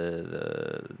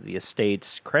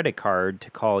estate's credit card to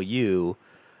call you.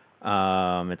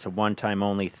 It's a one-time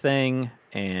only thing,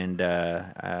 and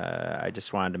I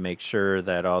just wanted to make sure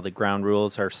that all the ground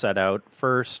rules are set out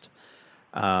first.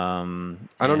 I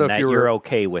don't know if you're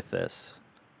okay with this.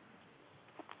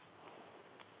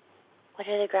 What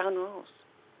are the ground rules?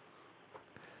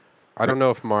 I don't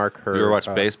know if Mark heard... You ever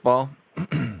watch baseball?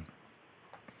 This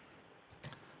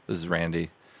is Randy.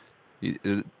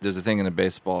 There's a thing in a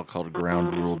baseball called a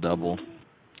ground rule double.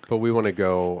 But we want to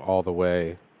go all the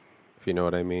way, if you know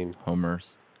what I mean.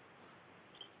 Homers.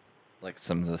 Like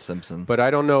some of the Simpsons. But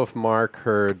I don't know if Mark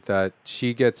heard that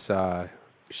she gets...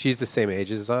 she's the same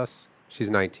age as us. She's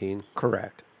 19.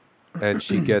 Correct. And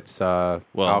she gets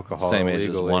alcohol same illegally. age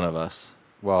as one of us.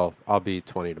 Well, I'll be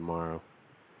 20 tomorrow.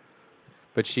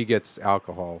 But she gets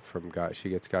alcohol from guys. She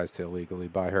gets guys to illegally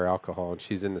buy her alcohol, and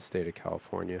she's in the state of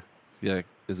California. Yeah,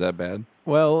 is that bad?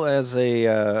 Well, as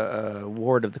a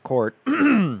ward of the court,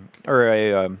 or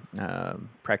a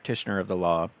practitioner of the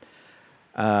law,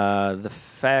 the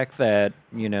fact that,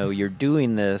 you're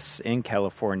doing this in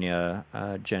California,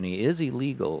 Jenny, is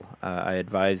illegal. I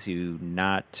advise you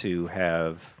not to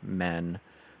have men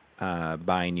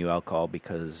buying you alcohol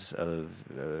because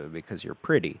you're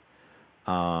pretty.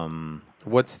 How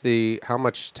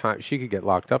much time? She could get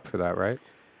locked up for that, right?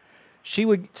 She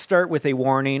would start with a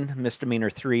warning,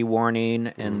 misdemeanor 3 warning,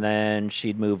 and then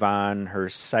she'd move on. Her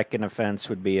second offense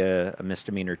would be a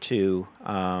misdemeanor 2.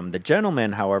 The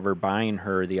gentleman, however, buying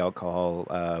her the alcohol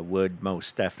would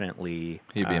most definitely...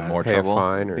 He'd be in more trouble? A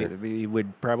fine, or... He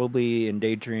would probably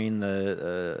endangering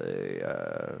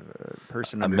the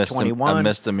person under 21. A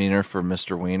misdemeanor for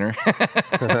Mr. Wiener.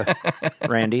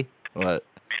 Randy? What?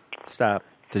 Stop.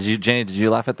 Jenny, did you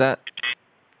laugh at that?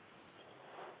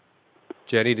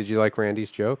 Jenny, did you like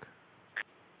Randy's joke?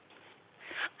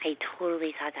 I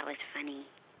totally thought that was funny.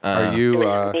 Are you... It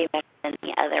was way better than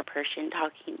the other person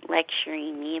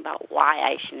lecturing me about why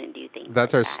I shouldn't do things.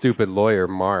 That's our stupid lawyer,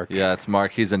 Mark. Yeah, it's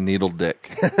Mark. He's a needle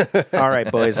dick. All right,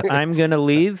 boys. I'm going to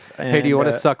leave. And, hey, do you want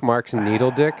to suck Mark's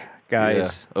needle dick?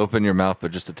 Guys. Yeah. Open your mouth,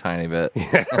 but just a tiny bit.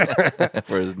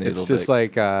 For his needle it's just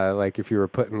dick. like if you were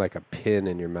putting like a pin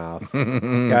in your mouth.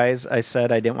 Guys, I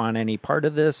said I didn't want any part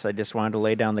of this. I just wanted to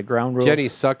lay down the ground rules. Jenny,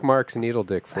 suck Mark's needle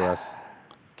dick for us.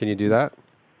 Can you do that?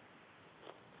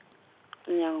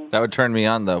 No. That would turn me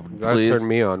on, though. Please. That would turn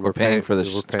me on. We're paying for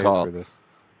this call. For this.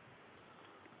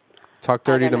 Talk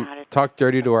dirty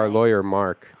to our lawyer,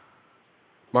 Mark.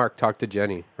 Mark, talk to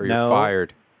Jenny, or you're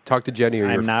fired. Talk to Jenny, or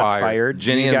you're I'm not fired.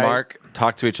 Jenny and Mark,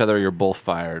 talk to each other. You're both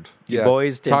fired. You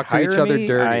boys didn't talk to each other me.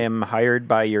 dirty. I am hired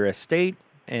by your estate,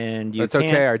 and you That's can't...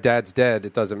 okay. Our dad's dead.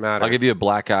 It doesn't matter. I'll give you a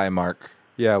black eye, Mark.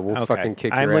 Yeah, we'll fucking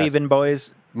kick I'm your ass. leaving,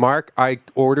 boys. Mark, I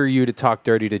order you to talk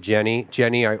dirty to Jenny.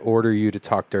 Jenny, I order you to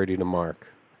talk dirty to Mark.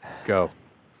 Go.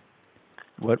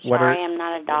 Sorry, I'm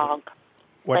not a dog.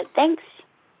 But thanks.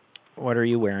 What are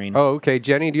you wearing? Oh, okay.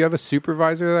 Jenny, do you have a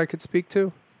supervisor that I could speak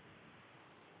to?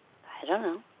 I don't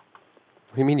know.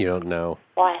 What do you mean you don't know?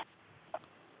 Why?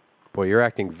 Boy, you're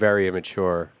acting very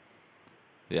immature.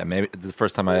 Yeah, maybe the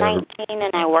first time I ever. 19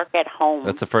 and I work at home.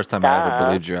 That's the first time I ever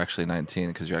believed you're actually 19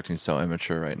 because you're acting so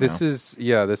immature right now.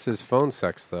 This is phone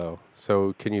sex, though.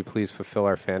 So can you please fulfill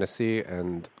our fantasy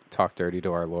and talk dirty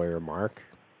to our lawyer, Mark?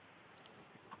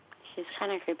 She's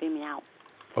kind of creeping me out.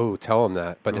 Oh, tell him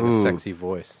that, but in a sexy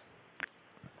voice.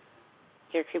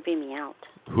 You're creeping me out.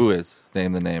 Who is?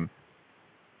 Name the name.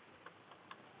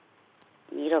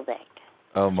 Needlebeck.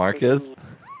 Oh, Mark is?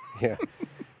 Yeah.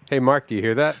 Hey, Mark, do you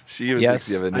hear that? She even Yes, thinks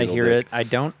you have a I needle hear dick. it. I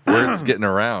don't. Word's getting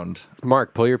around.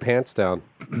 Mark, pull your pants down.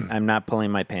 I'm not pulling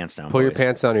my pants down. Pull your boys.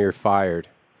 pants down or you're fired.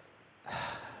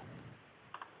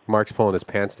 Mark's pulling his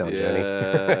pants down, Jenny.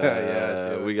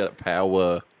 Yeah, we got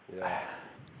power.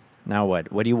 Now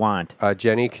what? What do you want?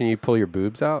 Jenny, can you pull your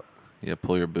boobs out? Yeah,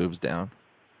 pull your boobs down.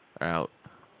 Or out.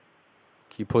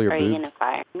 Can you pull your Are boobs? you going to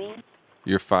fire me?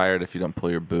 You're fired if you don't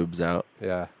pull your boobs out.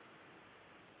 Yeah.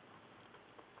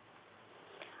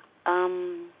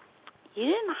 You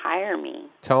didn't hire me.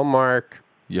 Tell Mark.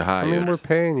 You hired. I mean, we're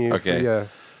paying you. Okay. For,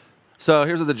 So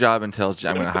here's what the job entails.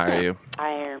 I'm going to hire you.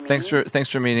 Hire me. Thanks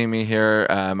for meeting me here.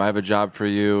 I have a job for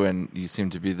you, and you seem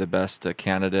to be the best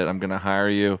candidate. I'm going to hire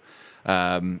you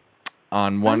on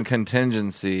one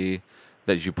contingency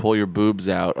that you pull your boobs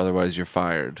out. Otherwise, you're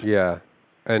fired. Yeah.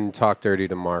 And talk dirty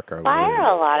to Mark. Our Fire lawyer.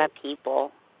 a lot of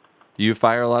people. You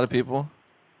fire a lot of people?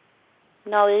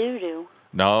 No, you do.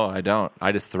 No, I don't.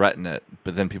 I just threaten it,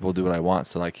 but then people do what I want,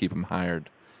 so I keep them hired.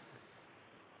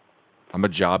 I'm a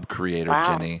job creator, Wow.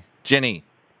 Jenny. Jenny.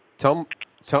 Tell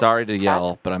Sorry to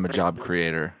yell, but I'm a job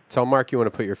creator. Tell Mark you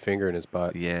want to put your finger in his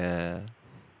butt. Yeah.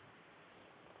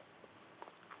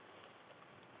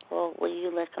 Well, will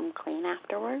you lick them clean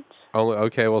afterwards? Oh,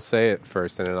 okay, we'll say it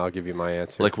first, and then I'll give you my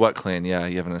answer. Like what clean? Yeah,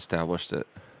 you haven't established it.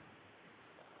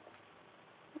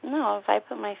 No, if I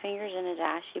put my fingers in his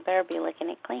ass, you better be licking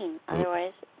it clean.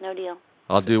 Otherwise, no deal.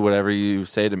 I'll do whatever you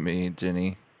say to me,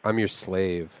 Jenny. I'm your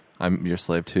slave. I'm your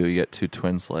slave, too. You get 2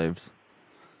 twin slaves.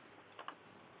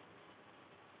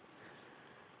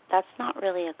 That's not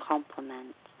really a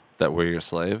compliment. That we're your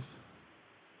slave?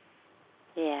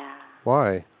 Yeah.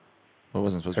 Why? Well, it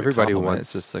wasn't supposed Everybody to be a compliment.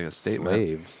 wants It's just like a statement.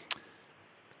 slaves.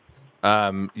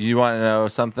 You want to know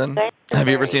something? Have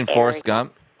you ever seen Forrest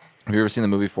Gump? Have you ever seen the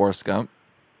movie Forrest Gump?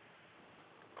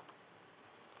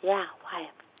 Yeah, why?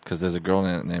 Because there's a girl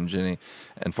in it named Jenny,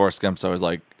 and Forrest Gump's always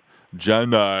like,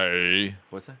 Jenny.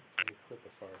 What's that?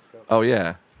 Oh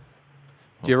yeah.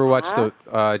 Do you ever watch the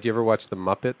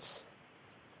Muppets?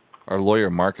 Our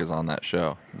lawyer Mark is on that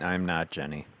show. I'm not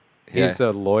Jenny. He's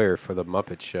the lawyer for the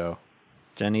Muppet Show.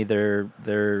 Jenny,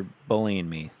 they're bullying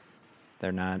me.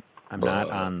 They're not. I'm not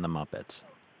on the Muppets.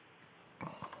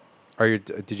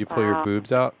 Did you pull your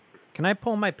boobs out? Can I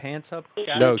pull my pants up?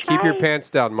 No, keep your pants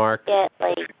down, Mark.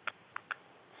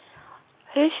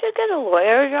 He should get a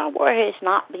lawyer job where he's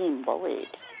not being bullied.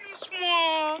 Do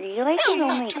you like his only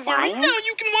Not to worry, now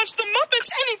you can watch the Muppets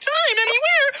anytime,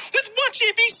 anywhere with Watch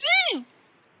ABC.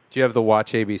 Do you have the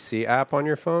Watch ABC app on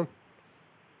your phone?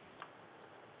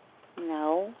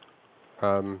 No.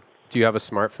 Do you have a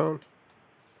smartphone?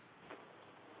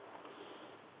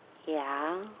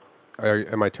 Yeah.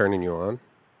 Am I turning you on?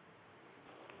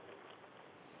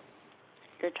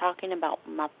 You're talking about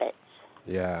Muppets.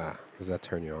 Yeah. Does that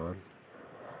turn you on?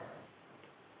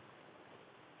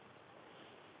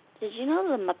 Did you know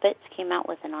the Muppets came out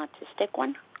with an autistic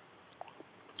one?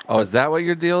 Oh, is that what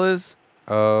your deal is?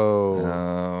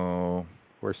 Oh.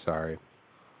 We're sorry.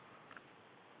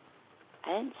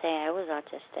 I didn't say I was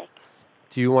autistic.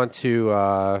 Do you want to...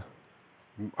 our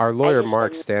lawyer,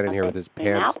 Mark's said standing here with his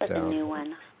pants out with a down. new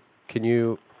one. Can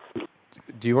you...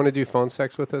 Do you want to do phone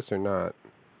sex with us or not?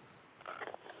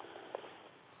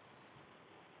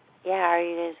 Yeah, are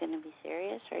you guys going to be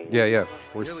serious? Or are you Yeah.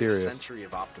 We're Nearly serious. A century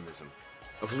of optimism,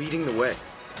 of leading the way.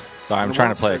 Sorry, I'm When the trying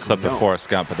world to play a says clip of no, Forrest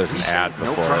Gump, but there's we an say ad no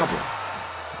before problem.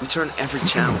 it. We turn every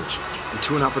challenge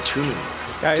into an opportunity.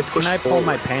 Guys, to push can I pull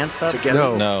my forward pants up?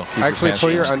 Together. No. Keep your Actually, pants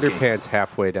pull your down. underpants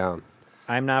halfway down.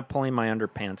 I'm not pulling my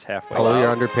underpants halfway. Pull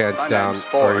your underpants down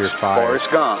or you're fired.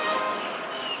 Forrest Gump.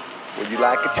 Would you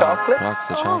like a chocolate? Box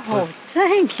of chocolate.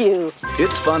 Thank you.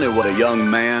 It's funny what a young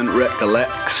man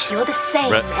recollects. You're the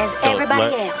same as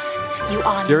everybody else. You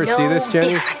are Did you ever see this,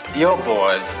 Jenny? Your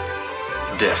boy's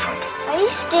different. Are you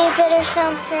stupid or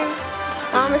something?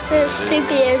 Mama says stupid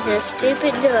is as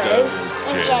stupid does.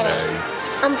 And Jenny.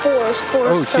 I'm Forrest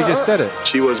Oh, she just said it.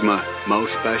 She was my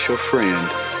most special friend.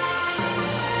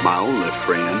 My only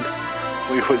friend.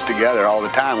 We was together all the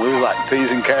time. We was like peas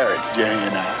and carrots, Jenny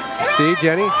and I. See,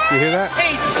 Jenny? You hear that?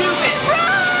 Hey,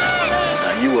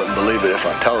 stupid!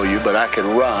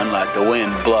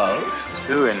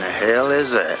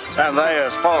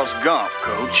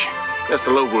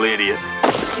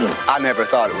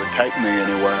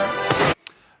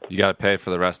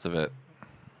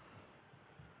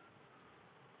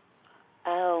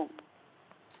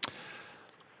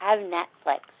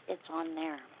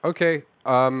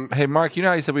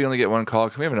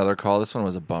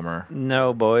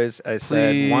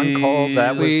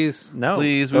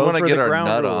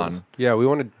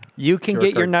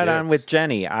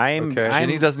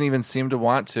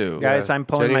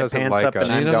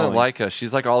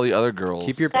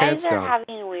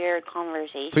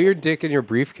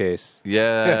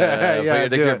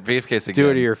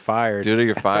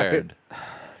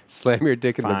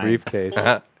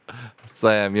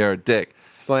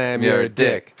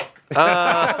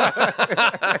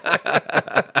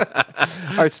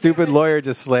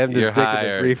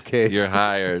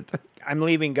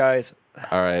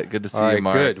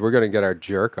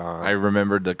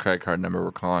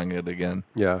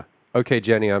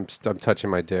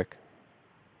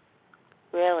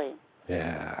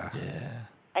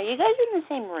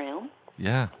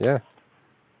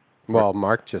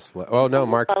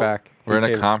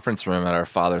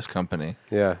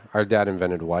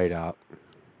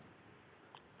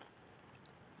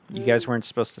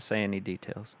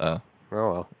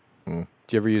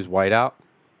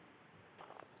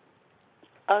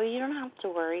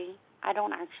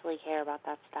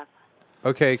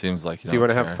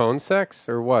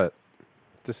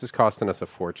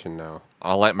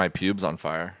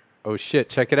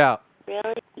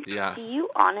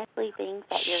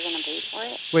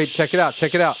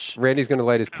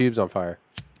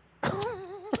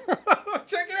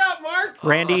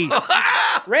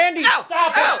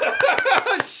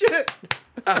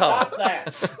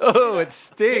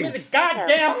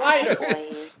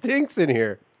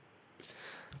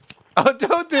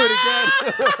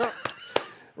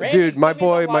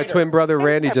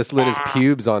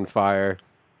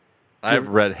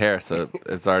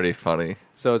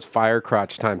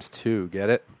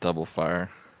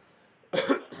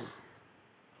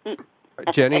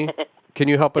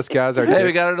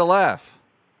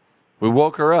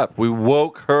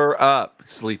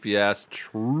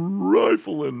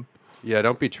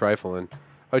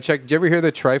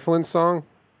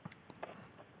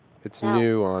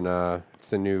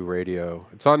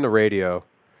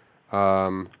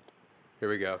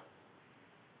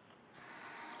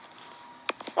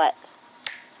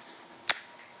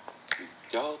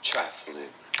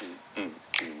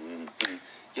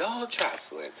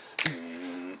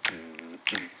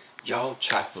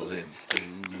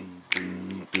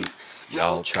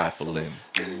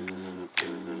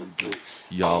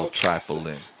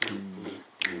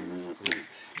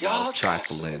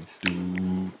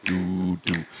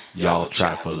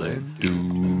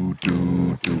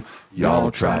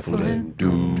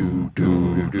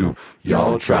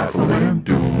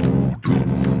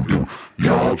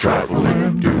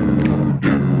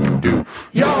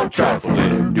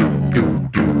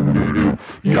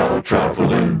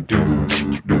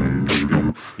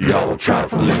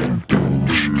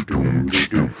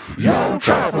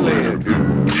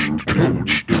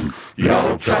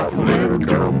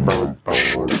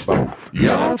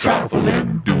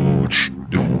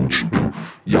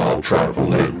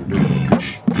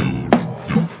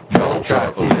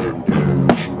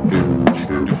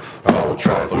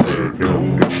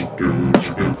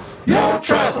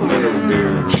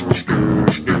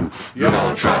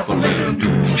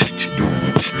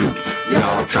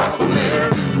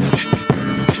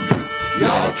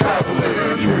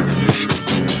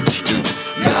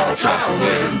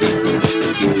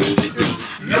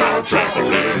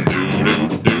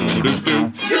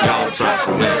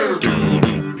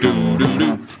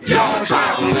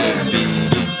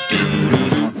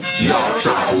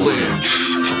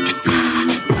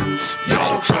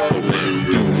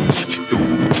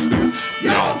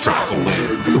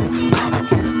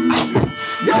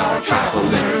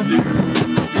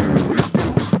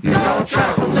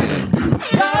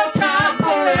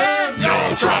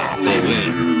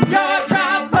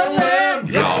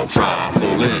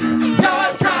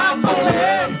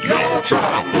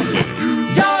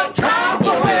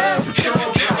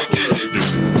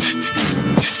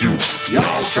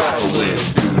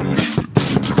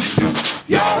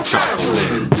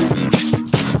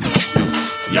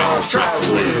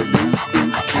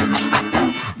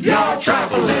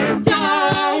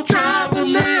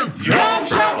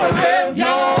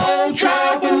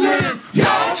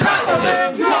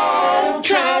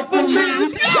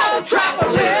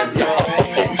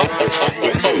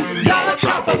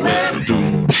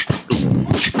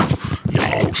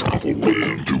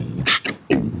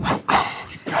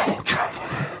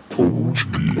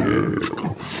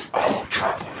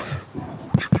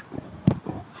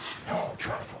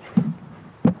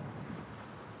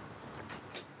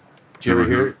 Did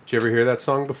you ever hear that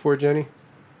song before, Jenny?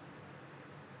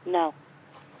 No,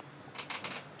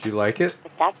 Do you like it?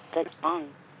 but that's a good song.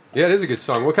 Yeah, it is a good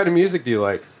song. What kind of music do you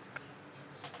like?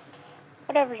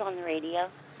 Whatever's on the radio.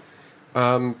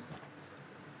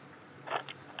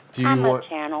 Do you I'm want? a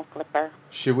channel flipper.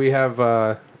 Should we have? Do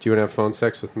you want to have phone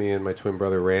sex with me and my twin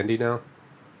brother Randy now?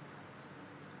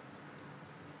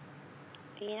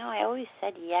 You know, I always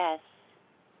said yes.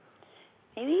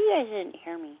 Maybe you guys didn't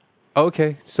hear me.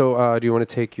 Okay, so do you want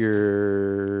to take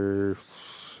your?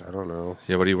 I don't know.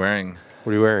 Yeah, what are you wearing?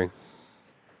 What are you wearing?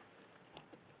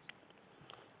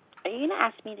 Are you going to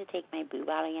ask me to take my boob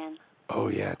out again? Oh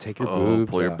yeah, take your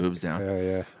boobs. Pull your out. boobs down.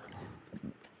 Yeah.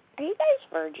 Are you guys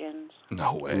virgins?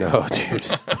 No way. No, dude.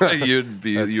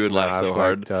 you would laugh so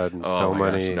hard. I've done Oh so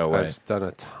my many. gosh, no way. I've done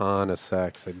a ton of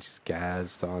sex. I just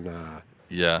gazzed on.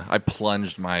 Yeah, I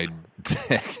plunged my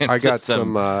dick into I got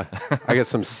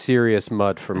some serious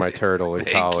mud for my turtle in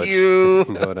college. you.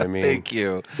 You know what I mean? Thank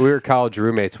you. We were college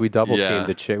roommates. We double Yeah. teamed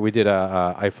a chick. We did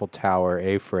a Eiffel Tower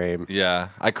A-frame. Yeah,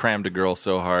 I crammed a girl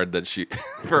so hard that she,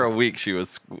 for a week, she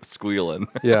was squealing.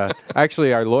 Yeah,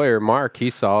 actually, our lawyer Mark, he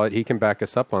saw it. He can back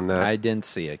us up on that. I didn't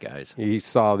see it, guys. He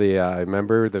saw the.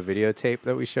 Remember the videotape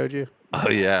that we showed you? Oh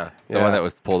yeah, the Yeah. one that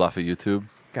was pulled off of YouTube.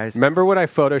 Guys, remember when I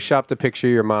photoshopped a picture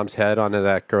of your mom's head onto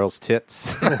that girl's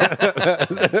tits? Yeah,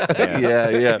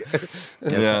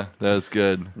 that was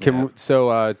good.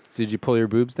 Did you pull your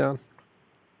boobs down?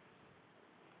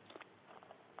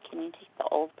 Can you take the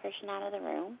old person out of the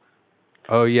room?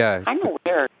 Oh yeah, I'm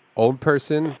weird. old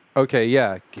person. Okay,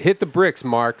 yeah, hit the bricks,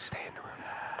 Mark. Stay in the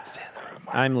room.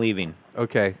 I'm leaving.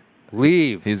 Okay,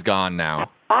 leave. He's gone now.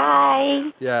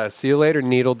 Bye. Yeah, see you later,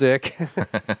 needle dick.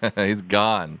 He's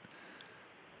gone.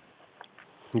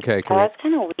 Okay, Oh, that's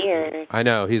kind of weird. I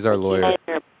know he's our You lawyer. guys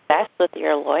are obsessed with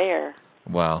your lawyer.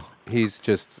 Well, he's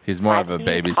more of a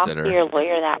Why do you talk to your babysitter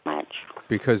lawyer that much?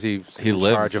 because he's he in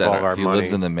lives charge of at all our he money.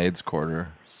 lives in the maid's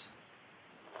quarters.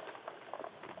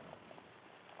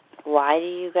 Why do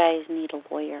you guys need a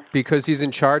lawyer? Because he's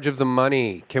in charge of the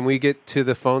money. Can we get to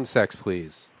the phone sex,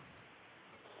 please?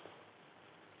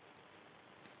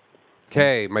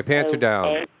 Okay, my pants are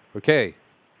down. Okay,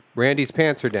 Randy's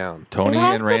pants are down. Tony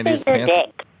and Randy's pants.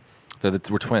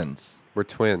 We're twins. We're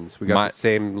twins. We got the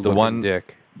same looking one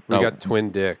dick. We got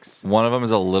twin dicks. One of them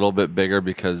is a little bit bigger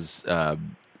because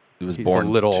he was He's born a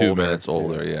little 2 older. minutes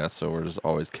older. Yeah, so we're just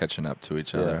always catching up to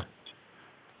each other.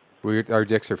 Our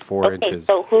dicks are 4 inches.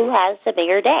 So who has the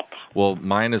bigger dick? Well,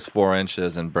 mine is 4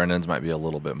 inches, and Brendan's might be a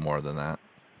little bit more than that.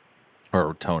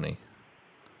 Or Tony.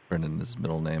 Brendan is his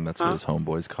middle name. That's what his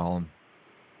homeboys call him.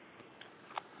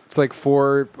 It's like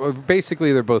 4.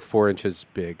 Basically, they're both 4 inches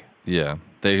big. Yeah,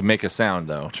 they make a sound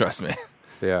though. Trust me.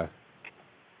 Yeah.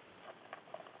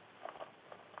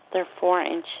 They're 4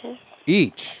 inches.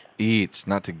 Each,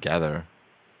 not together.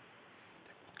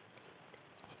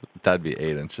 That'd be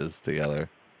 8 inches together.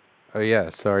 Oh yeah,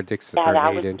 so our dicks Yeah, are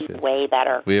that 8 would inches. be way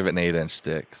better. We have an 8-inch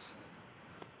dicks.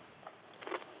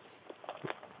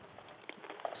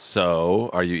 So,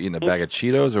 are you eating a bag of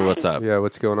Cheetos or what's up? Yeah,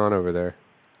 what's going on over there?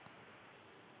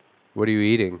 What are you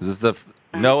eating? Is this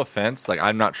no offense, like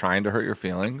I'm not trying to hurt your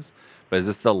feelings, but is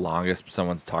this the longest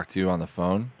someone's talked to you on the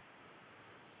phone?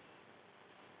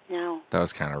 No. That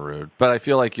was kind of rude. But I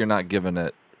feel like you're not giving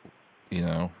it,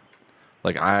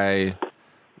 like I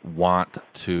want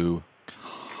to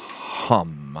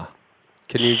come.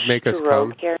 Can you make us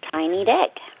come? Stroke your tiny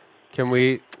dick. Can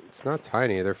we? It's not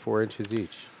tiny. They're 4 inches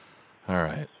each. All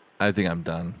right. I think I'm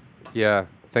done. Yeah.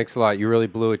 Thanks a lot. You really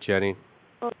blew it, Jenny.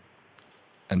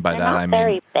 And by They're that not I mean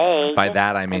very big. by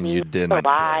that I mean you didn't.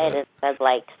 Lied. It said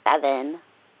like 7.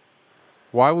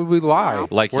 Why would we lie?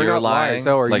 Like We're you're not lying. liars.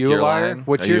 So are Like you a you're liar? lying?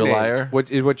 What's Are your you a name? liar?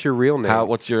 What's your real name?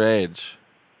 What's your age?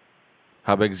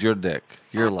 How big's your dick?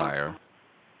 You're a liar.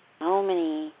 How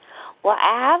many? Well,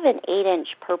 I have an 8-inch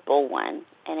purple one,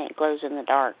 and it glows in the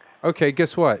dark. Okay,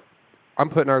 guess what? I'm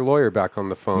putting our lawyer back on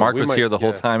the phone. Mark We was might- here the whole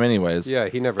yeah. time anyways. Yeah,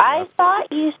 he never I left.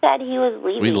 thought you said he was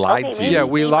leaving. We lied Okay, to you. maybe Yeah,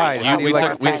 we he lied. might How do you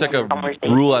have We took a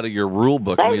rule out of your rule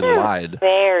book and we Guys are lied.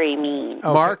 very mean.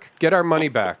 Mark, get our money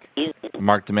back.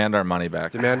 Mark, demand our money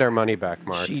back. Demand our money back,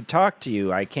 Mark. She talked to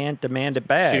you. I can't demand it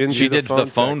back. She do did the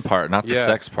phone sex. part, not the Yeah,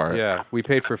 sex part. Yeah, we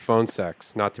paid for phone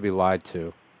sex, not to be lied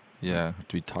to. Yeah,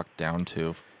 to be talked down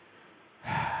to.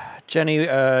 Jenny, do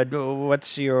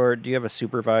you have a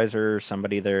supervisor or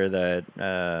somebody there that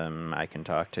I can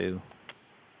talk to?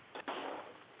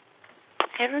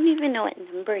 I don't even know what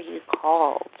number you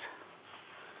called.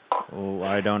 Oh,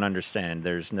 I don't understand.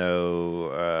 There's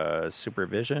no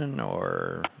supervision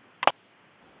or...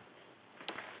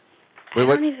 I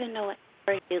don't even know what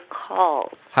number you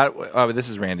called. This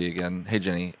is Randy again. Hey,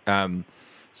 Jenny.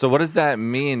 So what does that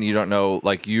mean? You don't know,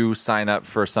 like you sign up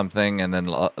for something and then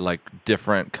like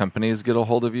different companies get a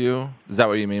hold of you? Is that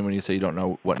what you mean when you say you don't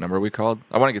know what number we called?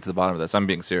 I want to get to the bottom of this. I'm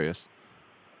being serious.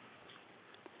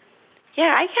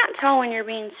 Yeah, I can't tell when you're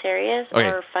being serious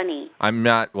or funny. I'm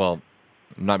not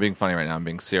being funny right now. I'm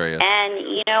being serious. And,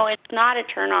 it's not a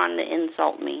turn on to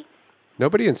insult me.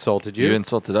 Nobody insulted you. You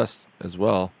insulted us as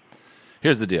well.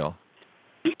 Here's the deal.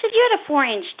 You said you had a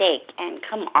 4-inch steak, and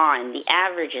come on, the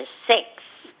average is 6.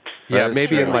 Yeah,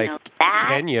 maybe in like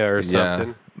Kenya or something.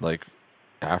 Yeah, like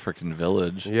African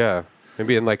village. Yeah,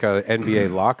 maybe in like a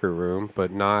NBA locker room,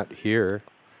 but not here.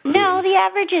 No, the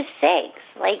average is 6.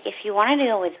 Like, if you wanted to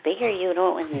go with bigger, you would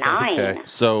go with 9. Okay.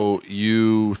 So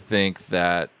you think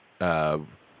that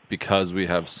because we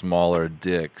have smaller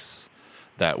dicks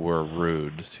that we're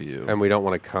rude to you. And we don't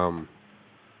want to come.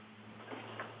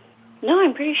 No,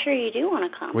 I'm pretty sure you do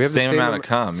want to come. We have same amount of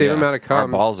cum. Same amount of cum. Our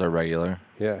balls are regular.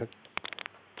 Yeah.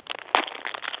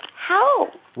 How?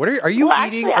 What are you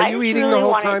eating? Actually, are you eating the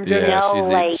whole time, Jenny?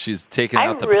 Yeah, she's taking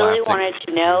out the plastic. I really wanted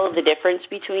to know the difference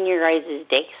between your guys'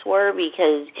 dicks were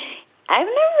because I've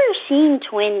never seen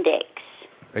twin dicks.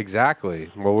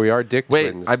 Exactly. Well, we are dick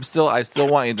twins. I still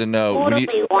want you to know. Totally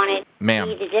wanted ma'am,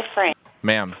 to be different.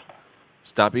 Ma'am,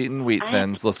 stop eating Wheat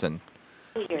Thins. Listen.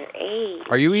 Your age.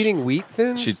 Are you eating Wheat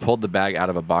Thins? She pulled the bag out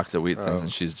of a box of Wheat Thins,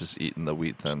 and she's just eating the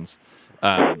Wheat Thins.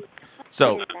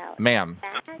 So, ma'am,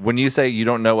 when you say you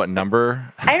don't know what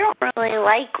number... I don't really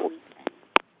like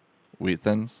Wheat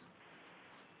Thins?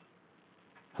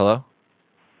 Hello?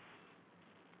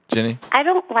 Jenny? I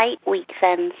don't like Wheat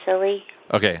Thins, silly.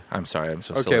 Okay, I'm sorry. I'm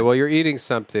so silly. Okay, well, you're eating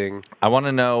something. I want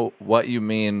to know what you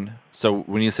mean. So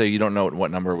when you say you don't know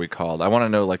what number we called, I want to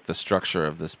know like the structure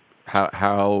of this.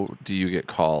 How do you get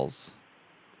calls?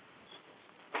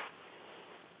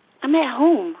 I'm at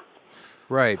home.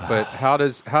 Right, but how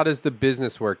does the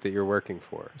business work that you're working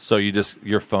for? So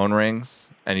your phone rings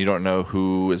and you don't know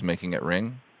who is making it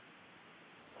ring?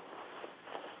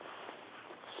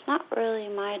 It's not really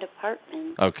my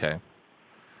department. Okay.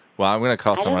 Well, I'm going to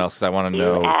call someone else because I want to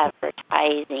know.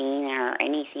 Advertising or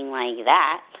anything like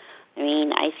that. I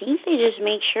mean, I think they just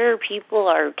make sure people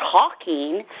are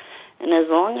talking, and as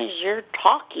long as you're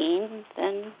talking,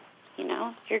 then,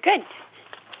 you're good.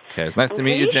 Okay, it's nice to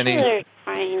meet you, Jenny.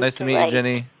 Nice to meet you,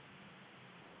 Jenny.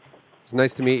 It's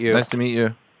nice to meet you. Nice to meet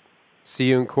you. See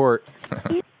you in court.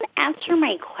 You didn't answer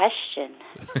my question.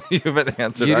 You haven't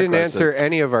answered You our didn't question. answer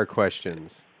any of our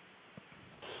questions.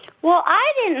 Well,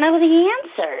 I didn't know the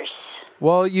answers.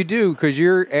 Well, you do, because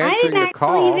you're answering the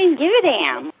call. I didn't actually even give a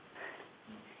damn.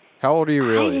 How old are you I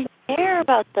really? didn't care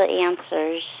about the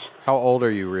answers. How old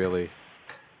are you really?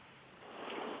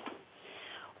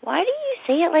 Why do you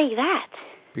say it like that?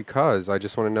 Because I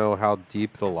just want to know how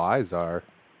deep the lies are.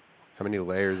 How many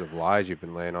layers of lies you've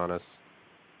been laying on us.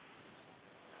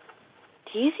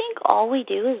 Do you think all we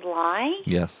do is lie?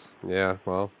 Yes. Yeah,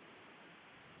 well.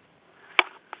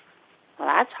 Well,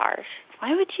 that's harsh.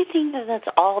 Why would you think that that's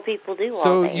all people do all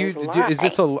So day is lie? is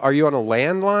this are you on a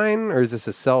landline or is this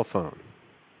a cell phone?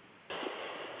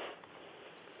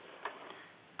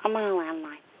 I'm on a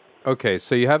landline. Okay,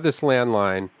 so you have this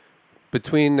landline.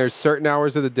 There's certain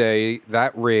hours of the day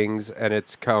that rings and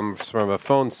it comes from a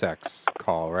phone sex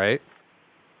call, right?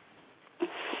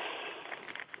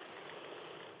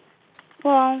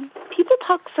 Well, people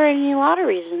talk for a lot of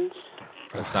reasons.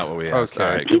 That's not what we asked. Okay,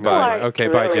 All right, People goodbye. are Okay,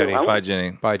 bye, really Jenny. lonely. Bye,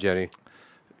 Jenny. Bye, Jenny.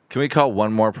 Can we call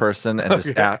one more person and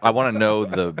just ask? I want to know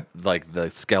the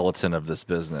skeleton of this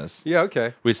business. Yeah,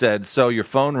 okay. We said, so your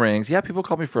phone rings. Yeah, people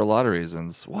call me for a lot of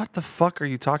reasons. What the fuck are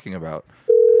you talking about?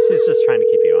 She's just trying to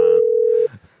keep you on.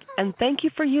 And thank you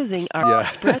for using our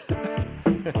express.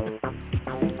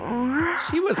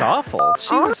 She was awful.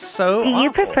 She was so Do you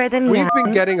awful. prefer them We've young?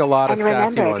 been getting a lot of And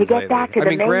sassy remember, ones to get lately. back to I the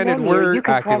mean, main granted, menu, we're you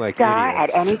can acting press like star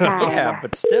idiots. at any time. Yeah,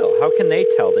 but still, how can they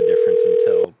tell the difference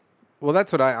until... Well,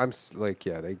 that's what I'm like,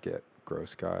 yeah, they get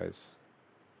gross guys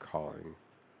calling.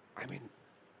 I mean,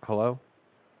 hello?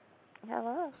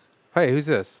 Hello. Hey, who's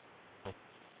this?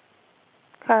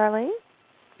 Carly?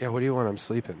 Yeah, what do you want? I'm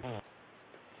sleeping.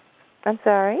 I'm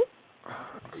sorry?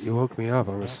 You woke me up.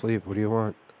 I'm asleep. What do you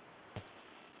want?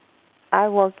 I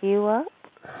woke you up?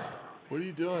 What are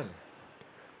you doing?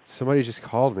 Somebody just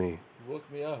called me. You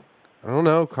woke me up. I don't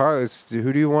know, Carl.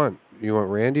 Who do you want? You want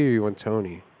Randy or you want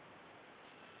Tony?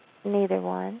 Neither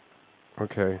one.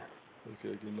 Okay.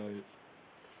 Okay, good night.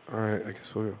 All right, I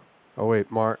guess we'll go. Oh, wait,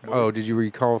 Mark. Oh, were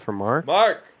you calling for Mark?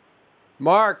 Mark!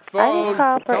 Mark, I didn't phone,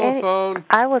 call for telephone.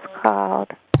 I was called.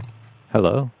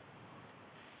 Hello.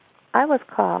 I was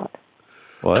called.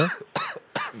 What?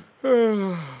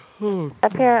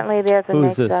 Apparently there's a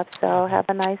Who's mix-up, so have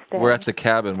a nice day. We're at the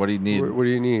cabin. What do you need? What do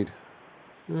you need?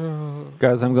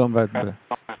 Guys, I'm going back to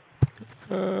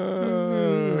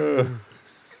bed.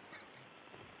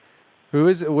 Who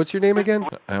is it? What's your name again?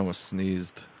 I almost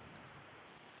sneezed.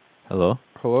 Hello?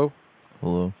 Hello?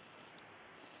 Hello?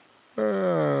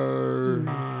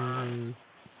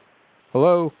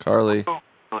 Hello? Carly?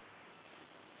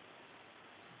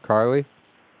 Carly?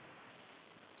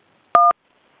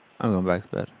 I'm going back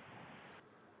to bed.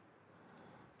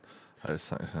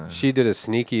 She did a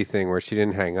sneaky thing where she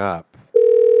didn't hang up.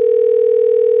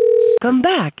 Come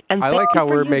back and I thank like you how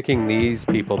for we're using- making these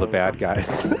people the bad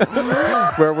guys.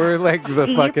 Where we're like the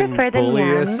Do you fucking prefer them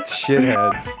bulliest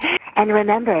shitheads. And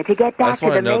remember, to get I back just to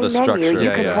want the to know main the structure menu, of you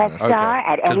the can press business. star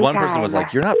at Because any one person time. was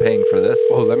like, "You're not paying for this."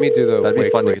 Oh, let me do the. That'd be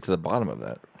wake, fun to wake. get to the bottom of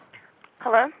that.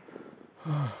 Hello?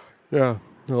 Yeah.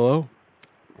 Hello?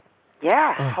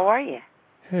 Yeah, how are you?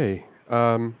 Hey.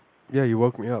 Yeah, you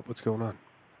woke me up. What's going on?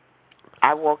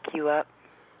 I woke you up.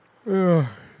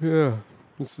 Yeah.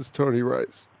 This is Tony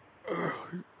Rice.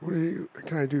 What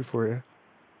can I do for you?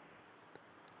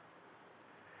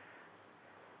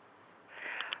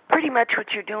 Pretty much what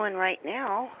you're doing right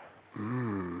now.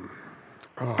 Oh.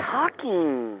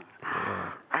 Talking.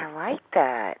 I like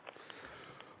that.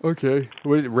 Okay.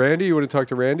 Randy? You want to talk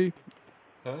to Randy?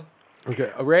 Huh?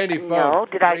 Okay. Randy, phone. No,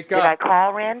 did I Wake up. I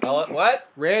call Randy? What?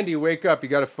 Randy, wake up. You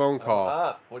got a phone call.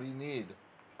 Up. What do you need?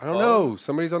 I don't know.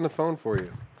 Somebody's on the phone for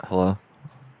you. Hello?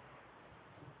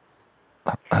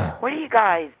 What are you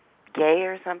guys, gay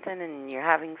or something, and you're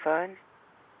having fun?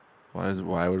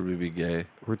 Why would we be gay?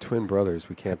 We're twin brothers.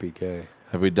 We can't be gay.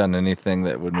 Have we done anything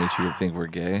that would make you think we're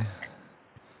gay?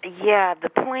 Yeah, the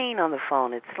plane on the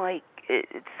phone. It's like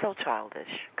it's so childish.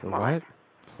 Come on. What?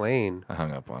 Plane. I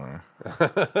hung up on her.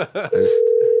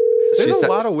 There's a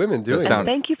lot of women doing that. that. Sounds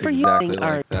Thank you for exactly using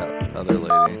like that other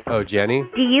lady. Oh, Jenny?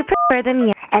 Do you prefer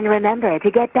them? And remember,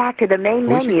 to get back to the main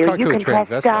We should menu, talk you to a can press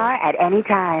transvestite. star at any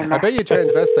time. I bet you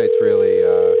transvestite's really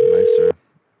nicer.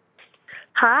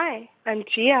 Hi, I'm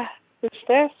Gia. Who's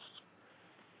this?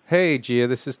 Hey, Gia,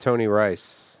 this is Tony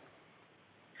Rice.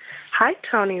 Hi,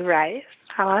 Tony Rice.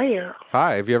 How are you?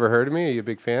 Hi, have you ever heard of me? Are you a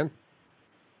big fan?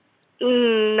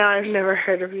 No, I've never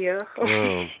heard of you.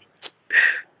 Oh.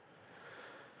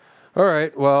 All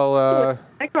right, well,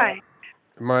 Likewise.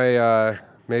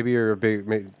 maybe you're a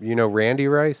big, you know Randy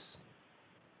Rice?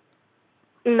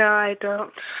 No, I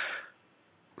don't.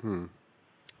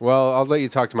 Well, I'll let you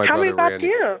talk to my Tell brother, me about Randy.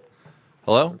 you.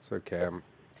 Hello? It's okay, I'm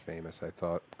famous, I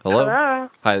thought. Hello? Hello.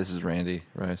 Hi, this is Randy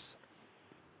Rice.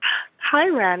 Hi,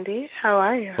 Randy. How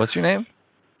are you? What's your name?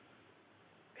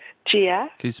 Gia.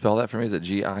 Can you spell that for me? Is it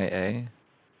G-I-A?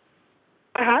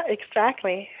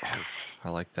 Exactly. I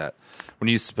like that. When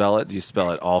you spell it, do you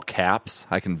spell it all caps?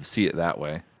 I can see it that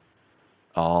way.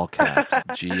 All caps.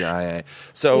 G-I-A.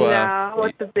 So, no,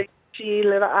 with the big G,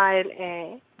 little I, and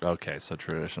A. Okay, so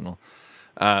traditional.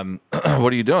 What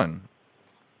are you doing?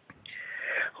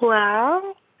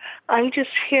 Well, I'm just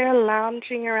here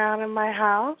lounging around in my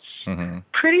house. Mm-hmm.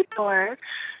 Pretty bored.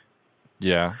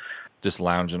 Yeah, just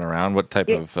lounging around. What type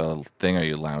of thing are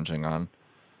you lounging on?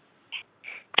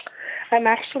 I'm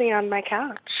actually on my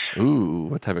couch. Ooh,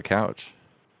 what type of couch?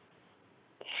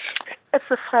 It's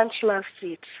a French love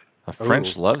seat. A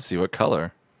French love seat. What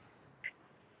color?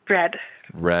 Red.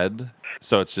 Red.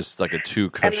 So it's just like a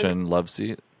two-cushion love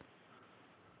seat?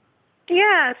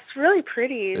 Yeah, it's really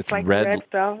pretty. It's like red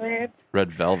velvet.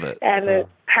 Red velvet. And it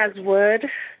has wood.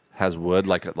 Has wood,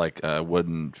 like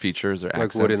wooden features or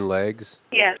accents? Like wooden legs?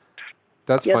 Yes.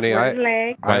 That's Yes, funny. wooden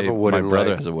leg. I have a wooden My brother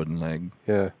leg. has a wooden leg.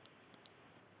 Yeah.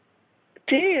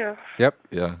 Do you? Yep.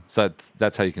 Yeah. So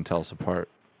that's how you can tell us apart.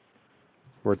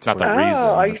 It's not the twins. reason.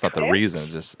 Oh, are you It's not the twins? reason. It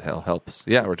just helps.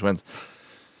 Yeah, we're twins.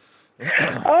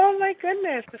 Oh my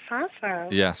goodness, that's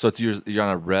awesome. Yeah. So you're on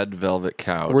a red velvet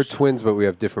couch. We're twins, but we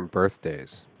have different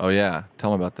birthdays. Oh yeah. Tell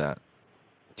me about that.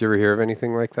 Did you ever hear of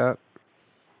anything like that?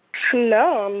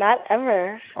 No, not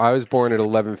ever. I was born at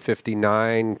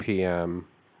 11:59 p.m.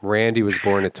 Randy was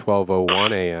born at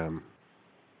 12:01 a.m.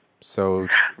 So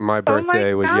my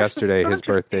birthday was gosh, yesterday. that's His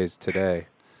birthday's today.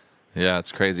 Yeah,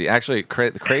 it's crazy. Actually,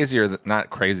 crazier, not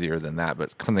crazier than that,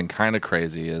 but something kind of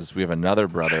crazy is we have another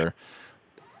brother,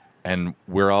 and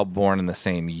we're all born in the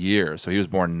same year. So he was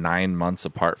born 9 months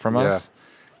apart from us,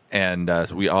 and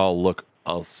so we all look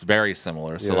very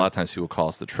similar. So a lot of times people call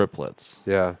us the triplets.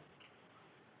 Yeah.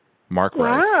 Mark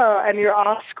Rice. Wow, and you're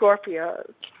all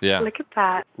Scorpios. Yeah. Look at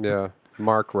that. Yeah.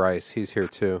 Mark Rice. He's here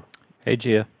too. Hey,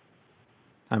 Gia.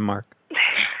 I'm Mark.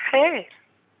 Hey.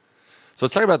 So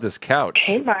let's talk about this couch.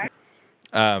 Hey, Mark.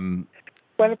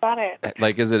 What about it?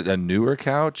 Like, is it a newer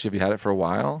couch? Have you had it for a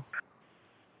while?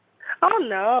 Oh,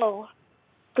 no.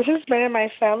 This has been in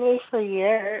my family for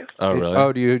years. Oh, really?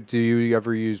 Oh, do you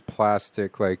ever use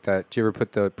plastic like that? Do you ever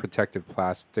put the protective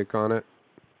plastic on it?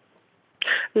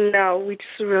 No, we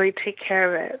just really take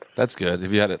care of it. That's good.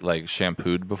 Have you had it, like,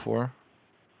 shampooed before?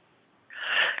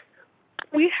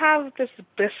 We have this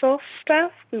bristle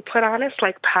stuff we put on it. It's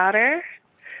like powder.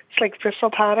 It's like bristle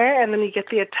powder, and then you get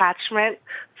the attachment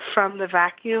from the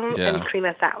vacuum and clean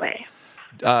it that way.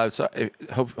 So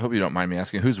hope you don't mind me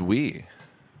asking, who's we?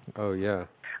 Oh, yeah.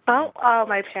 Oh,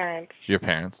 my parents. Your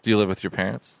parents. Do you live with your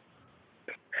parents?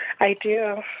 I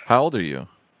do. How old are you?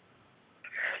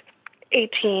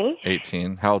 18.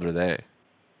 18. How old are they?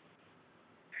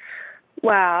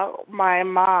 Well, my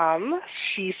mom,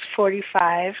 she's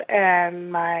 45,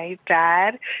 and my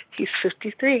dad, he's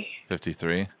 53.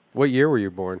 53. What year were you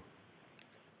born?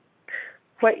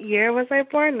 What year was I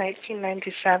born?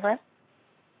 1997.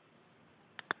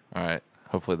 All right.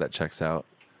 Hopefully that checks out.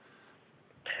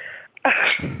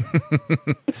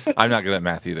 I'm not good at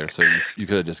math either, so you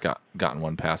could have just gotten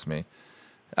one past me.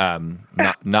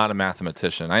 Not a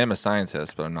mathematician. I am a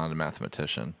scientist, but I'm not a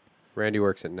mathematician. Randy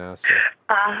works at NASA.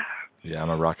 Yeah,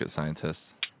 I'm a rocket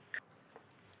scientist.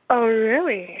 Oh,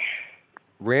 really?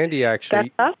 Randy,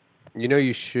 actually,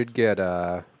 you should get,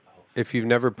 if you've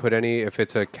never if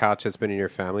it's a couch that's been in your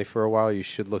family for a while, you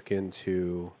should look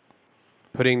into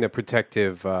putting the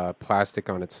protective plastic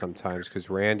on it sometimes,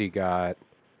 because Randy got,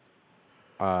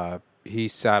 he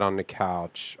sat on the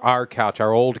couch,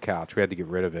 our old couch. We had to get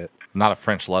rid of it. Not a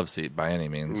French love seat by any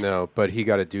means. No, but he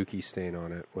got a dookie stain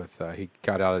on it with, he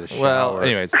got out of the shower. Well,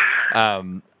 anyways,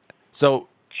 so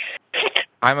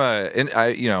I'm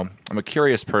a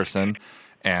curious person,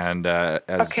 and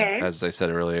as I said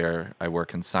earlier, I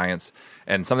work in science,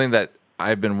 and something that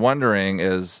I've been wondering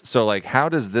is, so like, how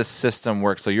does this system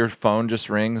work? So your phone just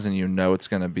rings and you know it's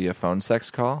going to be a phone sex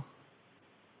call?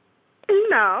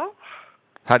 No.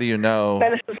 How do you know?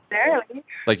 Not necessarily.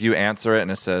 Like, you answer it and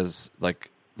it says like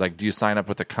do you sign up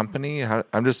with a company?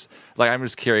 I'm just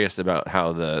curious about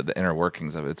how the inner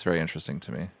workings of it. It's very interesting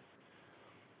to me.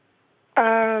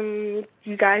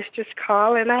 You guys just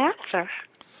call and I answer.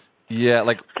 Yeah,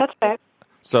 like that's it.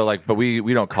 So like, but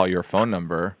we don't call your phone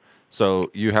number. So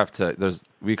you have to. It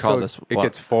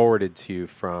gets forwarded to you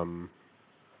from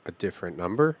a different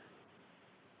number.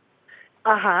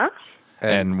 Uh-huh.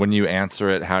 And when you answer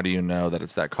it, how do you know that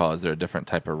it's that call? Is there a different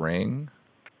type of ring?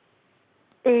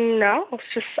 No, it's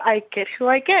just I get who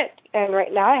I get. And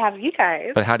right now I have you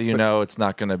guys. But how do you know it's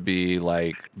not going to be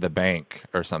like the bank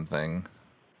or something?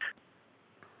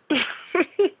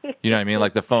 You know what I mean?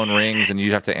 Like the phone rings and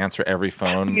you have to answer every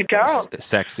phone. You don't.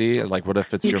 Sexy. Like, what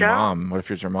if it's your mom? What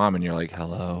if it's your mom and you're like,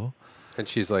 hello? And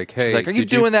she's like, hey. She's like, are you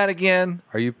doing that again?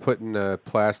 Are you putting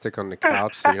plastic on the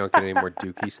couch so you don't get any more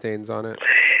dookie stains on it?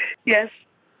 Yes.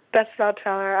 That's what I'll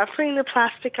tell her. I'm putting the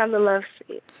plastic on the love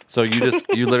seat. So you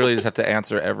literally just have to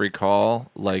answer every call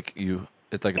like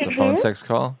it's a phone sex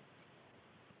call?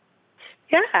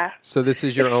 Yeah. So this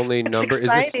is your only number?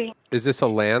 Exciting. Is this a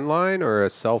landline or a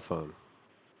cell phone?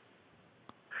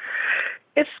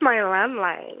 It's my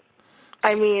landline.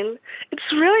 I mean, it's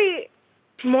really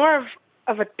more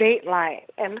of a date line.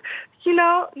 And, you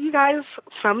guys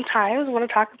sometimes want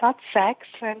to talk about sex,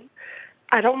 and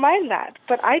I don't mind that.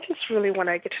 But I just really want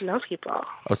to get to know people.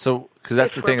 Oh, so, because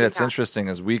that's the thing that's interesting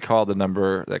is we called the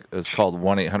number that is called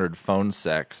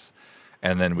 1-800-PHONE-SEX,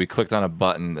 and then we clicked on a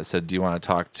button that said, do you want to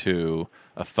talk to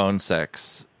a phone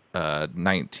sex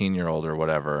 19-year-old or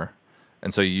whatever?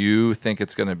 And so you think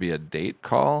it's going to be a date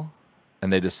call?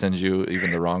 And they just send you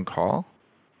even the wrong call?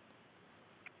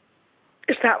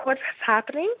 Is that what's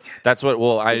happening? That's what.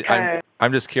 Well,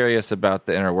 I'm just curious about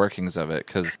the inner workings of it,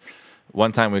 because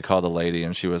one time we called a lady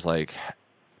and she was like,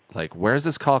 where's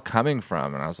this call coming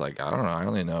from? And I was like, I don't know. I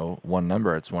only know one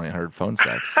number. It's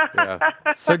 1-800-PHONE-SEX. Yeah.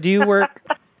 So do you work?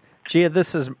 Gia,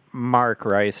 this is Mark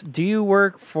Rice. Do you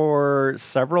work for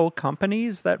several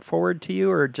companies that forward to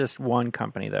you, or just one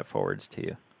company that forwards to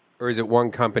you? Or is it one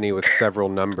company with several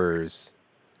numbers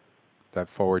that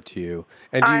forward to you?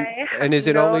 And is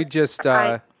it only just...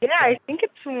 I think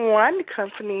it's one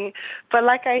company. But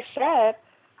like I said,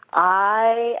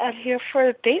 I am here for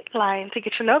a date line to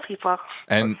get to know people.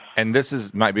 And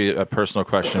this might be a personal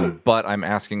question, but I'm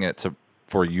asking it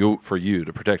for you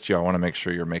to protect you. I want to make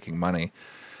sure you're making money.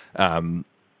 So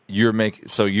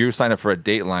you sign up for a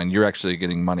date line. You're actually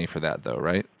getting money for that, though,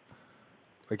 right?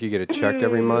 Like you get a check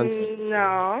every month?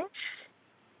 No.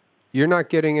 You're not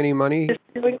getting any money?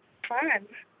 Just doing it for fun.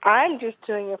 I'm just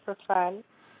doing it for fun.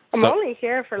 I'm only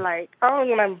here for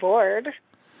when I'm bored.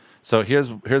 So here's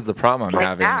the problem I'm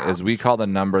having now. is we call the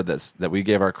number that we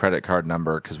gave our credit card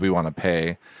number because we want to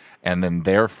pay, and then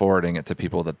they're forwarding it to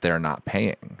people that they're not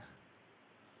paying.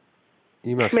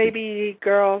 Maybe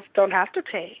girls don't have to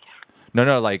pay.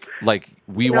 No, like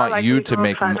we want you to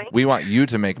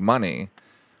make money.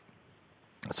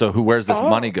 So where's this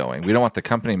money going? We don't want the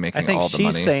company making all the money.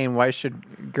 I think she's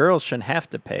saying girls shouldn't have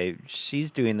to pay. She's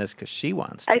doing this because she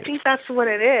wants to. I think that's what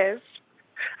it is.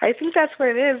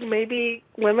 Maybe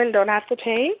women don't have to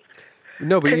pay.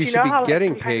 No, but you should be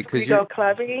getting paid because you go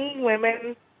clubbing.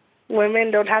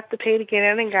 Women don't have to pay to get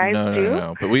in, and guys do.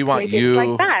 No. But we want you.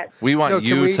 Like that. We want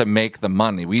you to make the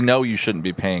money. We know you shouldn't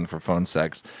be paying for phone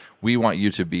sex. We want you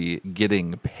to be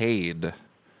getting paid.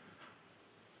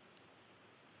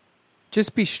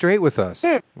 Just be straight with us.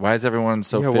 Why is everyone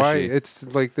so fishy? Why? It's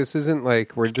like this isn't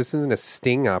a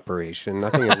sting operation.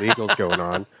 Nothing illegal's going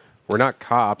on. We're not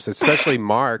cops, especially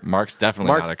Mark. Mark's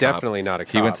definitely not a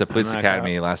cop. He went to police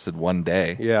academy. He lasted one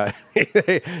day. Yeah.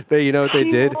 they you know what they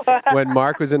did? When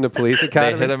Mark was in the police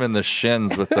academy? They hit him in the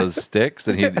shins with those sticks,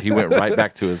 and he went right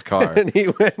back to his car. And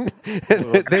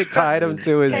they tied him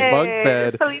to his bunk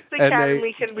bed. Police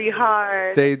academy can be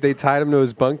hard. They tied him to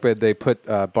his bunk bed. They put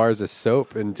bars of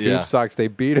soap and tube socks. They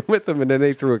beat him with them, and then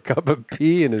they threw a cup of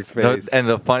pee in his face. And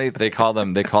the funny, they call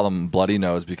them Bloody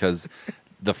Nose because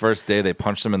the first day they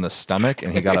punched him in the stomach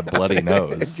and he got a bloody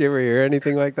nose. Did you ever hear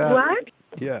anything like that? What?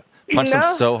 Yeah. Punched him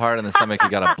so hard in the stomach he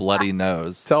got a bloody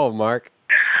nose. Tell him, Mark.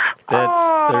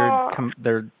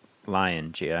 They're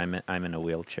lying, Gia. I'm in a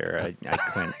wheelchair. I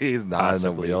couldn't. He's not in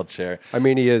a wheelchair. I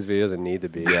mean, he is, but he doesn't need to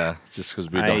be. Yeah, it's just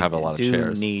because we don't have a lot of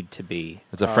chairs. I do need to be.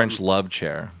 It's a French love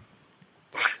chair.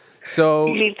 So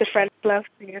you need the French love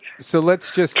chair. So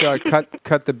let's just cut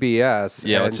the BS.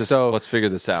 Yeah, let's figure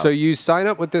this out. So you sign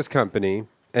up with this company,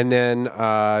 and then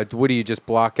what do you just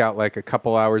block out like a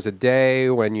couple hours a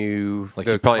day when you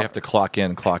you probably have to clock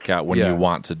in, clock out when you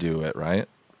want to do it, right?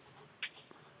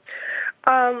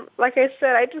 Like I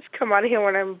said, I just come on here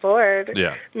when I'm bored.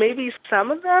 Yeah. Maybe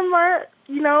some of them are,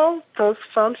 those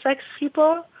phone sex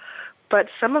people, but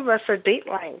some of us are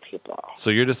dateline people.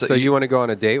 So you're just you want to go on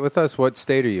a date with us? What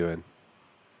state are you in?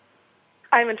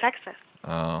 I'm in Texas.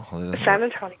 Oh, San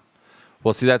Antonio.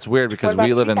 Well, see, that's weird because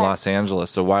we live in Los Angeles.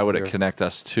 So why would it connect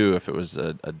us too if it was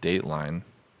a dateline?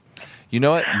 You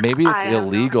know what? Maybe it's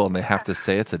illegal and they have to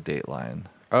say it's a dateline.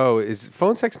 Oh, is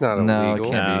phone sex not illegal? No, it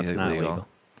can't be illegal.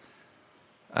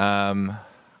 The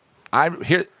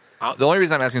only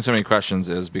reason I'm asking so many questions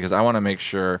is because I want to make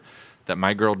sure that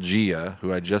my girl Gia,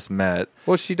 who I just met,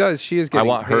 well, she does. She is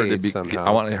getting paid somehow.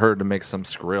 I want her to make some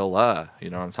Skrilla.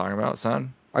 You know what I'm talking about,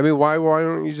 son? I mean, why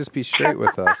don't you just be straight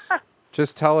with us?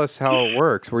 Just tell us how it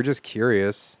works. We're just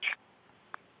curious.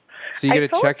 So you get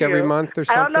a check every month or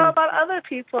something? I don't know about other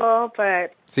people,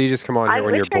 but so you just come on here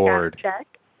when you're bored.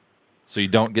 So you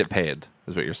don't get paid,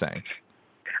 is what you're saying?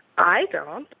 I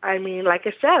don't. I mean, like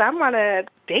I said, I'm on a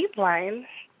dateline.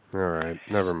 All right,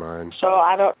 never mind. So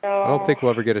I don't know. I don't think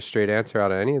we'll ever get a straight answer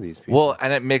out of any of these people. Well,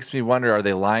 and it makes me wonder, are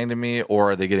they lying to me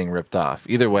or are they getting ripped off?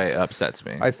 Either way, it upsets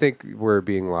me. I think we're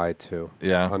being lied to.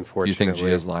 Yeah? Unfortunately. You think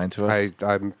Gia's lying to us?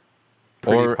 I'm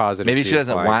pretty positive. Maybe she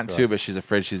doesn't want to, us. but she's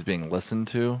afraid she's being listened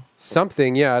to.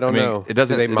 Something, yeah, I don't know. It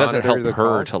doesn't help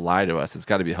her to lie to us. It's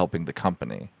got to be helping the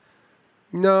company.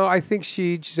 No, I think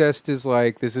she just is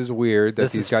like, this is weird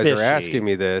that these guys are asking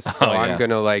me this, so I'm going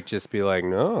to just be like,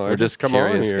 no, we're just come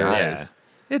on here. Guys.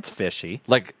 Yeah. It's fishy.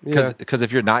 Because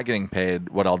if you're not getting paid,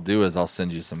 what I'll do is I'll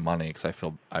send you some money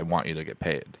because I want you to get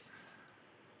paid.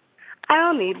 I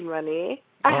don't need money.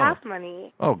 I have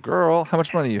money. Oh, girl, how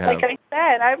much money do you have? Like I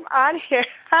said, I'm on here.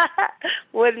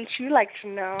 Wouldn't you like to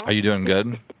know? Are you doing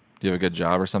good? Do you have a good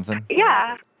job or something?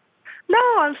 Yeah. No,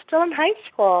 I'm still in high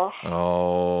school.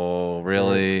 Oh,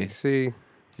 really? See,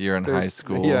 you're in high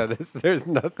school. Yeah, there's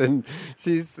nothing.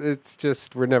 It's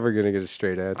just we're never gonna get a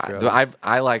straight answer.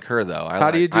 I like her though.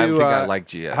 How do you do? I like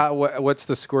Gia. What's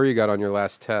the score you got on your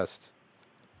last test?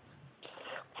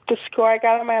 The score I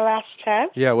got on my last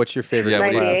test? Yeah. What's your favorite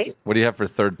class? What do you have for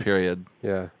third period?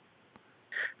 Yeah.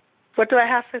 What do I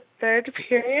have for third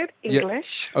period? English.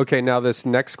 Yeah. Okay, now this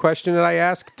next question that I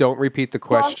ask, don't repeat the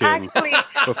question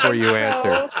before you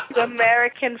answer. To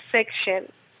American fiction.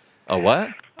 A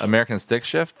what? American Stick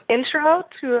Shift? Intro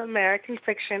to American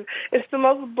fiction. It's the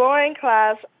most boring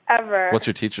class ever. What's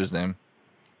your teacher's name?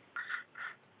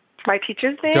 My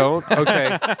teacher's name?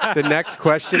 Okay. The next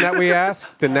question that we ask,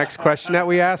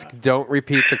 don't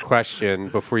repeat the question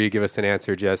before you give us an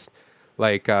answer. Just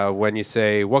like when you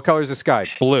say, what color is the sky?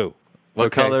 Blue.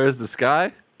 What color is the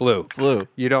sky? Blue. Blue.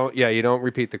 You don't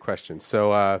repeat the question.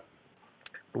 So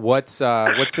What's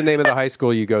the name of the high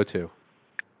school you go to?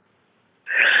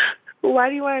 Why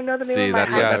do you want to know the name of my high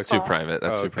school? That's too private.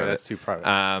 That's too private. That's too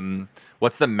private.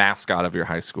 What's the mascot of your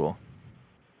high school?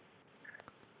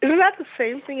 Isn't that the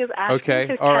same thing as asking?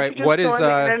 Okay. All right. What is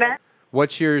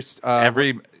what's your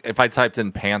if I typed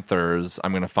in Panthers,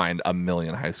 I'm going to find a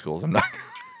million high schools. I'm not.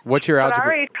 What's your But I algebra?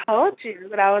 already told you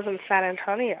that I was in San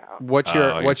Antonio. What's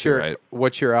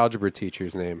your algebra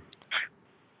teacher's name?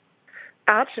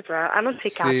 Algebra? I don't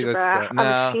take algebra. that's, I'm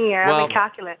a senior. I'm in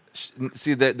calculus.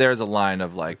 See, there's a line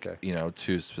of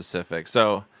too specific.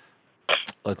 So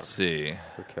let's see.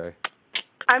 Okay.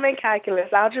 I'm in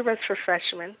calculus. Algebra's for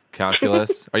freshmen.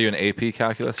 Calculus? Are you an AP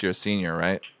calculus? You're a senior,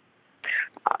 right?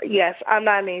 Yes, I'm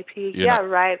not an AP. You're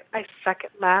right. I suck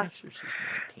at math.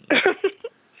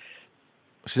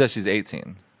 She says she's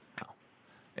 18.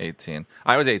 18.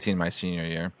 I was 18 my senior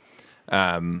year.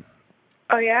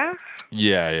 Oh, yeah?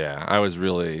 Yeah. I was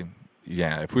really,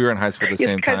 if we were in high school at the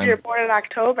same because time. you're born in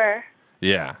October.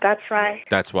 Yeah. That's right.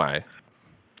 That's why.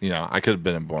 I could have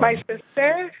been born. My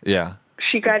sister, Yeah.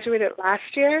 she graduated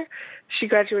last year. She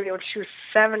graduated when she was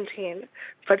 17,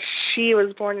 but she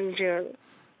was born in June.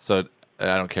 So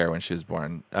I don't care when she was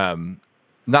born.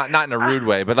 Not in a rude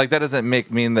way, but that doesn't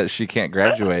mean that she can't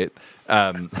graduate.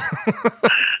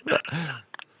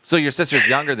 So your sister's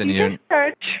younger than you.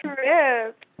 Our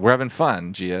trip. We're having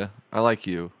fun, Gia. I like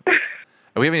you.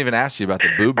 We haven't even asked you about the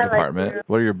boob department. you.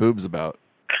 What are your boobs about?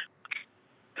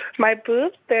 My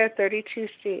boobs, they're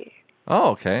 32C.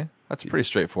 Oh, okay. That's a pretty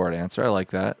straightforward answer. I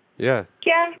like that. Yeah.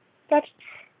 Yeah, that's.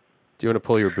 Do you want to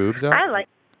pull your boobs out? I like.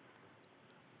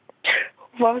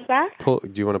 What was that? Do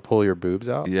you want to pull your boobs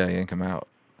out? Yeah, yank them out.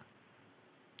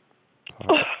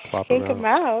 Plop Take them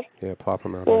out. Yeah, plop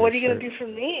them out. Well, on what are your you going to do for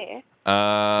me?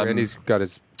 Randy's got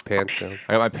his pants down.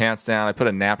 I got my pants down. I put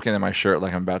a napkin in my shirt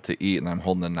like I'm about to eat, and I'm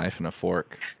holding a knife and a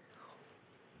fork.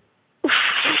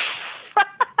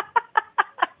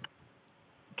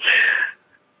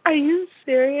 Are you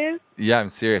serious? Yeah, I'm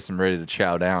serious. I'm ready to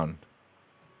chow down.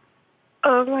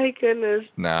 Oh my goodness.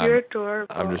 No, You're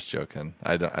adorable. I'm just joking.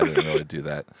 I didn't really do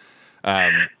that.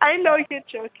 I know you're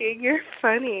joking. You're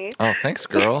funny. Oh, thanks,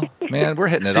 girl. Man, we're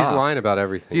hitting it She's off. lying about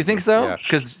everything. Do you think so? Yeah.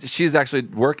 Because she's actually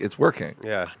it's working.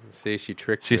 Yeah. See, she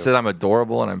tricked She you. said I'm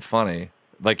adorable and I'm funny.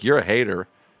 You're a hater.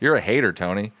 You're a hater,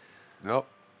 Tony. Nope.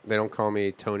 They don't call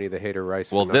me Tony the Hater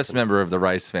Rice. Well, for this nothing. member of the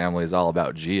Rice family is all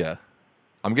about Gia.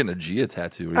 I'm getting a Gia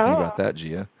tattoo. What do you think about that,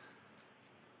 Gia?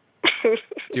 Do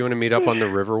you want to meet up on the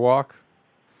Riverwalk?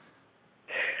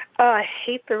 Oh, I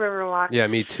hate the Riverwalk. Yeah,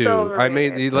 me too. So Let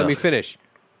me Ugh. finish.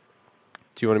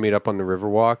 Do you want to meet up on the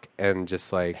Riverwalk and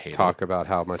just talk about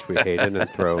how much we hate it and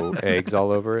throw eggs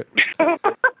all over it?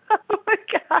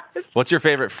 What's your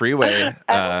favorite freeway in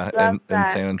that.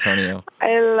 San Antonio?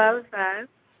 I love that.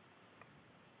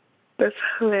 That's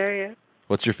hilarious.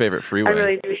 What's your favorite freeway? I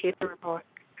really do hate the Riverwalk.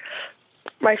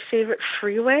 My favorite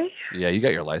freeway? Yeah, you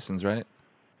got your license, right?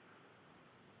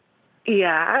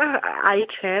 Yeah,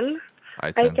 I-10.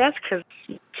 I-10. I guess because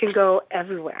you can go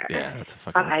everywhere. Yeah, that's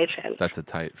a on I-10. That's a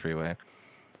tight freeway.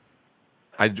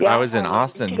 I was in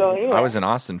Austin. you can go anywhere. I was in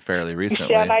Austin fairly You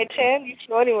recently. stay on I-10, you can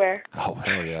go anywhere. Oh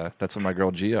hell yeah! That's what my girl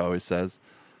Gia always says.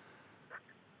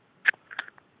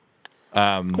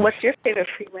 What's your favorite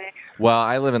freeway? Well,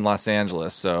 I live in Los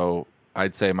Angeles, so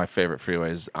I'd say my favorite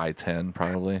freeway is I-10,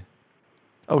 probably.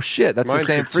 Oh shit, that's Mine's the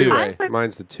same the 2. freeway.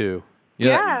 Mine's the 2. You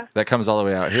know, Yeah. that comes all the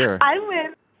way out here.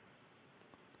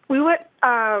 We went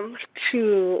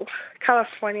to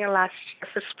California last year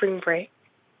for spring break.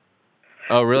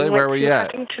 Oh really? Where were you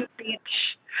at? Huntington Beach.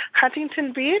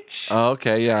 Huntington Beach. Oh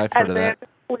okay, yeah, I've heard of that. And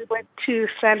then we went to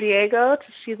San Diego to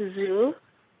see the zoo.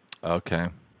 Okay,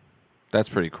 that's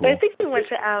pretty But cool. I think we went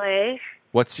to LA.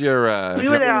 What's your? We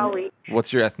were there all week.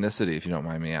 What's your ethnicity, if you don't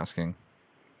mind me asking?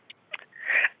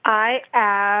 I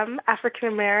am African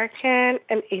American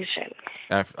and Asian.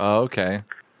 Oh, okay.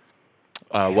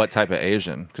 What type of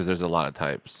Asian? Because there's a lot of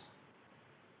types.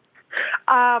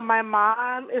 My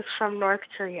mom is from North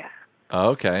Korea. Oh,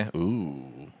 okay.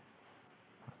 Ooh.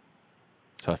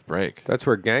 Tough break. That's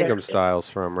where Gangnam Style's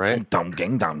from, right?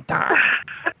 Gangnam Style.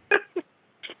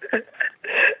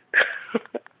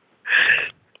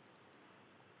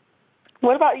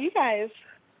 What about you guys?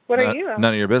 What are you?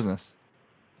 None of your business.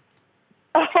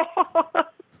 That's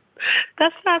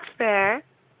not fair.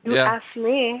 You Yeah. asked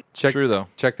me. True, though.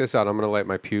 Check this out. I'm going to light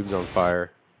my pubes on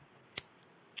fire.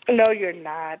 No, you're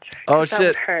not. Oh, That shit.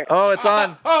 would hurt. Oh, it's on.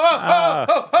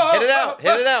 Hit it out.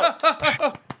 Hit it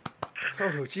out.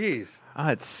 Oh, jeez. Oh,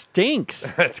 it stinks.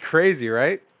 That's crazy,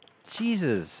 right?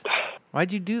 Jesus.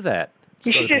 Why'd you do that?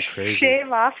 You should just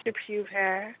shave off your pube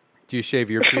hair. Do you shave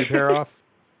your pube hair off?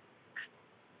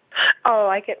 Oh,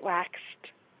 I get waxed.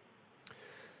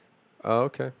 Oh,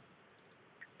 okay.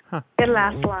 It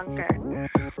lasts longer.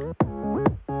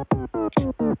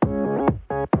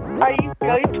 Are you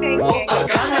thinking?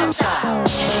 Gangnam Style.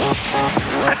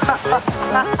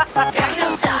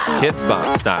 Gangnam Style. Kids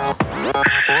Bop style.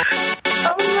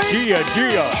 Oh my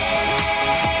Gia.